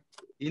time.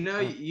 You know,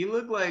 you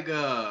look like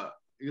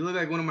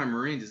one of my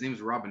Marines. His name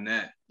is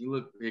Robinette. You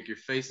look like your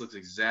face looks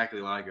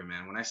exactly like him,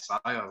 man. When I saw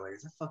you, I was like,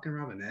 is that fucking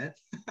Robinette?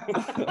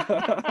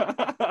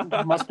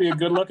 Must be a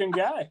good-looking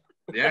guy.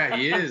 Yeah,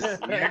 he is.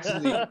 He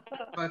actually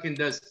fucking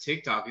does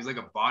TikTok. He's like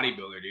a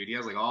bodybuilder, dude. He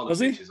has like all the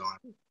bitches on.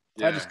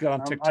 Yeah. I just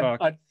got on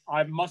TikTok.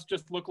 I must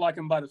just look like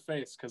him by the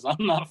face because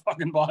I'm not a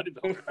fucking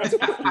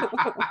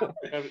bodybuilder.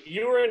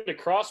 You were into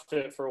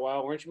CrossFit for a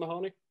while, weren't you,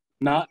 Mahoney?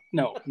 No,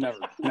 never.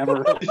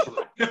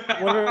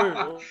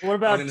 What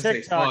about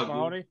TikTok,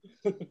 Mahoney?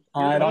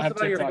 I don't have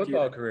TikTok your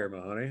football either. career,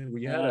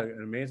 Mahoney. You had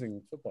an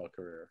amazing football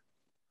career.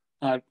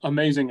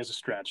 Amazing is a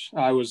stretch.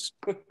 I was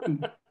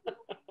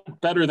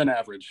better than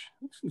average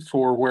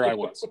for where I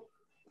was.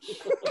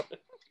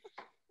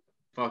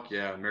 Fuck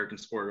yeah, American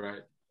sport,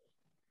 right?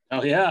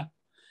 Oh yeah.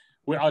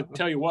 Well, I'll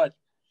tell you what.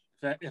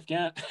 If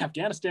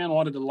Afghanistan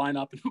wanted to line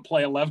up and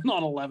play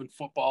 11-on-11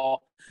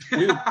 football,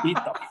 we would beat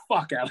the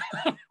fuck out of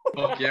them.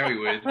 Fuck yeah, we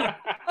would.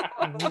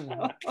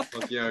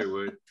 Fuck yeah, we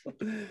would.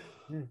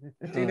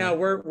 See, now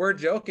we're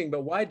joking,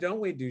 but why don't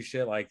we do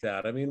shit like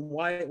that? I mean,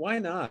 why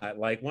not?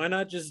 Like, why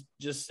not just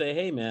say,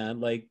 hey,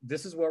 man, like,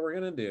 this is what we're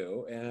gonna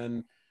do,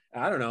 and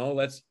I don't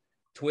know,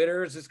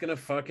 Twitter is just gonna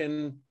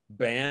fucking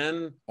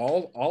ban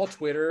all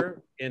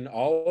Twitter in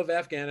all of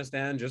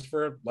Afghanistan just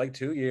for like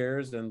 2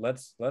 years, and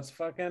let's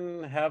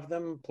fucking have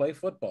them play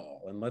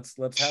football, and let's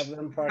have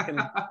them fucking,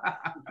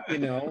 you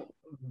know,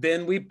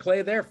 then we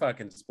play their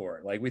fucking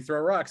sport. Like we throw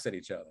rocks at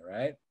each other,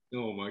 right?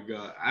 Oh my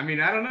God. I mean,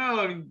 I don't know.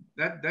 I mean,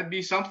 that'd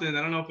be something.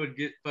 I don't know if it'd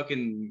get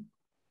fucking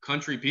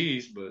country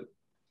peace, but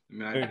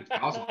I mean, it's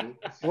possible.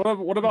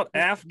 What about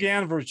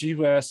Afghan versus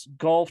US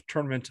golf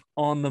tournament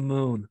on the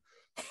moon?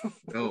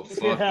 Oh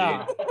fuck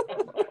Yeah. yeah.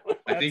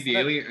 I think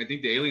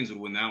the aliens would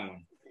win that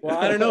one. Well,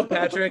 I don't know,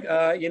 Patrick.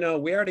 You know,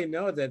 we already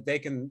know that they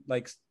can,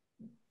 like,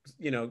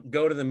 you know,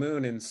 go to the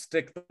moon and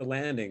stick the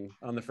landing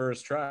on the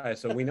first try.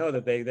 So we know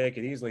that they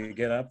could easily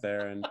get up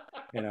there, and,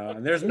 you know,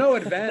 and there's no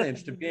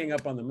advantage to being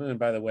up on the moon,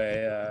 by the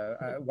way.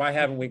 Why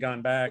haven't we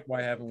gone back?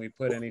 Why haven't we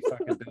put any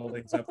fucking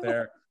buildings up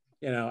there?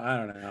 You know, I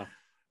don't know.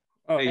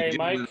 Oh, Hey,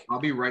 Mike. I'll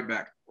be right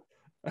back.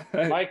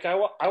 Mike, I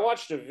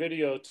watched a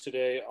video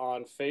today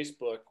on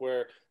Facebook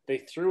where they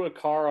threw a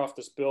car off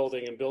this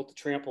building and built a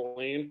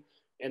trampoline,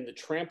 and the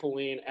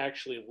trampoline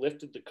actually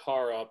lifted the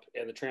car up,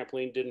 and the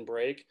trampoline didn't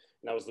break,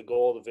 and that was the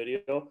goal of the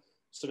video.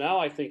 So now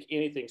I think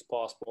anything's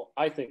possible.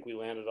 I think we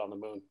landed on the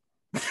moon.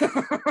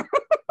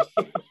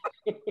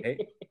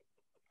 Hey,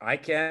 I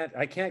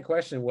can't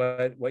question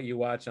what you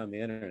watch on the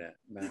internet,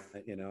 Matt.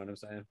 You know what I'm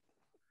saying?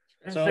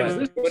 So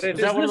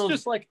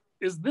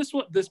is this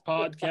what this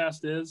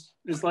podcast is?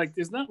 Is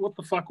that what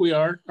the fuck we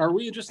are? Are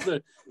we just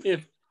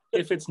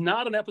if it's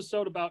not an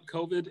episode about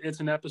COVID,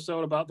 it's an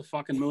episode about the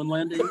fucking moon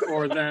landing,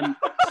 or then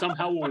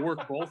somehow we'll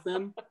work both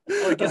in?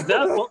 Like, is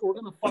that what we're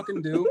gonna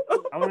fucking do?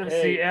 I want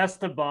to see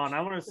Esteban.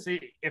 I want to see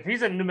if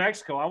he's in New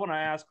Mexico. I want to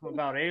ask him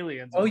about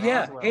aliens. Oh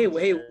yeah. Roswell.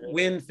 Hey,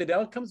 when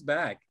Fidel comes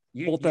back,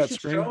 you should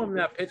show him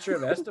that picture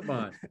of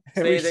Esteban.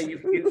 Say that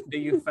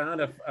you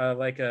found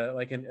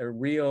a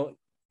real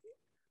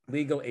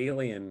legal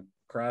alien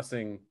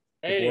crossing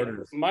the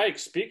borders. Mike,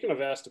 speaking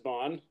of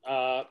Esteban,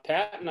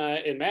 Pat and I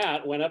and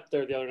Matt went up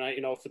there the other night,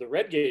 you know, for the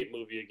Redgate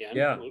movie again.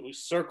 Yeah. We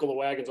circle the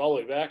wagons all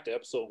the way back to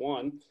episode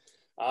 1.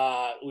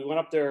 We went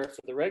up there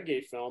for the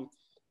Redgate film,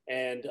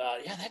 and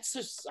yeah, that's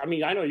just, I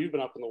mean, I know you've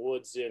been up in the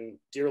woods in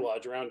Deer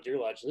Lodge, around Deer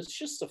Lodge, and it's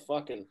just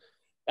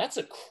that's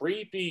a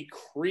creepy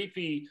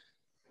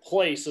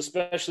place,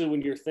 especially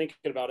when you're thinking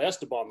about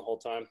Esteban the whole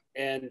time.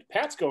 And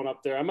Pat's going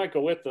up there. I might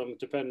go with him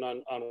depending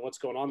on what's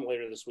going on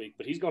later this week,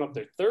 but he's going up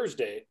there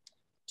Thursday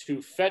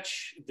to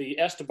fetch the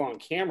Esteban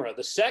camera,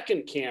 the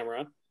second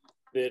camera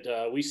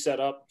that we set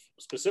up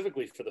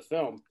specifically for the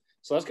film.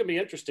 So that's going to be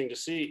interesting to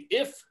see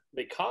if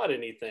they caught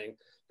anything,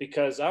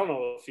 because I don't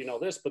know if you know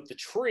this, but the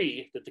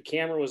tree that the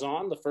camera was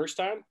on the first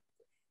time,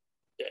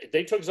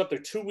 they took us up there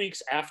 2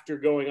 weeks after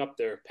going up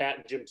there, Pat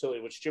and Jim Tilley,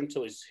 which Jim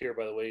Tilley's here,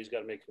 by the way. He's got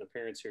to make an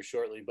appearance here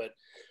shortly. But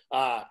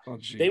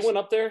they went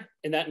up there,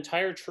 and that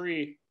entire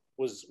tree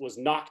was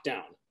knocked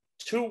down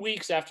 2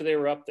 weeks after they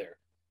were up there.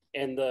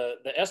 And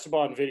the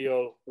Esteban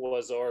video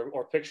was,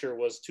 or picture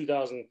was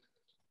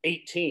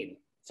 2018.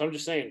 So I'm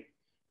just saying,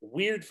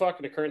 weird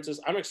fucking occurrences.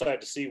 I'm excited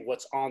to see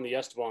what's on the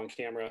Esteban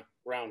camera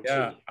round 2.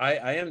 Yeah,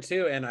 I am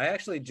too. And I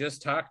actually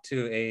just talked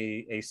to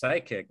a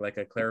psychic, like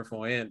a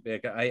clairvoyant.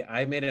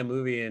 I made a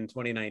movie in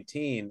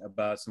 2019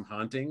 about some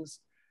hauntings.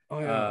 Oh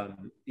yeah.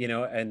 You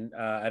know, and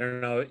I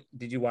don't know,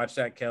 did you watch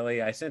that,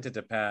 Kelly? I sent it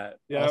to Pat.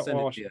 Yeah, I'll send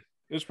it to you.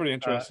 It was pretty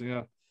interesting.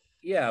 Yeah.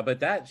 Yeah,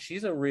 but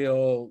she's a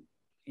real,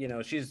 you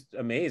know, she's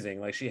amazing.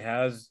 Like she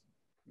has,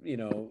 you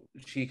know,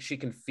 she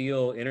can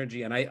feel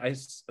energy. And I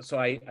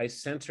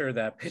sent her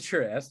that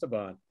picture of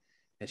Esteban,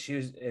 and she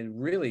was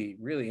really,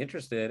 really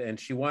interested. And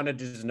she wanted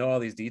to just know all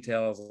these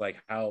details, like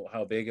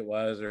how big it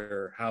was,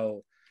 or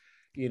how,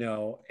 you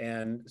know.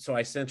 And so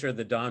I sent her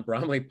the Don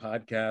Bromley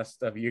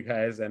podcast of you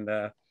guys. And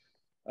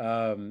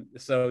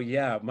so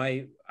yeah,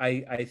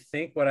 I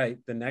think the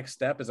next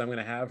step is I'm going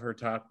to have her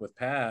talk with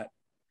Pat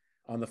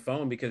on the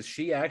phone, because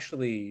she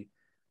actually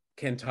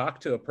can talk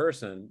to a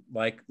person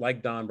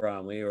like Don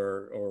Bromley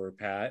or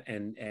Pat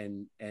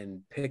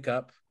and pick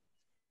up,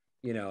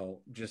 you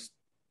know, just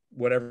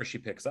whatever she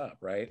picks up,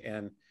 right?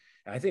 And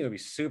I think it would be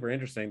super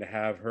interesting to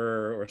have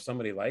her or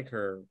somebody like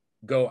her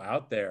go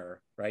out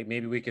there, right?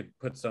 Maybe we could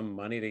put some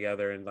money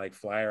together and like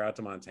fly her out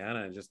to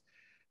Montana and just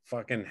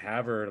fucking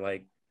have her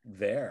like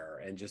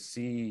there and just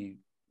see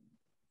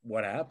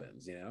what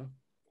happens, you know?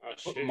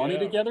 Put money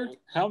together?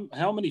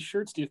 How many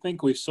shirts do you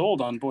think we've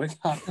sold on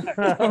Boycott?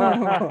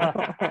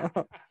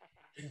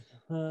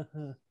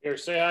 Here,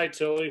 say hi,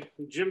 Tilly.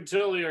 Jim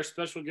Tilley, our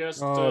special guest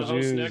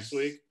host next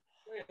week.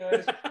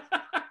 Hey, guys.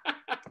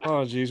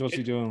 Oh, geez, what's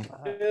he doing?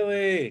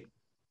 Tilly.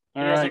 He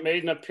hasn't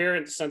made an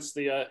appearance since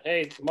the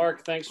hey,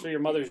 Mark, thanks for your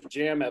Mother's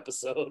Jam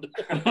episode.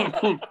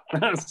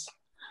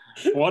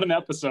 What an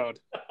episode.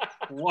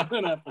 What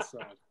an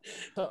episode.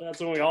 That's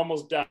when we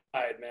almost died,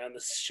 man.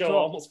 This show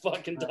almost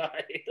fucking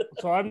died.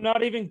 So I'm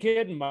not even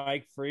kidding,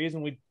 Mike Freeze,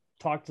 and we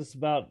talked this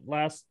about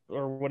last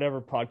or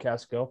whatever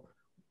podcast ago.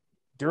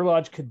 Deer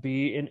Lodge could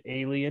be an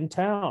alien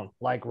town,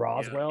 like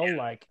Roswell,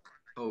 like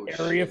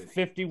Area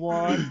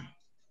 51.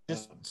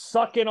 Just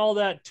suck in all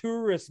that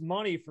tourist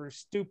money for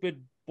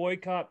stupid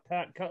boycott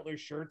Pat Cutler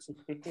shirts,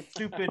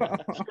 stupid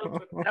shirts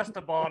with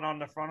Esteban on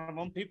the front of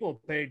them.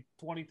 People paid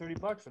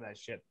 $20-$30 for that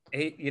shit.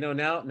 Hey,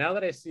 now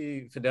that I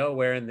see Fidel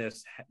wearing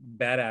this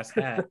badass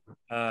hat,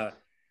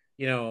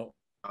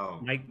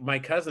 my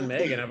cousin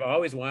Megan, I've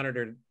always wanted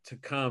her to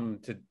come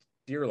to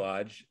Deer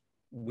Lodge.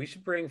 We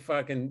should bring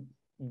fucking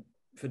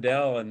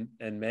Fidel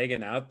and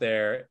Megan out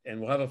there, and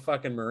we'll have a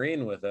fucking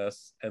Marine with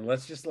us, and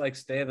let's just like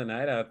stay the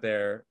night out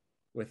there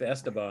with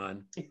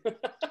Esteban.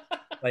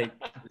 Like,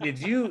 did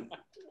you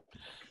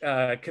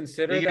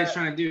consider what are you guys that?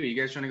 trying to do? You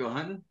guys trying to go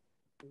hunting?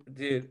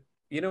 Dude,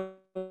 you know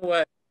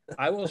what?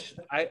 I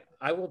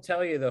will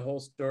tell you the whole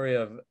story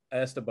of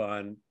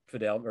Esteban,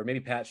 Fidel, or maybe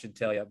Pat should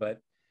tell you, but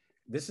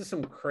this is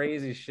some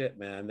crazy shit,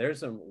 man.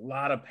 There's a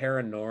lot of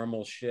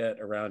paranormal shit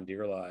around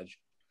Deer Lodge.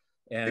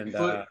 And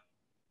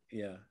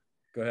yeah,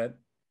 go ahead.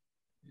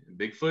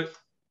 Bigfoot.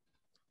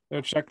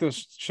 Check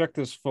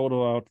this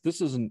photo out. This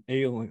is an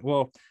alien.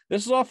 Well,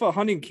 this is off a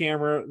hunting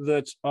camera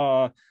that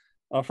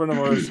a friend of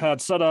ours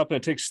had set up.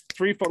 It takes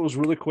 3 photos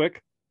really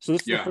quick. So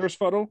this is the first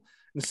photo.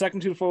 And the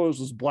second 2 photos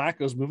was black.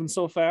 It was moving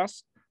so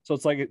fast. So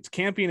it's like it's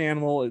camping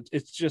animal.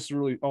 It's just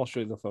really. I'll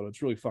show you the photo.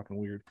 It's really fucking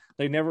weird.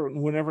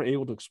 Were never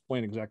able to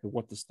explain exactly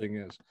what this thing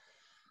is.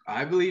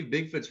 I believe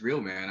Bigfoot's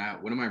real, man.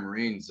 One of my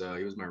Marines,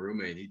 he was my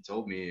roommate. He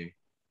told me.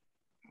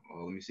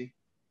 Oh, let me see.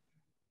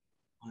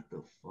 What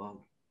the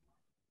fuck?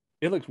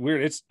 It looks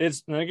weird. It's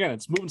and again,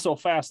 it's moving so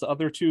fast. The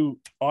other 2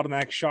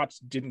 automatic shots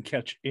didn't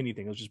catch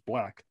anything. It was just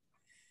black.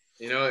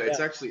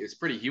 It's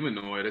pretty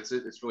humanoid. It's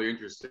really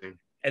interesting.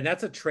 And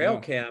that's a trail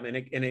cam, and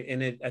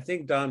it I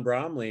think Don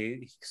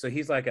Bromley, so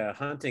he's like a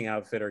hunting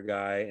outfitter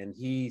guy, and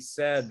he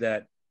said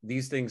that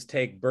these things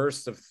take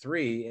bursts of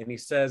 3, and he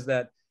says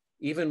that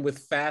even with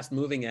fast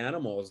moving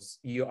animals,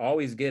 you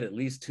always get at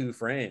least 2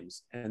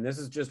 frames, and this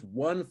is just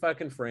 1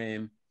 fucking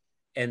frame,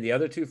 and the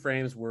other 2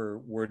 frames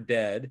were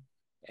dead,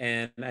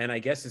 and I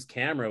guess his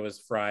camera was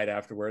fried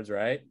afterwards,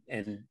 right?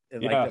 And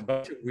like a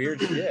bunch of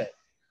weird shit,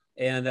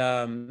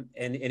 and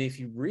if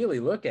you really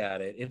look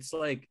at it, it's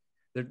like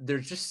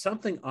there's just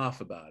something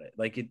off about it.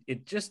 Like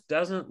it just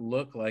doesn't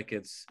look like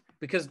it's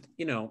because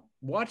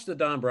watch the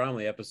Don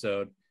Bromley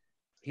episode.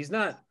 He's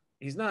not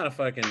a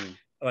fucking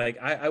like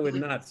I would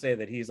not say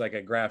that he's like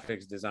a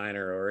graphics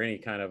designer or any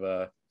kind of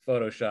a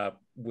Photoshop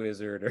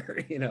wizard or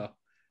It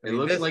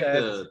looks like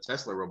the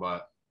Tesla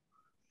robot,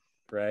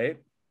 right?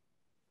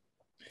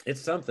 It's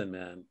something,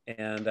 man,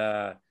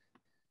 and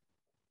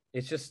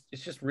it's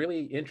just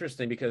really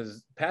interesting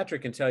because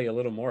Patrick can tell you a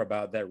little more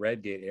about that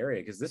Red Gate area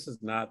because this is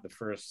not the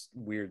first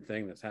weird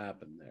thing that's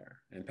happened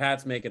there, and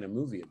Pat's making a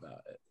movie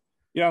about it.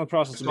 Yeah, in the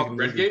process it's of called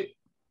Red Gate.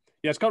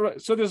 Yeah, it's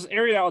called. So there's an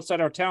area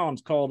outside our town.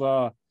 It's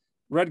called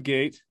Red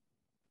Gate,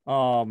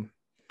 and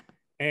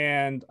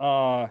there's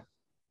a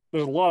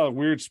lot of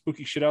weird,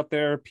 spooky shit out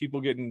there.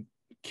 People getting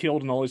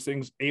killed and all these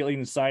things,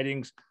 alien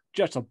sightings,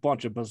 just a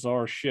bunch of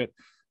bizarre shit.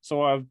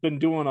 So I've been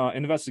doing an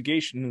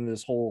investigation in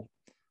this whole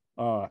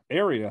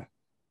area,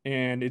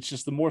 and it's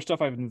just the more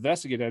stuff I've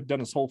investigated. I've done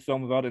this whole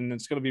film about it, and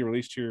it's going to be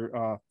released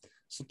here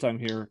sometime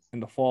here in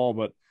the fall.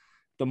 But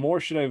the more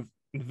shit I've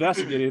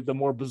investigated, the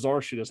more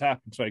bizarre shit has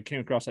happened. So I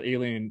came across that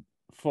alien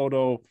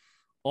photo,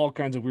 all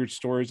kinds of weird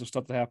stories of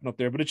stuff that happened up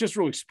there. But it's just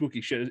really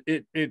spooky shit.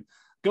 It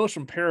goes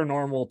from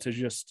paranormal to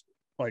just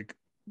like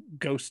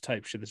ghost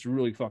type shit. It's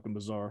really fucking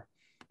bizarre.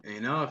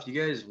 If you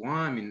guys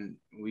want, I mean,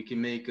 we can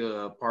make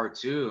a part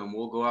 2, and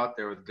we'll go out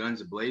there with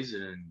guns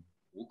a-blazing, and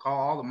we'll call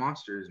all the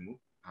monsters, and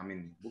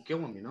we'll kill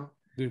them,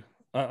 Dude,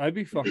 I'd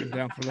be fucking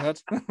down for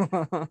that.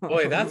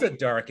 Boy, that's a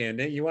dark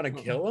ending. You want to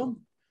kill them?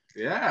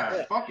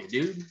 Yeah, fuck it,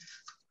 dude.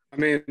 I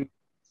mean,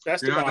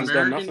 Esteban's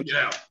done nothing.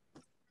 Yeah.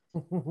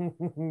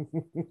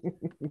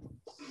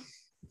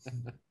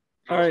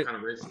 All right. Kind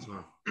of racist,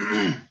 huh?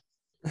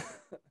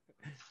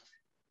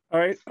 All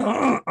right,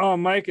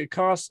 Mike. I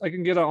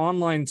can get an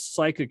online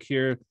psychic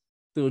here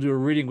that will do a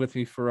reading with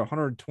me for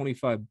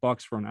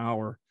 $125 for an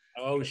hour.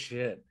 Oh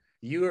shit!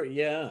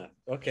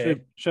 Okay.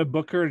 Should I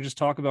book her and just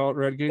talk about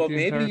Red Gate? Well,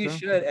 maybe you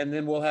should, and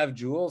then we'll have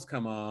Jules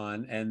come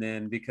on, and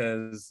then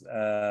because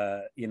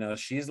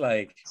she's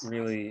like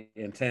really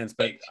intense,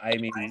 but I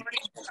mean.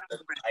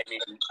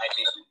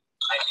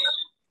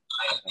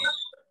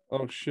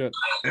 Oh shit!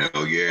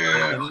 Hell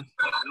yeah! What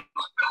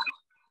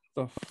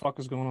the fuck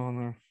is going on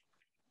there?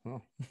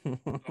 Oh.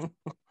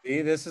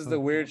 See, this is the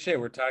weird shit.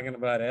 We're talking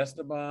about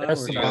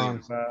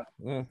Esteban.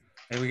 Yeah.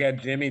 And we got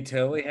Jimmy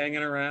Tilley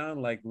hanging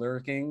around, like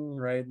lurking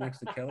right next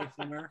to Kelly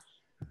somewhere.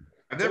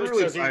 I've never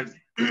really.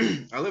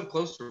 I live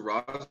close to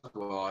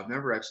Roswell. I've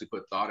never actually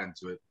put thought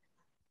into it,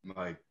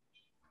 like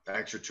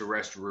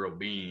extraterrestrial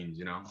beings.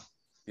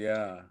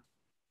 Yeah.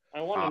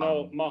 I want to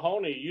know,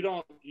 Mahoney. We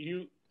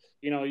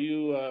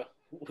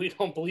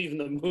don't believe in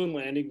the moon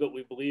landing, but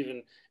we believe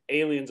in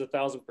aliens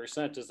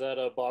 1,000%. Does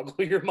that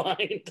boggle your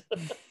mind?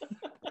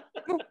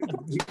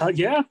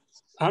 Yeah,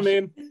 I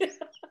mean,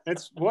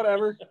 it's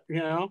whatever,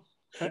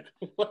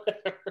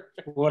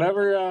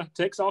 whatever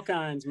takes all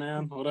kinds,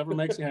 man. Whatever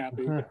makes you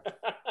happy.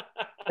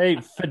 Hey,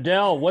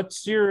 Fidel,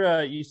 what's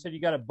your? You said you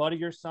got a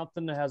buddy or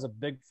something that has a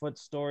Bigfoot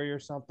story or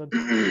something.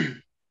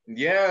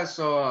 Yeah,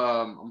 so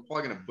I'm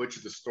probably gonna butcher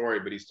the story,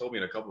 but he's told me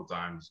it a couple of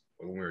times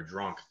when we were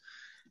drunk.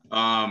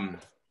 Um,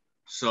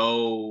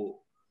 so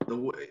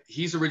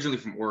he's originally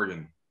from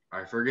Oregon.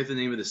 I forget the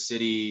name of the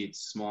city.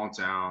 It's a small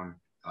town.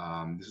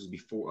 This was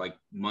before, like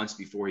months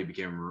before he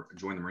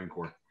joined the Marine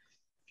Corps.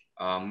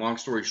 Long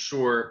story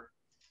short,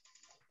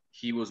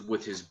 he was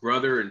with his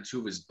brother and two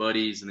of his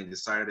buddies, and they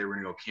decided they were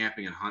gonna go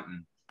camping and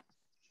hunting.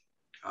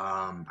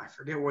 I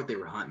forget what they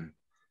were hunting.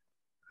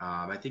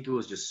 I think it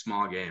was just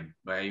small game,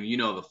 but I mean, you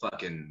know, the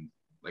fucking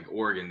like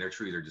Oregon, their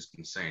trees are just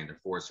insane. Their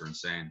forests are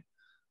insane.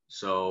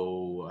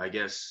 So I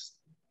guess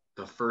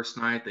the first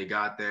night they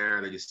got there,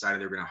 they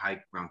decided they were going to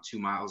hike around 2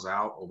 miles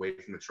out away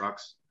from the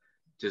trucks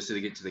just to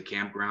get to the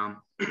campground.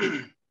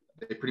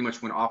 They pretty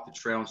much went off the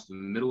trail into the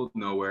middle of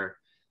nowhere.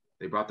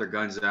 They brought their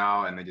guns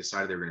out and they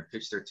decided they were going to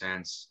pitch their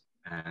tents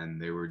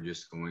and they were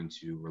just going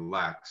to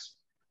relax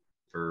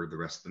for the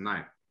rest of the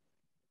night.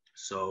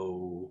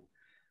 So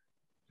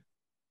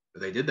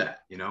they did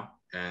that, you know,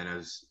 and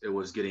as it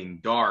was getting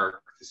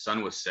dark, the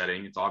sun was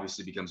setting. It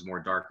obviously becomes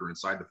more darker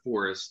inside the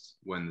forest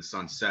when the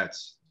sun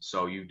sets,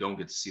 so you don't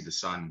get to see the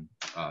sun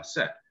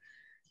set.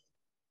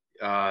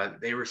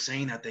 They were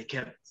saying that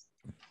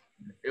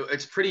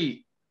it's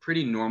pretty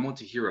normal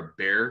to hear a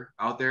bear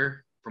out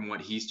there from what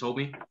he's told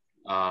me.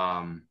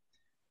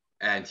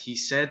 And he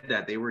said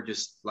that they were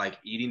just like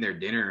eating their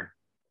dinner,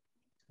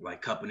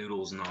 like cup of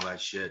noodles and all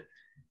that shit.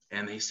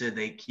 And they said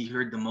he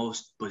heard the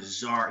most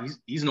bizarre.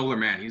 He's an older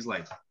man. He's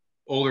like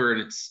older, and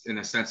it's in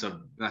a sense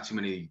of not too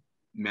many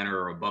men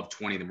are above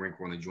 20 in the Marine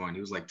Corps when they joined.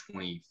 He was like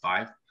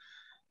 25.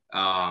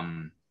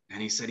 And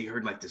he said he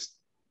heard like this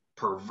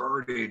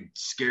perverted,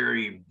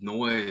 scary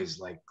noise,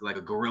 like a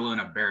gorilla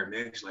and a bear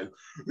mix, like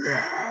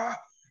I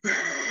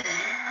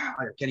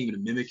can't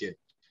even mimic it.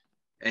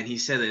 And he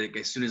said that like,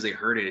 as soon as they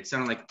heard it, it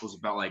sounded like it was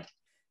about like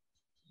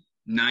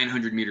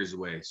 900 meters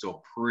away, so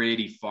a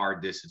pretty far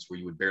distance where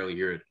you would barely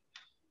hear it.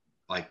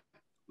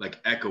 Like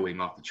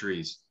echoing off the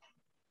trees.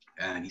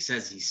 And he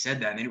said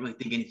that and they didn't really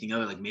think anything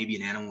of it, like maybe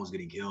an animal was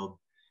getting killed.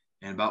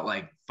 And about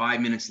like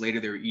 5 minutes later,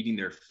 they were eating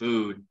their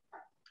food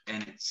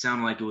and it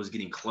sounded like it was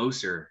getting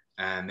closer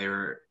and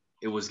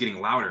it was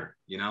getting louder,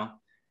 you know?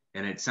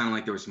 And it sounded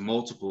like there was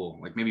multiple,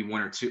 like maybe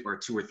one or two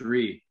or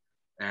three.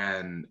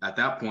 And at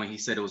that point, he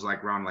said it was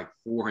like around like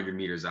 400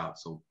 meters out.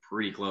 So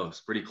pretty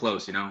close,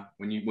 you know?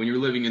 When you're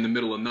living in the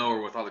middle of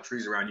nowhere with all the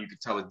trees around you,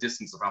 could tell the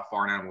distance of how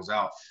far an animal's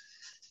out.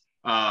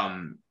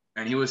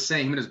 And he was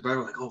saying, him and his brother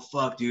were like, oh,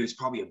 fuck, dude, it's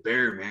probably a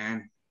bear,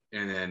 man.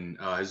 And then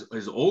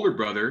his older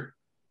brother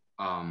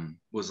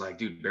was like,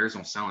 dude, bears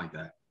don't sound like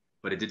that.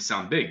 But it did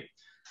sound big.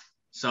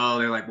 So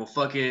they're like, well,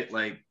 fuck it.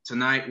 Like,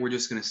 tonight we're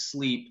just going to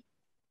sleep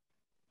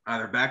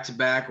either back to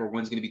back or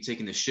one's going to be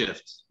taking the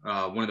shift.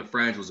 One of the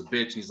friends was a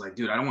bitch. And he's like,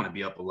 dude, I don't want to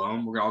be up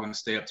alone. We're all going to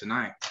stay up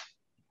tonight.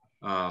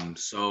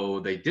 So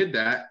they did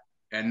that.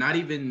 And not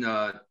even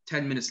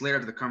 10 minutes later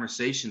after the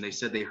conversation, they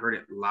said they heard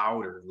it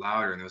louder,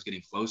 and it was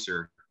getting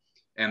closer.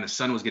 And the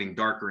sun was getting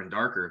darker and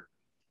darker.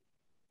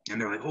 And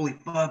they're like, holy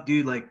fuck,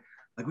 dude, like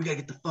we gotta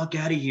get the fuck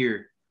out of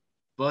here.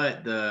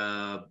 But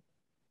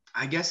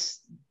I guess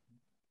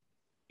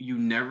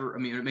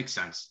it makes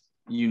sense.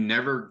 You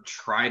never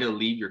try to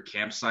leave your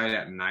campsite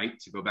at night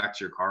to go back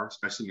to your car,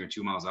 especially when you're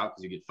 2 miles out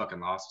because you get fucking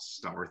lost. It's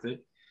just not worth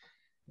it.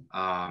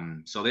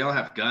 So they all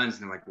have guns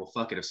and they're like, well,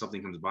 fuck it. If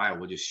something comes by,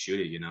 we'll just shoot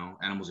it, you know?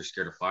 Animals are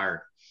scared of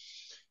fire.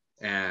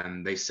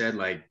 And they said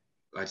like,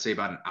 I'd say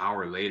about an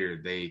hour later,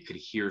 they could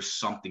hear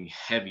something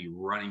heavy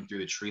running through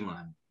the tree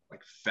line,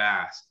 like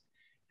fast.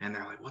 And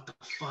they're like, what the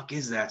fuck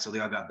is that? So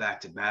they all got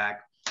back to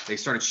back. They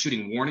started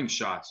shooting warning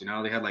shots, you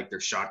know, they had like their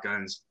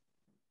shotguns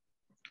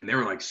and they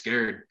were like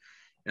scared.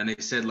 And they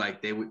said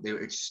like there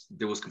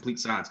was complete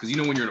silence. Cause you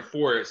know, when you're in a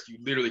forest, you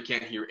literally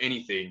can't hear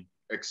anything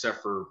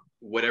except for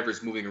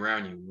whatever's moving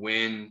around you,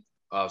 wind,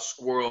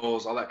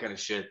 squirrels, all that kind of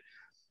shit.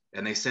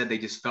 And they said they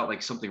just felt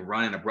like something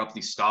run and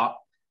abruptly stop.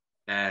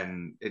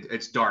 And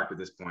it's dark at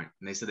this point.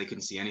 And they said they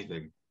couldn't see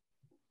anything.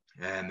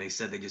 And they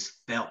said they just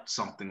felt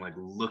something like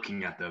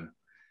looking at them.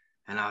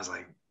 And I was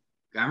like,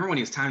 I remember when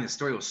he was telling the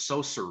story, it was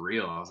so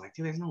surreal. I was like,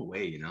 dude, there's no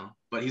way, you know?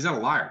 But he's not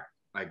a liar.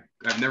 Like,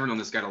 I've never known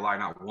this guy to lie,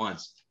 not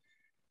once.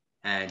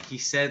 And he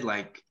said,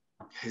 like,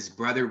 his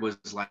brother was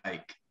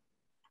like,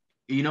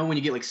 you know, when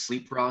you get like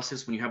sleep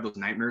paralysis, when you have those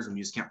nightmares and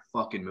you just can't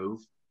fucking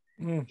move.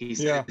 He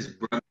said his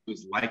brother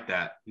was like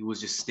that. He was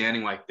just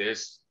standing like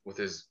this with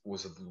his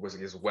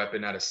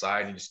weapon at his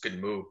side, and he just couldn't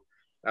move.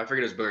 I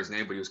forget his brother's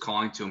name, but he was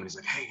calling to him, and he's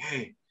like,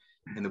 hey.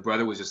 And the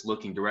brother was just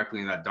looking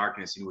directly in that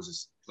darkness. He was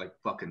just like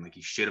fucking, like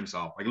he shit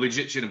himself, like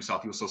legit shit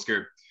himself. He was so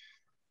scared.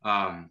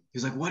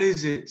 He's like, what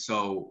is it?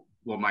 So,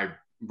 well, my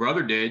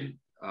brother did.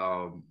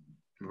 My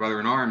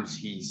brother in arms,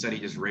 he said he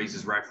just raised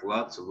his rifle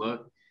up to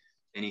look,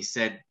 and he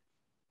said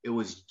it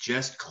was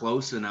just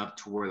close enough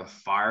to where the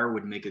fire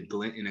would make a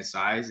glint in its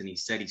eyes, and he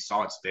said he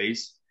saw its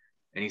face,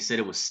 and he said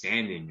it was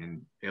standing,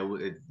 and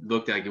it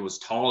looked like it was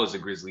tall as a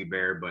grizzly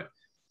bear, but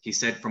he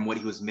said from what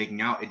he was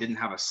making out, it didn't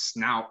have a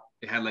snout.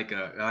 It had like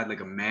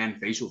a man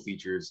facial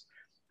features.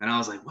 And I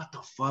was like, what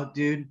the fuck,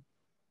 dude?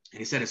 And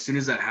he said as soon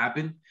as that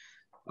happened,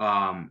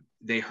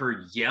 they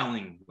heard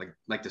yelling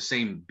like the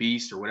same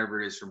beast or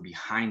whatever it is from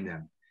behind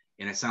them,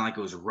 and it sounded like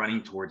it was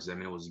running towards them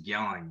and it was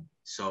yelling.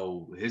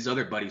 So his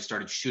other buddy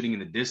started shooting in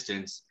the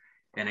distance,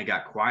 and it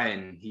got quiet.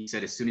 And he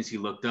said as soon as he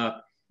looked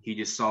up, he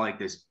just saw like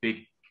this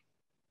big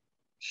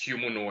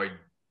humanoid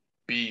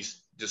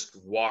beast just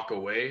walk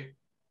away,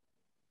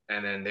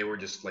 and then they were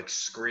just like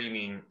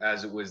screaming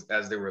as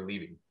they were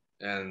leaving.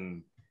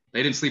 And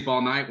they didn't sleep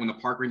all night. When the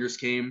park rangers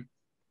came,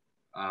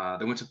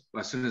 they went to,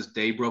 as soon as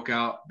day broke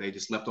out, they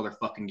just left all their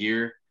fucking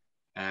gear,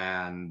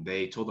 and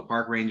they told the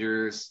park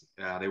rangers.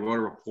 They wrote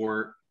a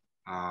report,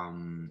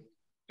 and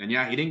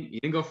yeah, he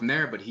didn't go from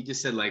there. But he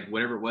just said like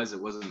whatever it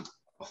wasn't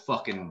a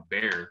fucking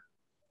bear,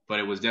 but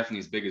it was definitely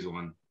as big as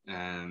one.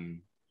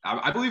 And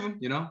I believe him,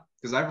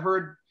 because I've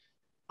heard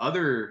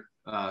other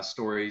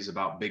stories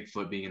about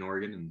Bigfoot being in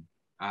Oregon, and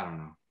I don't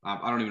know.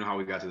 I don't even know how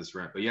we got to this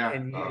rant, but yeah.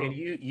 And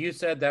you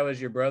said that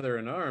was your brother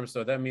in arms,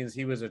 so that means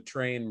he was a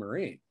trained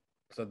Marine.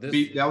 So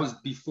that was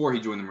before he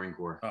joined the Marine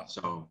Corps. Oh.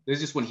 So this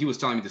is just when he was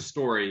telling me the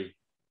story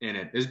in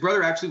it. His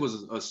brother actually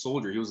was a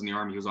soldier. He was in the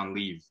Army. He was on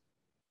leave,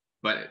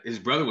 but his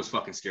brother was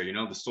fucking scared.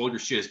 The soldier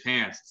shit his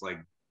pants. It's like,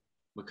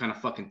 what kind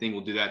of fucking thing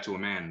will do that to a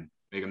man?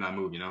 Make him not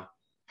move.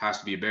 Has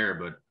to be a bear,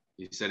 but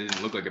he said it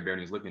didn't look like a bear, and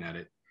he was looking at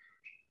it.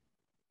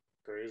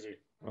 Crazy.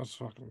 That's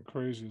fucking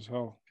crazy as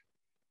hell.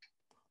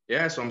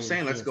 Yeah, so I'm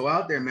saying, let's go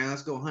out there, man.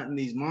 Let's go hunting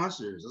these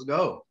monsters. Let's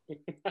go.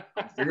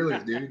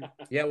 Fearless, dude.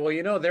 Yeah,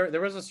 well, there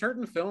was a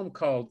certain film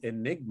called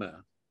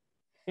Enigma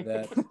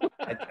that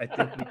I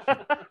think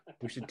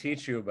we should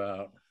teach you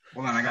about.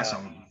 Hold on, I got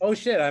something. Oh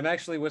shit, I'm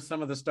actually with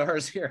some of the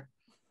stars here.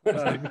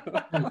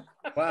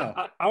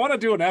 Wow. I want to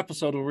do an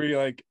episode where we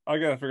I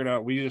gotta figure it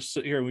out. We just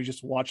sit here and we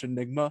just watch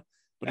Enigma,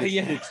 but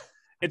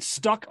it's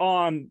stuck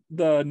on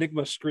the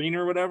Enigma screen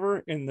or whatever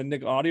in the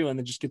Enigma audio, and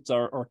it just gets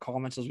our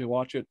comments as we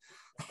watch it.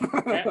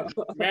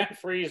 Matt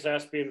Freeze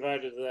has to be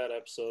invited to that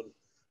episode.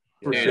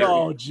 For sure.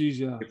 Oh, geez,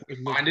 yeah.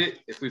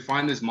 If we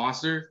find this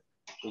monster,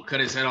 we'll cut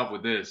his head off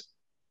with this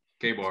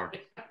K-bar.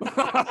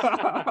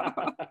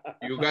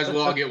 You guys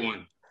will all get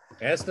one.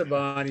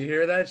 Esteban, you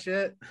hear that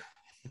shit?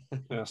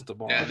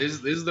 Esteban. Yeah,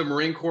 this is the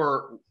Marine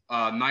Corps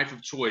knife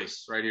of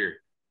choice right here.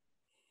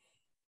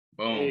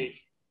 Boom. Hey.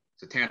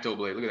 It's a Tanto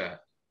blade. Look at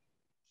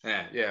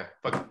that. Yeah.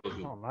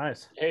 Oh,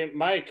 nice. Hey,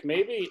 Mike,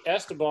 maybe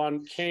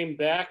Esteban came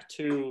back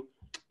to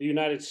the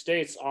United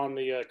States on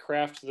the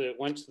craft that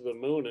went to the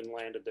moon and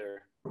landed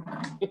there.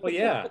 Well,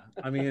 yeah.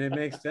 I mean, it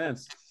makes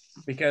sense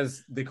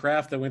because the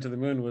craft that went to the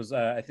moon was,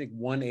 I think,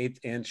 1/8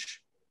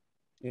 inch,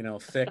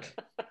 thick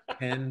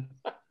pin.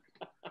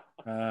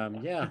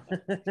 Yeah,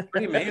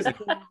 pretty amazing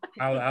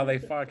how they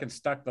fucking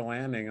stuck the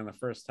landing on the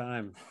first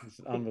time. It's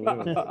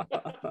unbelievable.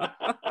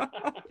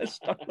 They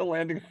stuck the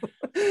landing.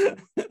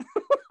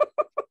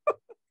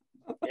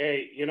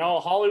 Hey,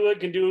 Hollywood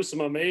can do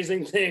some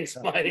amazing things,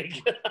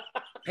 Mike.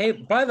 Hey,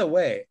 by the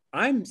way,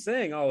 I'm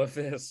saying all of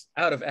this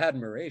out of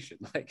admiration.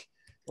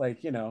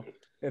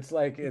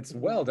 It's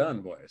well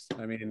done, boys.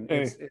 I mean,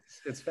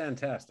 it's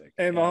fantastic.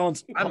 Hey,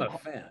 Mahomes, I'm a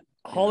fan.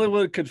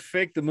 Hollywood could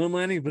fake the moon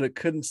landing, but it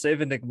couldn't save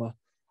Enigma.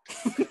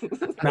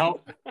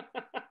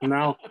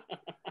 No,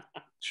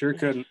 sure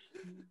couldn't.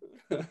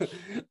 All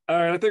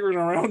right, I think we're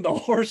gonna round the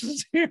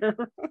horses here.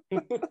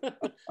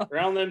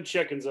 Round them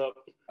chickens up.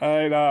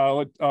 All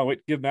right,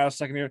 wait, give Matt a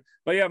second here.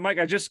 But yeah, Mike,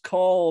 I just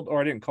called, or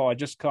I didn't call. I'm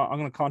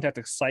gonna contact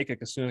a psychic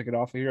as soon as I get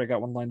off of here. I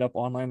got one lined up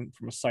online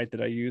from a site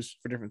that I use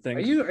for different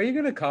things. Are you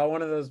gonna call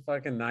one of those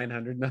fucking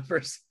 900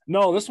 numbers?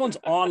 No, this one's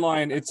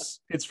online. It's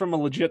from a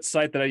legit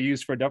site that I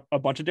use for a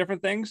bunch of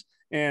different things,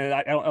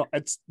 and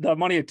it's the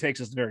money it takes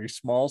is very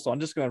small. So I'm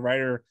just gonna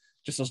write her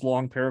just this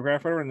long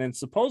paragraph or whatever, and then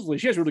supposedly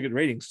she has really good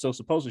ratings. So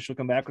supposedly she'll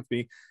come back with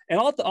me, and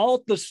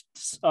I'll just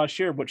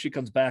share what she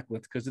comes back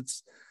with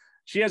because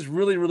she has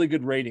really, really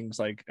good ratings.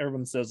 Like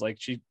everyone says, like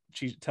she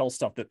tells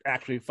stuff that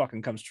actually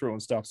fucking comes true and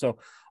stuff. So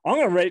I'm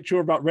gonna write to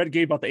her about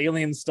Redgate, about the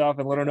alien stuff,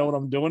 and let her know what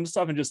I'm doing and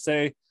stuff, and just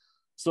say,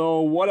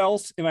 so what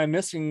else am I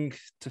missing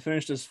to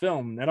finish this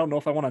film? I don't know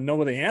if I want to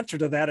know the answer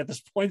to that at this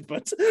point,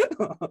 but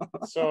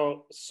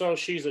so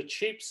she's a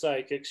cheap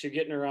psychic. So you're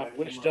getting her off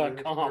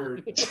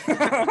Wish.com.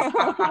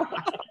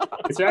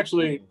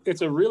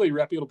 It's a really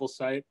reputable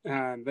site,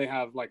 and they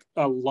have like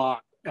a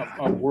lot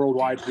of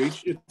worldwide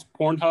reach. It's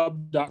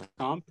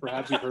Pornhub.com.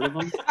 Perhaps you've heard of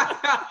them.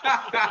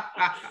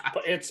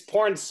 But it's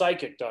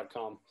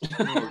pornpsychic.com.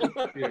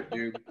 Yeah,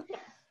 dude.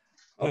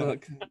 All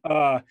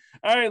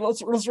right,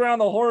 let's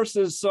round the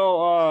horses.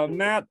 So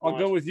Matt, I'll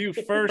go with you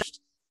first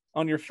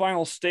on your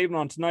final statement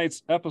on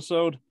tonight's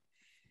episode.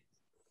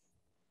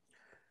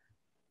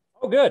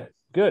 Oh, good,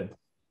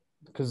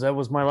 because that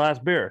was my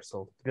last beer,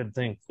 so good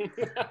thing.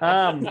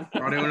 I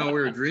don't even know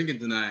we were drinking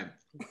tonight.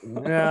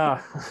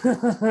 Yeah.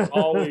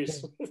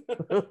 Always.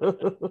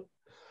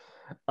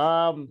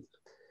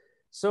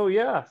 So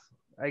yeah,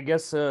 I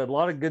guess a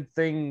lot of good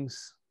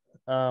things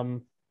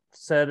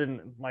said,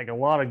 and like a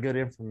lot of good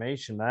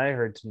information I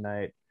heard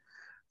tonight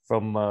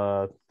from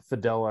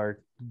Fidel, our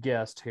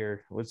guest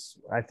here.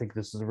 I think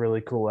this is a really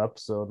cool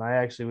episode, and I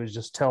actually was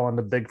just telling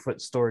the Bigfoot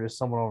story to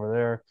someone over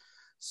there.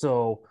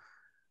 So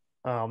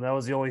That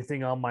was the only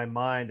thing on my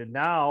mind. And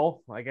now,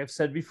 like I've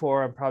said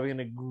before, I'm probably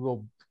gonna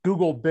Google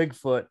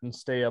Bigfoot and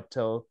stay up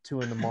till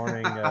 2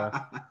 a.m.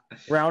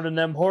 Rounding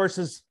them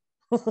horses.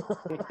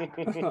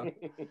 All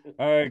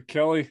right,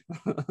 Kelly.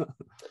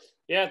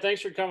 Yeah,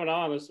 thanks for coming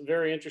on. It's a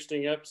very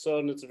interesting episode,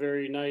 and it's a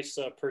very nice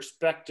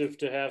perspective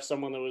to have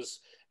someone that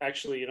was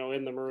actually, you know,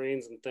 in the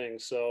Marines and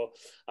things. So,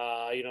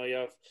 you know, you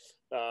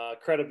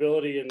have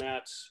credibility in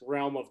that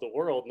realm of the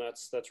world, and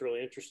that's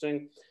really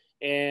interesting.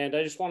 And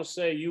I just want to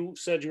say, you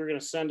said you were going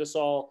to send us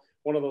all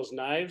one of those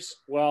knives.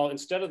 Well,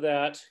 instead of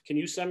that, can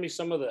you send me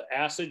some of the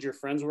acid your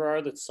friends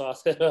are that saw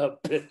that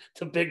the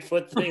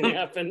Bigfoot thing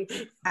happen?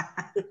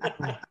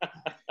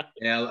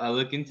 Yeah, I'll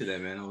look into that,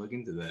 man. I'll look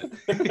into that.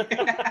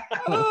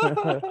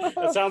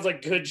 That sounds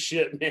like good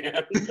shit,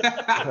 man.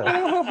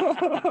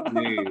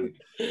 Dude,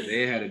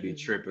 they had to be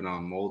tripping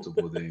on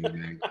multiple things,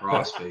 man.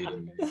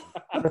 Crossfading, man.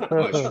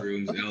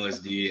 Mushrooms,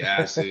 LSD,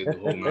 acid, the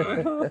whole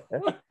nine.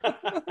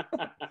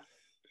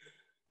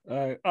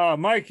 All right,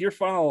 Mike, your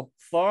final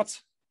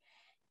thoughts?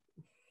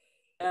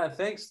 Yeah,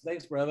 thanks,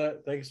 brother.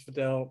 Thanks,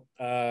 Fidel.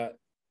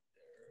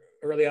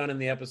 Early on in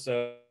the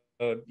episode,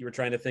 you were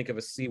trying to think of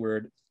a C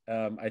word.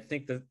 I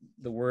think the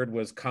word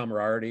was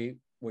camaraderie.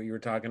 What you were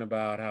talking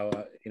about, how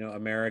you know,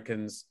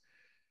 Americans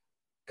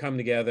come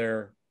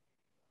together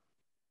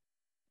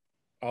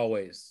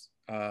always.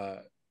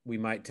 We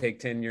might take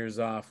 10 years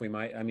off. We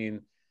might. I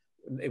mean,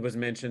 it was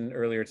mentioned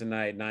earlier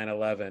tonight,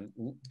 9/11.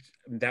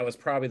 That was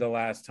probably the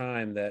last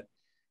time that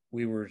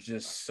we were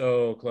just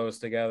so close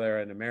together,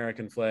 and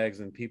American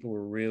flags, and people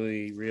were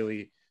really,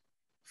 really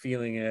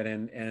feeling it.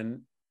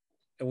 And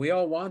we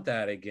all want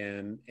that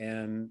again.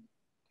 And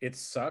it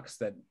sucks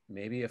that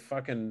maybe it's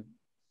going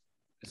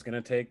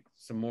to take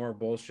some more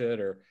bullshit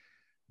or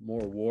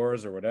more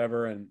wars or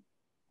whatever. And,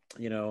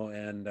 you know,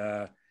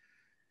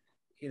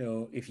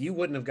 if you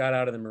wouldn't have got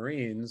out of the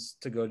Marines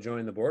to go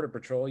join the Border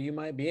Patrol, you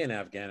might be in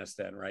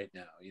Afghanistan right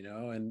now, you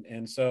know?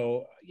 And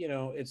so, you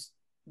know,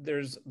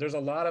 there's a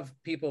lot of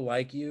people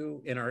like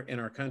you in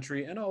our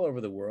country and all over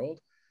the world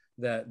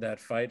that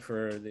fight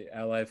for the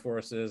Allied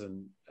forces.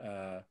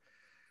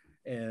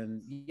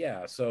 And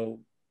yeah,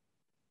 so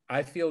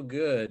I feel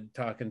good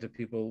talking to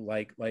people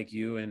like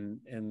you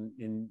and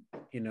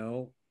you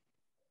know,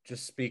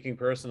 just speaking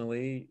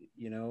personally,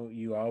 you know,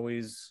 you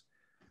always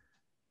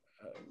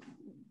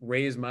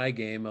raise my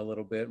game a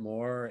little bit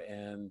more.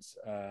 And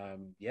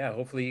yeah,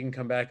 hopefully you can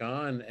come back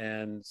on,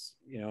 and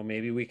you know,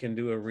 maybe we can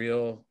do a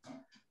real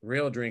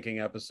drinking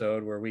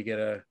episode where we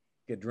get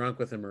drunk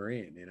with a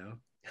Marine, you know.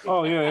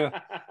 Oh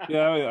yeah.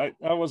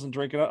 I wasn't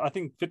drinking. I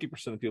think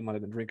 50% of people might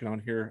have been drinking on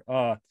here.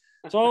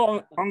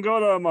 So I'm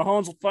going to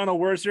Mahone's final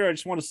words here. I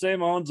just want to say,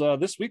 Mahone's,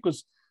 this week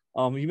was,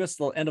 you missed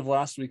the end of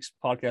last week's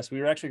podcast. We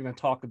were actually going to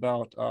talk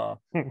about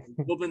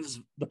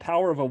the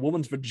power of a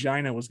woman's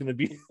vagina was going to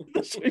be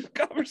this week's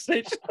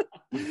conversation.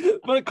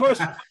 But of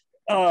course,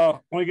 when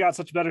we got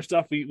such better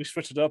stuff, we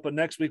switched it up. But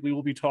next week we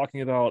will be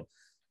talking about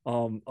a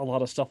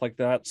lot of stuff like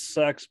that.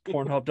 Sex,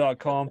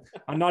 Pornhub.com.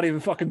 I'm not even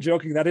fucking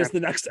joking. That is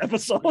the next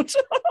episode.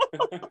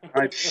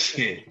 Like,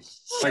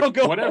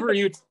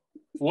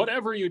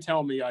 whatever you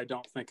tell me, I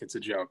don't think it's a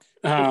joke.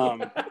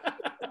 But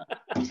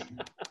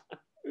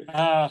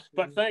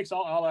thanks.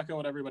 I'll echo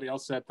what everybody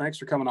else said. Thanks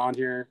for coming on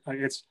here.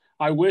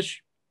 I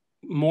wish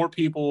more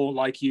people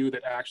like you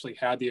that actually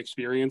had the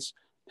experience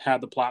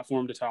had the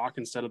platform to talk,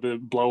 instead of the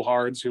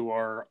blowhards who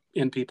are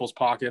in people's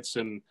pockets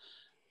and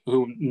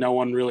who no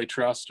one really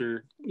trusts,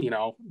 or, you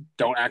know,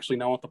 don't actually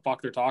know what the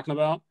fuck they're talking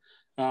about.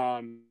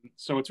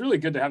 So it's really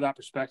good to have that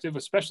perspective,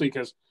 especially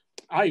because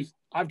I've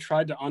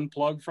tried to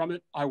unplug from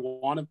it. I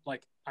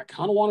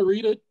kind of want to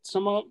read it,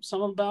 some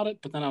about it,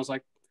 but then I was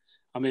like,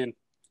 I mean,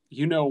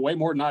 you know way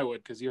more than I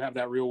would, because you have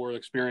that real world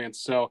experience.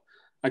 So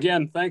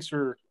again, thanks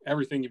for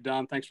everything you've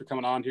done. Thanks for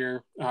coming on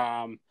here.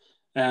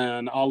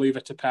 And I'll leave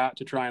it to Pat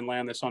to try and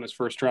land this on his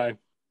first try.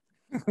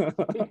 Good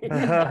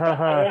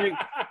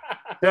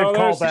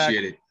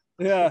callback.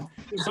 Yeah.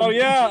 So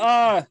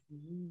yeah,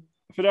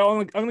 Fidel,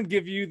 I'm going to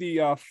give you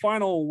the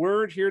final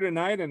word here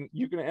tonight, and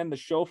you're going to end the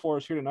show for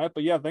us here tonight.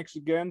 But yeah, thanks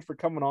again for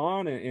coming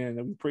on, and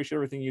we appreciate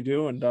everything you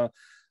do. And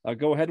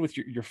go ahead with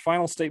your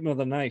final statement of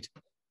the night.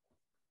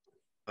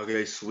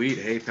 Okay, sweet.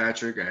 Hey,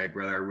 Patrick,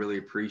 brother, I really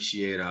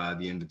appreciate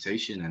the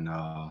invitation, and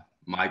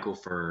Michael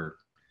for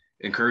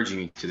encouraging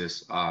me to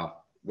this.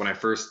 When I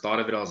first thought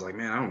of it, I was like,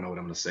 man, I don't know what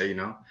I'm going to say, you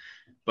know.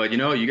 But you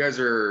know, you guys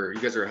are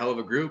a hell of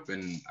a group,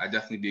 and I'd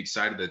definitely be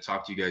excited to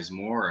talk to you guys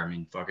more. I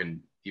mean,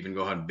 fucking even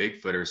go hunt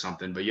Bigfoot or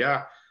something. But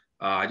yeah,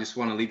 I just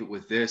want to leave it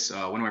with this.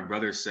 One of my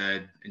brothers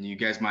said, and you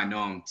guys might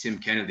know him, Tim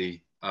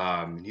Kennedy.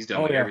 He's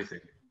done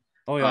everything.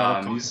 Oh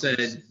yeah. He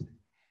said,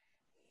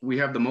 we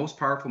have the most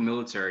powerful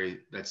military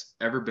that's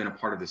ever been a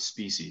part of this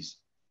species,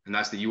 and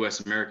that's the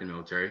U.S. American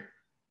military.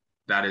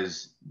 That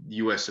is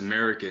U.S.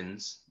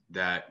 Americans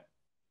that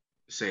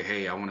say,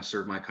 hey, I want to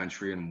serve my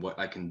country and what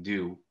I can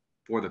do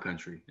for the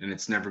country. And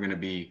it's never going to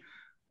be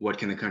what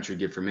can the country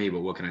give for me,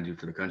 but what can I do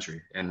for the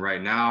country? And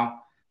right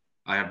now,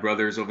 I have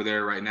brothers over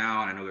there right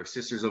now, and I know their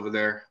sisters over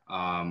there,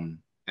 and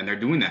they're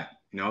doing that.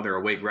 You know, they're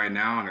awake right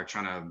now, and they're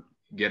trying to,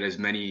 get as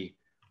many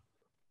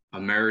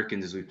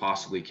Americans as we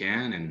possibly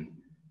can, and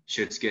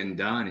shit's getting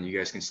done, and you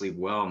guys can sleep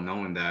well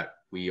knowing that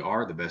we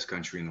are the best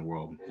country in the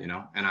world, you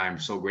know? And I'm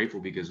so grateful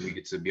because we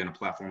get to be on a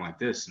platform like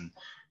this and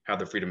have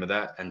the freedom of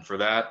that. And for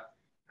that,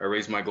 I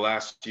raise my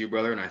glass to you,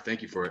 brother, and I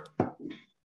thank you for it.